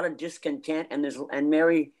a lot of discontent, and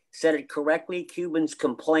Mary said it correctly, Cubans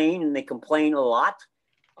complain, and they complain a lot.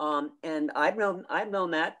 And I've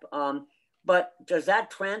known that, but does that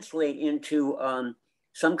translate into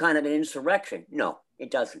some kind of an insurrection? No, it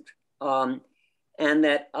doesn't. And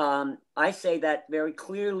that I say that very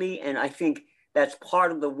clearly, and I think that's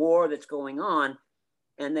part of the war that's going on,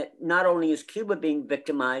 and that not only is Cuba being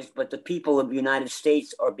victimized, but the people of the United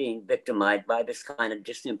States are being victimized by this kind of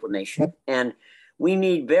disinformation. And we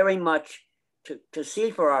need very much to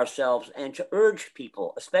see for ourselves and to urge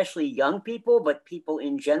people, especially young people, but people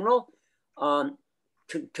in general,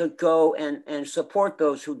 to go and support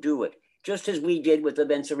those who do it, just as we did with the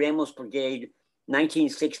Venceremos Brigade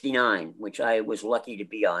 1969, which I was lucky to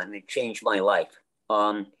be on. It changed my life.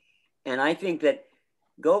 And I think that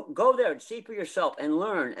go there and see for yourself and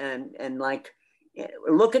learn and like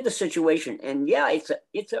look at the situation. And yeah,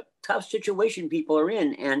 it's a tough situation people are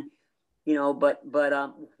in, and you know, but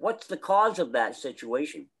what's the cause of that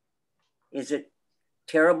situation? Is it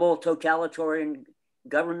terrible totalitarian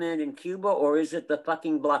government in Cuba, or is it the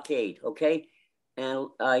fucking blockade? Okay, and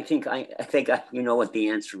I think you know what the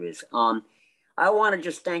answer is. I want to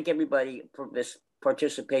just thank everybody for this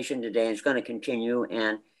participation today. It's going to continue,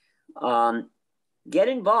 and get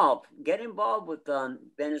involved with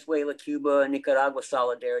Venezuela, Cuba, Nicaragua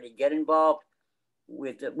solidarity. Get involved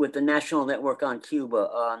with the National Network on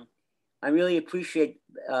Cuba. I really appreciate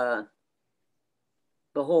the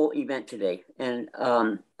whole event today, and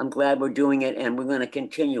I'm glad we're doing it, and we're going to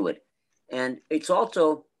continue it. And it's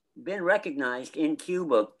also been recognized in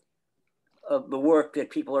Cuba of the work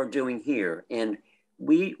that people are doing here, and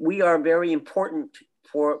we are very important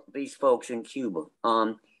for these folks in Cuba,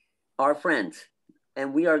 our friends,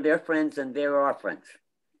 and we are their friends, and they're our friends.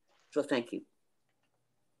 So thank you.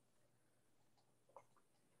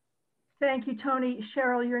 Thank you, Tony.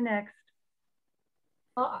 Cheryl, you're next.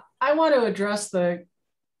 I want to address the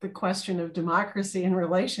question of democracy in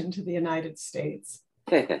relation to the United States,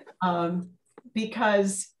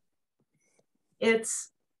 because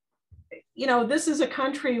it's, you know, this is a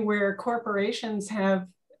country where corporations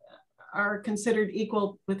are considered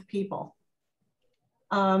equal with people.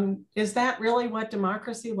 Is that really what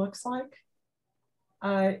democracy looks like?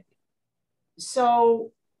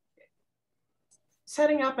 So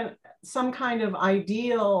setting up some kind of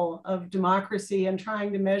ideal of democracy and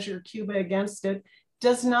trying to measure Cuba against it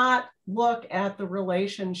does not look at the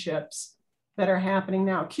relationships that are happening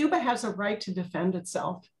now. Cuba has a right to defend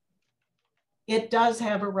itself. It does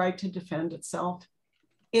have a right to defend itself.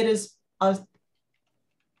 It is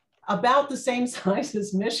about the same size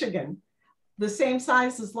as Michigan, the same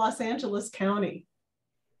size as Los Angeles County.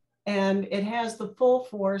 And it has the full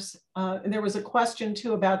force. And there was a question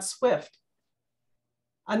too about SWIFT.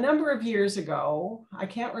 A number of years ago, I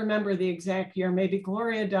can't remember the exact year, maybe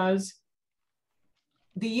Gloria does,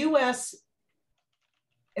 the US,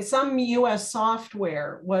 some US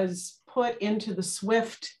software was put into the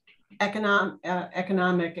SWIFT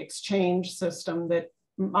economic exchange system that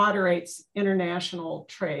moderates international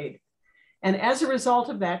trade. And as a result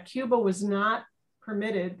of that, Cuba was not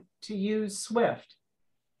permitted to use SWIFT.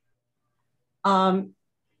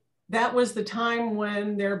 That was the time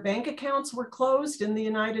when their bank accounts were closed in the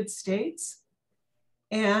United States.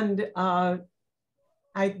 And I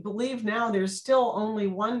believe now there's still only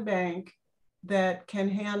one bank that can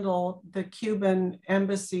handle the Cuban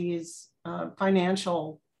embassy's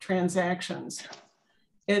financial transactions.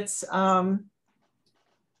 It's the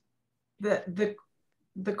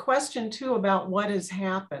the question too about what has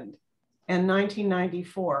happened in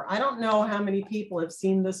 1994. I don't know how many people have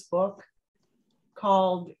seen this book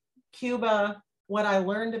called Cuba, What I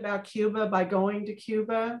Learned About Cuba by Going to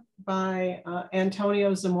Cuba by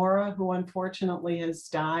Antonio Zamora, who unfortunately has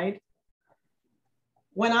died.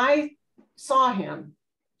 When I saw him,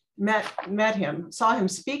 met him, saw him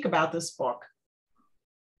speak about this book,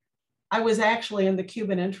 I was actually in the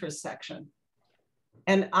Cuban interest section.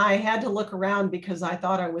 And I had to look around because I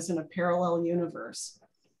thought I was in a parallel universe.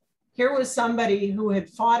 Here was somebody who had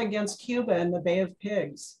fought against Cuba in the Bay of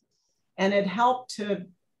Pigs and had helped to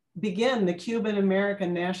begin the Cuban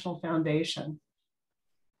American National Foundation.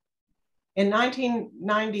 In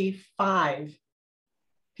 1995,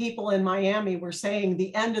 people in Miami were saying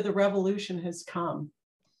the end of the revolution has come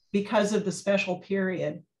because of the special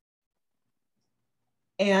period.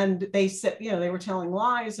 And they said, you know, they were telling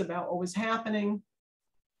lies about what was happening.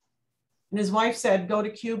 And his wife said, go to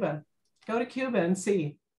Cuba and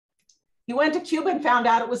see. He went to Cuba and found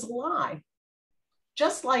out it was a lie.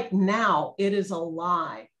 Just like now, it is a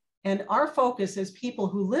lie. And our focus as people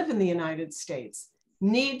who live in the United States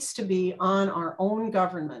needs to be on our own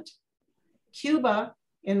government. Cuba,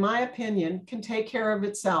 in my opinion, can take care of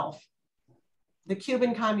itself. The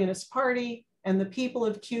Cuban Communist Party and the people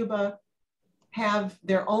of Cuba have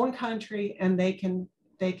their own country, and they can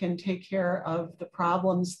take care of the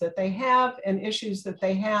problems that they have and issues that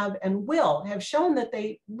they have, and have shown that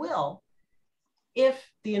they will,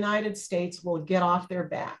 if the United States will get off their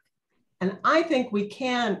back. And I think we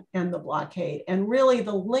can end the blockade. And really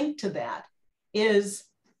the link to that is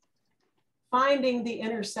finding the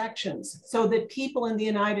intersections so that people in the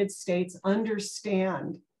United States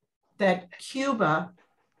understand that Cuba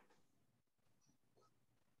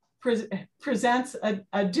presents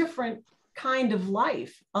a different kind of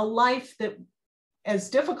life, a life that,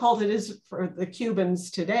 as difficult it is for the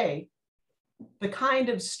Cubans today, the kind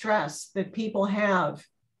of stress that people have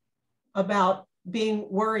about being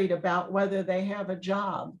worried about whether they have a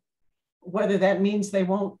job, whether that means they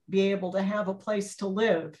won't be able to have a place to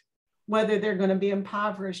live, whether they're going to be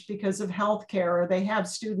impoverished because of healthcare, or they have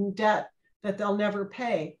student debt that they'll never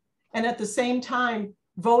pay. And at the same time,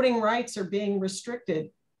 voting rights are being restricted.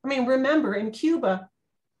 I mean, remember, in Cuba,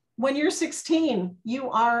 when you're 16, you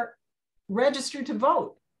are registered to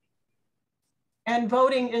vote. And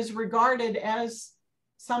voting is regarded as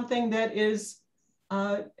something that is,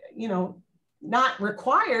 you know, not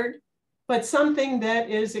required, but something that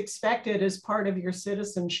is expected as part of your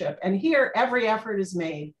citizenship. And here, every effort is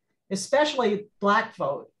made, especially Black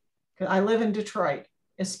vote. I live in Detroit,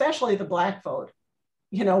 especially the Black vote.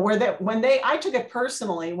 You know, I took it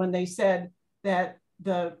personally when they said that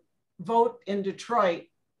the vote in Detroit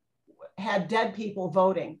had dead people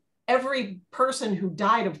voting. Every person who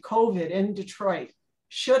died of COVID in Detroit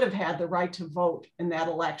should have had the right to vote in that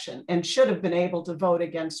election and should have been able to vote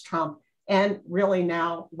against Trump, and really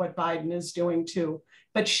now what Biden is doing too.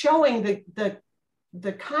 But showing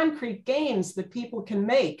the concrete gains that people can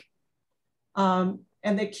make, and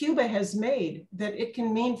that Cuba has made, that it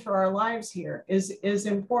can mean for our lives here is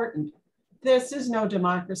important. This is no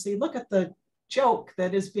democracy. Look at the joke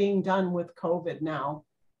that is being done with COVID now.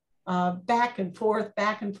 Back and forth,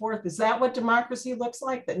 back and forth. Is that what democracy looks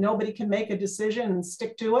like? That nobody can make a decision and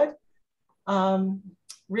stick to it?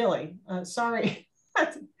 Really, sorry.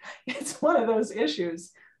 It's one of those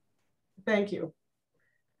issues. Thank you.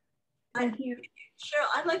 Thank you. Cheryl,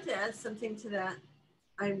 I'd like to add something to that.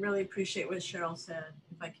 I really appreciate what Cheryl said,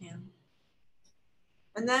 if I can.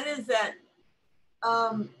 And that is that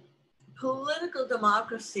political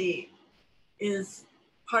democracy is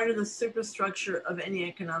part of the superstructure of any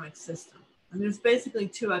economic system. And there's basically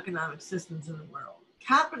two economic systems in the world.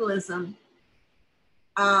 Capitalism,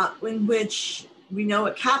 in which we know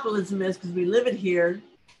what capitalism is because we live it here,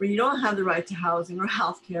 where you don't have the right to housing or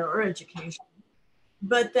healthcare or education,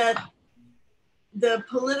 but that the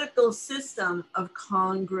political system of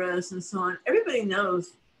Congress and so on, everybody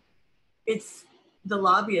knows it's the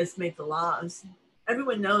lobbyists make the laws.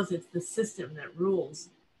 Everyone knows it's the system that rules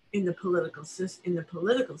in the political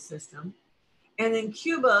system. And in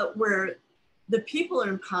Cuba, where the people are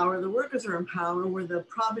in power, the workers are in power, where the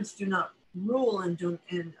province do not rule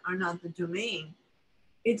and are not the domain,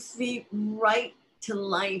 it's the right to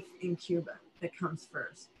life in Cuba that comes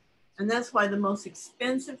first. And that's why the most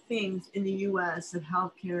expensive things in the US of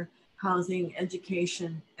healthcare, housing,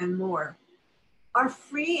 education, and more are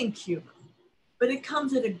free in Cuba, but it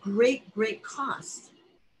comes at a great, great cost.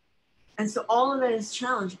 And so all of that is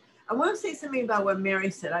challenged. I want to say something about what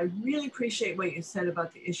Mary said. I really appreciate what you said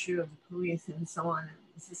about the issue of the police and so on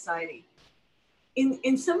in society.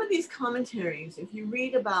 in some of these commentaries, if you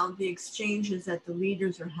read about the exchanges that the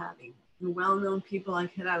leaders are having, the well-known people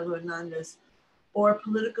like Cheryl Hernandez, or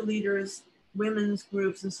political leaders, women's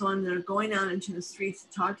groups, and so on, that are going out into the streets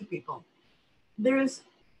to talk to people, there's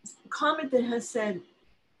a comment that has said,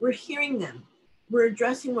 we're hearing them, we're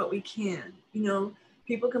addressing what we can. You know,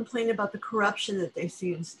 people complain about the corruption that they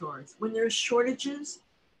see in stores. When there's shortages,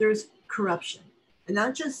 there's corruption, and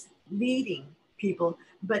not just leading people,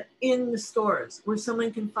 but in the stores where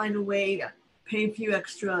someone can find a way to pay a few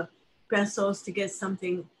extra pesos to get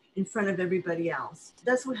something in front of everybody else.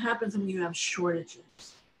 That's what happens when you have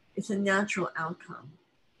shortages. It's a natural outcome.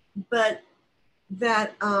 But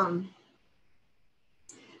that,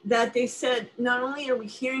 that they said, not only are we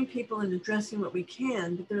hearing people and addressing what we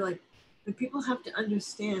can, but they're like, but people have to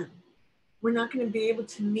understand we're not going to be able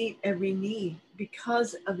to meet every need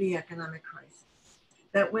because of the economic crisis.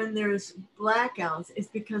 That when there's blackouts, it's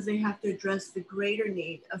because they have to address the greater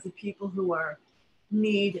need of the people who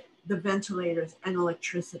need the ventilators and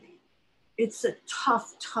electricity. It's a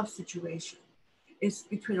tough, tough situation. It's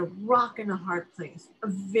between a rock and a hard place, a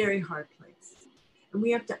very hard place. And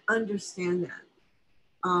we have to understand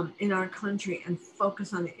that in our country and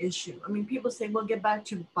focus on the issue. I mean, people say, well, get back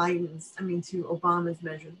to to Obama's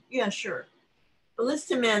measures. Yeah, sure. But let's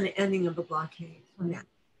demand the ending of the blockade. Yeah.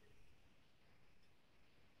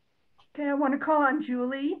 Okay, I want to call on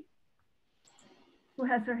Julie, who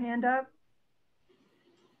has her hand up.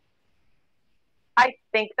 I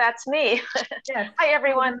think that's me. Yes. Hi,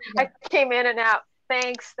 everyone. I came in and out.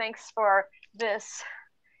 Thanks for this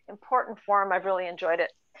important forum. I've really enjoyed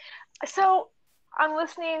it. So I'm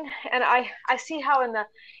listening, and I see how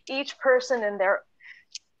each person in their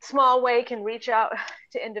small way can reach out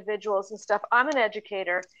to individuals and stuff. I'm an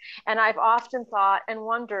educator, and I've often thought and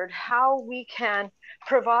wondered how we can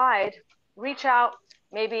reach out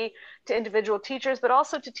maybe to individual teachers, but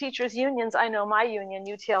also to teachers' unions. I know my union,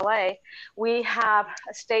 UTLA, we have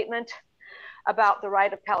a statement about the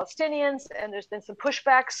right of Palestinians, and there's been some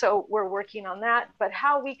pushback, so we're working on that, but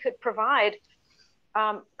how we could provide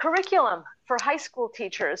curriculum for high school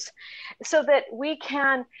teachers so that we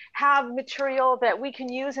can have material that we can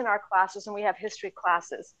use in our classes, and we have history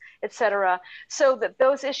classes, etc. So that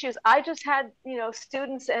those issues, I just had,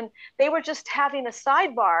 students, and they were just having a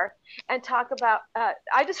sidebar and talk about,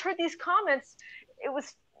 I just heard these comments. It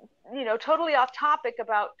was, totally off topic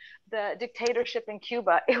about the dictatorship in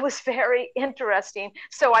Cuba. It was very interesting.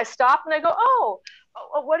 So I stopped and I go, oh,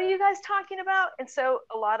 what are you guys talking about? And so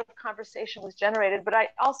a lot of conversation was generated, but I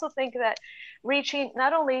also think that reaching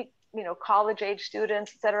not only, college age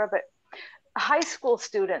students, et cetera, but high school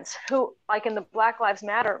students who, like in the Black Lives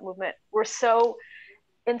Matter movement, were so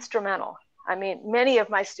instrumental. I mean, many of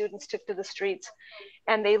my students took to the streets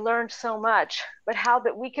and they learned so much, but how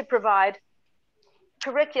that we could provide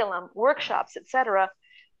curriculum, workshops, et cetera,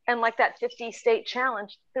 and like that 50-state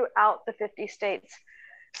challenge throughout the 50 states,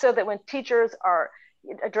 so that when teachers are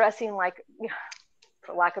addressing, like,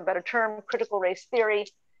 for lack of a better term, critical race theory,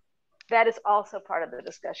 that is also part of the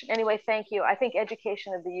discussion. Anyway, thank you. I think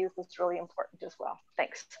education of the youth is really important as well.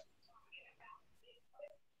 Thanks.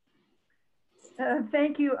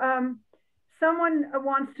 Thank you. Someone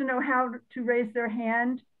wants to know how to raise their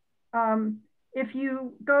hand. If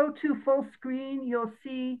you go to full screen, you'll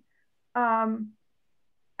see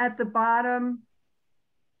at the bottom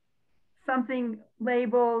something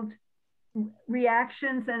labeled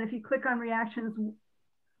reactions, and if you click on reactions,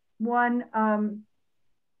 one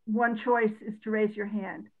choice is to raise your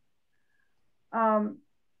hand.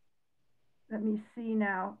 Let me see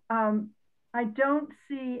now. I don't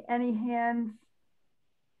see any hands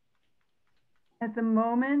at the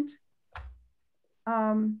moment.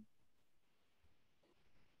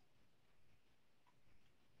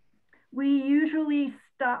 We usually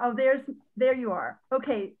stop. Oh, there you are.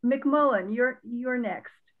 Okay, McMullen, you're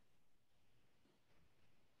next.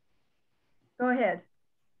 Go ahead.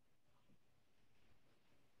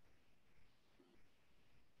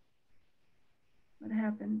 What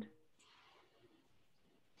happened?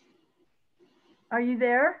 Are you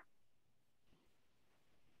there?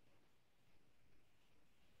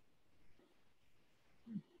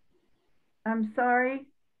 I'm sorry.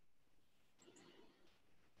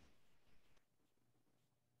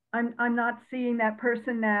 I'm not seeing that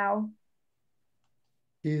person now.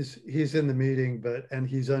 He's in the meeting, and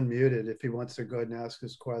he's unmuted if he wants to go ahead and ask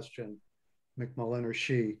his question, McMullen or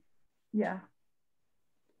she. Yeah.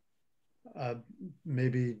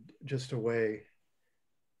 Maybe just away.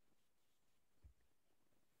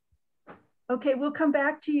 Okay, we'll come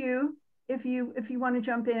back to you if you want to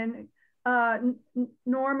jump in.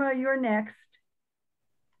 Norma, you're next.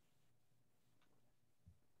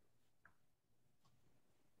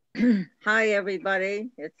 Hi,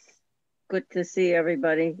 everybody. It's good to see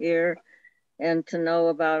everybody here and to know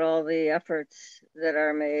about all the efforts that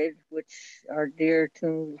are made, which are dear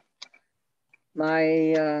to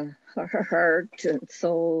my heart and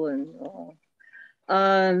soul and all.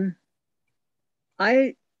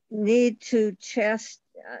 I need to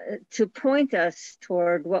point us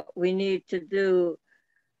toward what we need to do.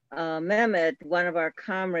 Mehmet, one of our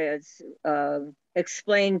comrades,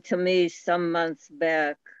 explained to me some months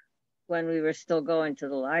back when we were still going to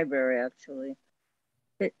the library, actually.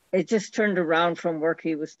 It just turned around from work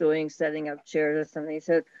he was doing, setting up chairs or something. He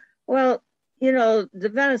said, well, you know, the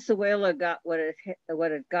Venezuela got what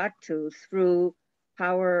it got to through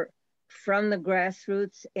power from the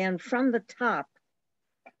grassroots and from the top,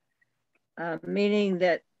 meaning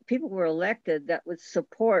that people were elected that would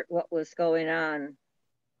support what was going on.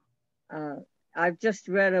 I've just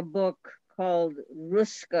read a book called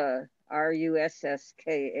Ruska,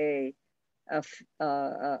 R-U-S-S-K-A,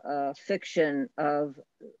 a fiction of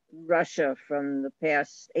Russia from the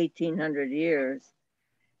past 1800 years.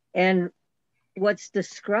 And what's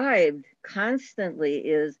described constantly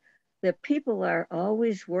is that people are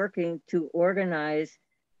always working to organize,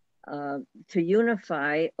 to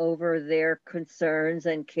unify over their concerns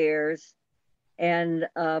and cares. And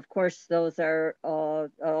of course, those are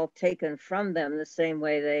all taken from them the same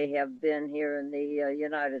way they have been here in the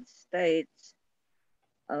United States.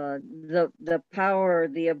 The power,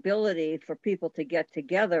 the ability for people to get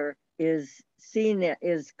together is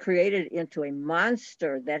created into a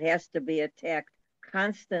monster that has to be attacked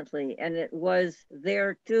constantly. And it was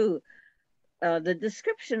there too. The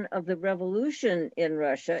description of the revolution in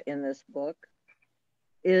Russia in this book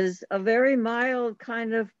is a very mild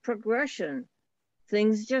kind of progression.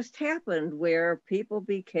 Things just happened where people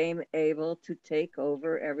became able to take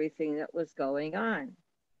over everything that was going on.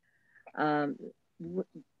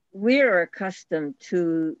 We're accustomed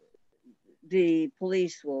to the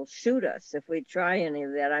police will shoot us if we try any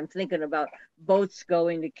of that. I'm thinking about boats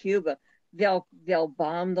going to Cuba. They'll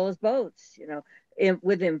bomb those boats, you know,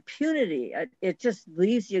 with impunity. It just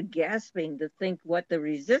leaves you gasping to think what the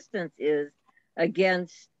resistance is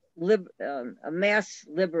against mass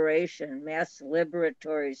liberation, mass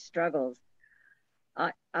liberatory struggles.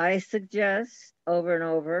 I suggest over and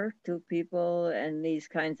over to people in these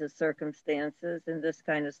kinds of circumstances, in this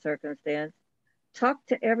kind of circumstance, talk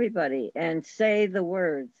to everybody and say the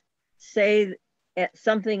words. Say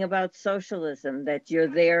something about socialism, that you're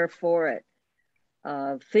there for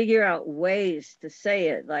it. Figure out ways to say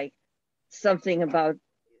it, like something about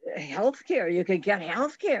healthcare. You could get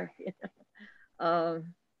healthcare.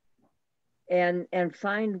 And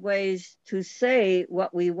find ways to say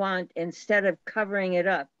what we want instead of covering it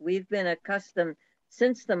up. We've been accustomed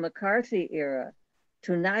since the McCarthy era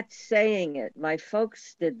to not saying it. My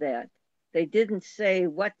folks did that. They didn't say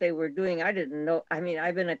what they were doing. I didn't know. I mean,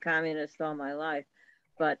 I've been a communist all my life,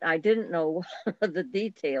 but I didn't know the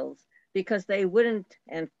details because they wouldn't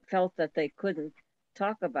and felt that they couldn't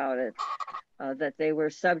talk about it, that they were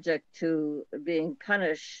subject to being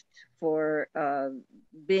punished for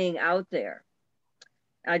being out there.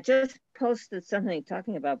 I just posted something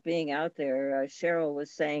talking about being out there. Cheryl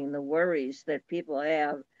was saying the worries that people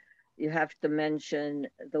have. You have to mention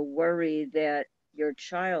the worry that your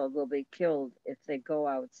child will be killed if they go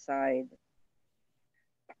outside.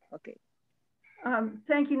 Okay.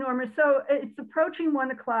 Thank you, Norma. So it's approaching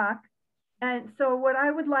 1 o'clock. And so what I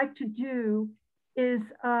would like to do is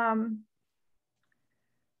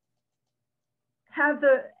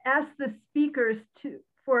ask the speakers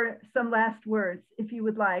for some last words, if you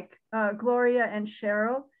would like. Gloria and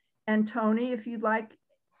Cheryl and Tony, if you'd like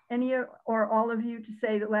any or all of you to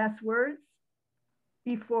say the last words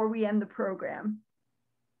before we end the program.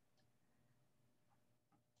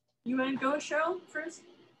 You want to go, Cheryl, first?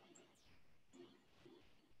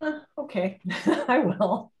 Okay, I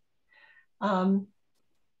will.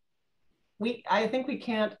 I think we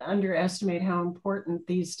can't underestimate how important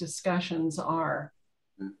these discussions are.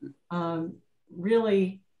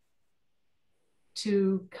 Really,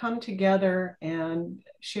 to come together and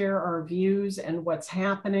share our views and what's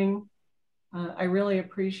happening. I really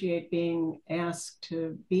appreciate being asked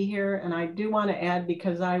to be here. And I do want to add,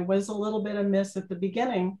 because I was a little bit amiss at the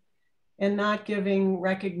beginning in not giving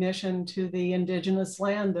recognition to the indigenous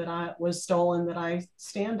land that was stolen, that I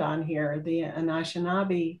stand on here, the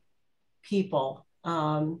Anishinaabe people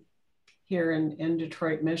here in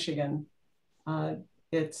Detroit, Michigan.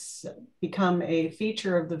 It's become a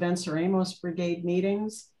feature of the Venceremos Brigade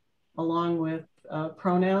meetings, along with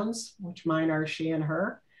pronouns, which mine are she and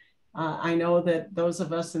her. I know that those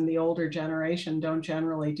of us in the older generation don't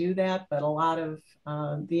generally do that, but a lot of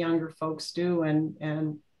the younger folks do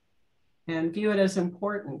and view it as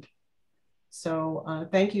important. So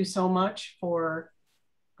thank you so much for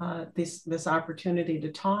this opportunity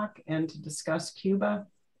to talk and to discuss Cuba.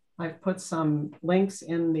 I've put some links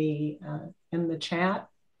in the chat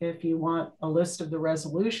if you want a list of the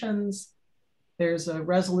resolutions. There's a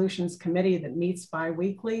resolutions committee that meets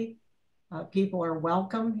bi-weekly. People are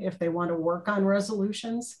welcome if they want to work on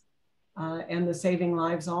resolutions. And the Saving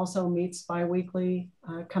Lives also meets bi-weekly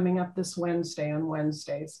coming up this Wednesday on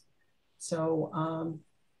Wednesdays. So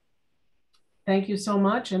thank you so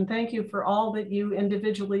much. And thank you for all that you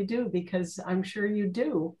individually do, because I'm sure you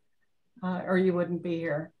do, or you wouldn't be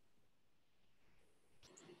here.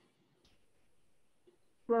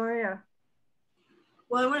 Gloria.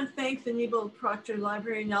 Well, I want to thank the Nebo Proctor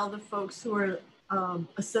Library and all the folks who are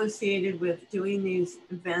associated with doing these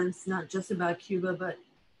events, not just about Cuba, but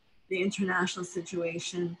the international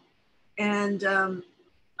situation. And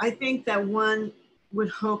I think that one would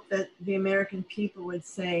hope that the American people would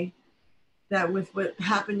say that with what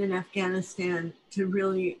happened in Afghanistan, to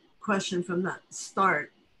really question from the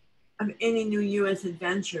start of any new US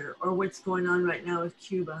adventure or what's going on right now with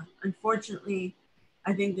Cuba. Unfortunately,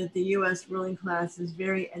 I think that the US ruling class is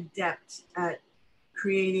very adept at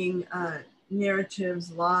creating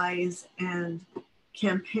narratives, lies, and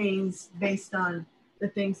campaigns based on the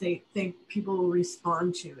things they think people will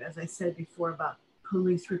respond to, as I said before about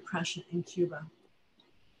police repression in Cuba,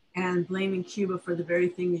 and blaming Cuba for the very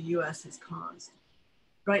thing the US has caused.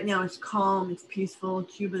 Right now it's calm, it's peaceful.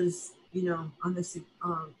 Cuba's, on this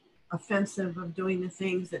offensive of doing the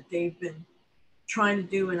things that they've been trying to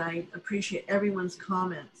do, and I appreciate everyone's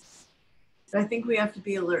comments. But I think we have to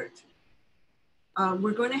be alert.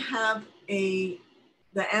 We're going to have the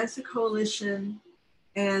ANSA Coalition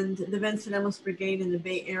and the Venceremos Brigade in the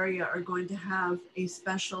Bay Area are going to have a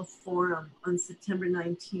special forum on September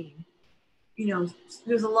 19.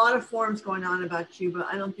 There's a lot of forums going on about Cuba.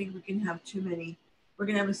 I don't think we can have too many. We're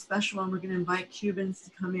going to have a special one. We're going to invite Cubans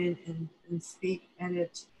to come in and speak at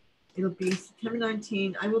it. It'll be September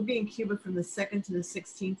 19. I will be in Cuba from the 2nd to the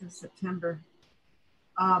 16th of September.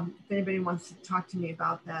 If anybody wants to talk to me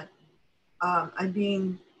about that.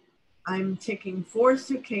 I'm taking 4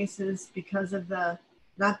 suitcases because of the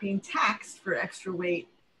not being taxed for extra weight.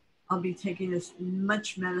 I'll be taking as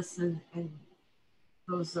much medicine and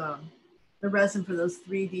those the resin for those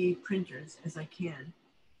 3D printers as I can.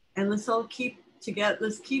 And let's all keep together.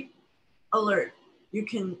 Let's keep alert. You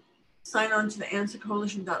can sign on to the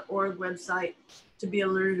answercoalition.org website to be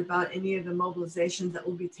alerted about any of the mobilizations that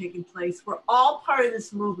will be taking place. We're all part of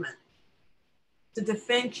this movement to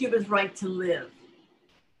defend Cuba's right to live.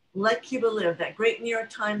 Let Cuba live. That great New York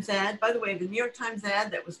Times ad, by the way, the New York Times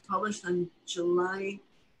ad that was published on July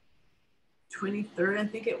 23rd, I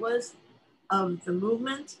think it was, of the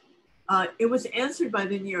movement, it was answered by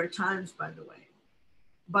the New York Times, by the way,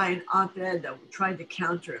 by an op-ed that tried to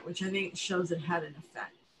counter it, which I think shows it had an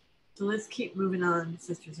effect. So let's keep moving on,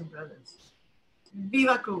 sisters and brothers.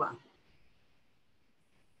 Viva Cuba.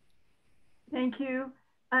 Thank you.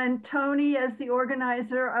 And Tony, as the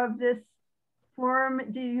organizer of this forum,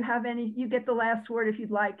 do you have any, you get the last word if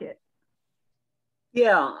you'd like it.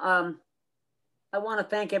 Yeah, I want to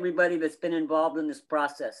thank everybody that's been involved in this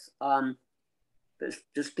process.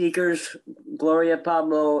 The speakers, Gloria,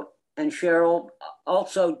 Pablo, and Cheryl,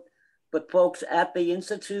 also the folks at the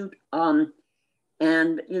Institute, and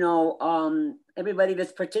everybody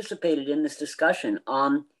that's participated in this discussion.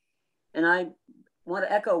 And I want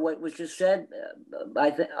to echo what was just said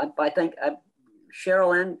by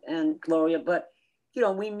Cheryl and Gloria, but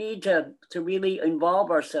we need to really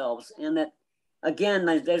involve ourselves, and that again,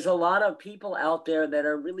 there's a lot of people out there that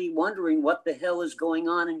are really wondering what the hell is going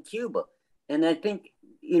on in Cuba. And I think,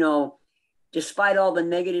 despite all the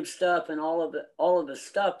negative stuff and all of the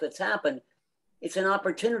stuff that's happened, it's an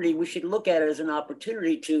opportunity. We should look at it as an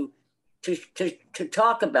opportunity to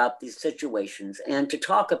talk about these situations and to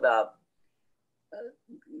talk about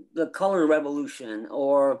the color revolution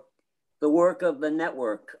or the work of the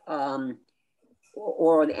network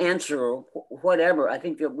or the answer or whatever. I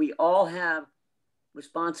think that we all have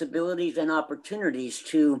responsibilities and opportunities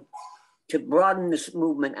to broaden this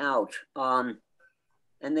movement out.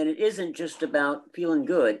 And that it isn't just about feeling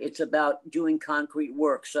good. It's about doing concrete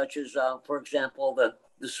work, such as, for example,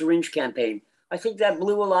 the syringe campaign. I think that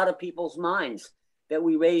blew a lot of people's minds that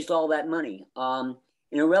we raised all that money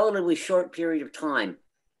in a relatively short period of time.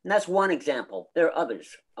 And that's one example. There are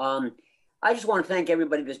others. I just want to thank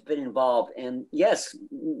everybody that's been involved. And yes,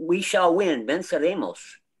 we shall win. Venceremos.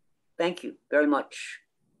 Thank you very much.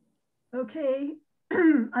 Okay,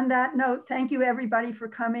 on that note, thank you everybody for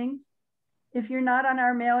coming. If you're not on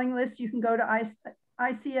our mailing list, you can go to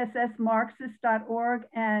ICSSmarxist.org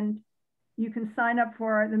and you can sign up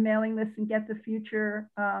for the mailing list and get the future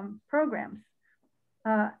programs.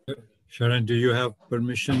 Sharon, do you have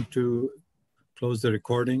permission to close the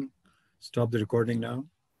recording? Stop the recording now?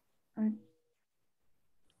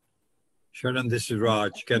 Sharon, this is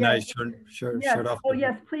Raj. Can I shut off? Oh,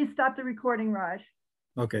 yes, please stop the recording, Raj.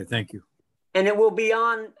 Okay, thank you. And it will be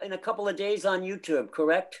on in a couple of days on YouTube,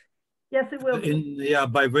 correct? Yes, it will be. Yeah,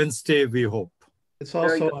 by Wednesday, we hope. It's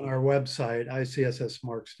also on our website,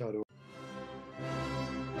 ICSSmarx.org.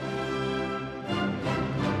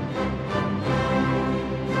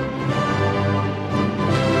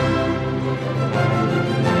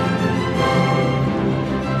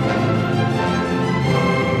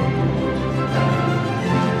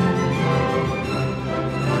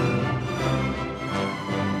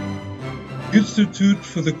 Institute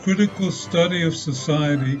for the Critical Study of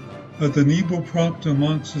Society at the Nebo Proctor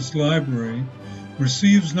Marxist Library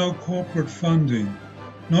receives no corporate funding,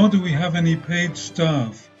 nor do we have any paid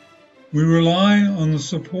staff. We rely on the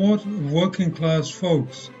support of working class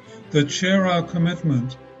folks that share our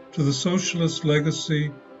commitment to the socialist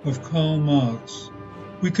legacy of Karl Marx.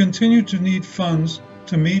 We continue to need funds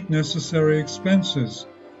to meet necessary expenses.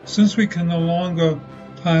 Since we can no longer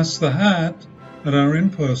pass the hat at our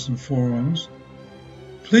in-person forums,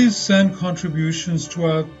 please send contributions to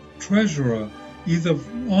our treasurer, either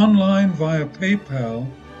online via PayPal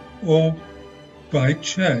or by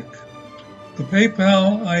check. The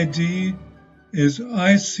PayPal ID is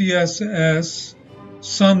ICSS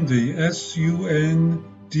Sunday,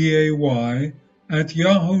 SUNDAY,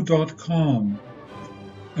 @yahoo.com,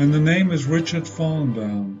 and the name is Richard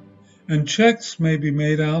Fallenbaum. And checks may be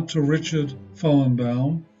made out to Richard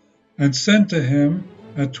Fallenbaum and sent to him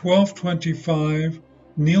at 1225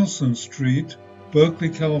 Nielsen Street, Berkeley,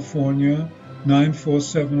 California,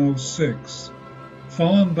 94706.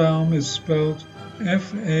 Fallenbaum is spelled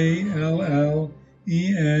Fallenbaum.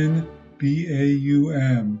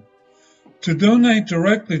 To donate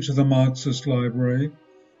directly to the Marxist Library,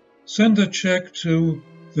 send a check to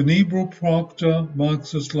the Nebo Proctor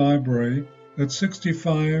Marxist Library at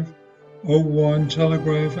 6501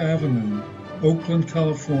 Telegraph Avenue, Oakland,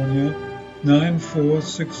 California,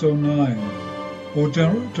 94609, or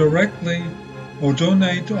directly or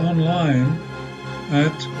donate online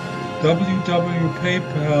at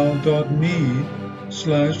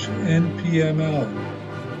www.paypal.me/npml.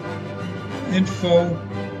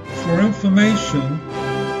 For information,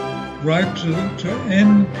 write to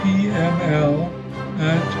npml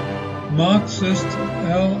at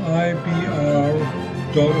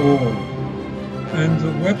marxistlibr.org, and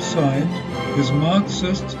the website is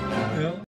Marxist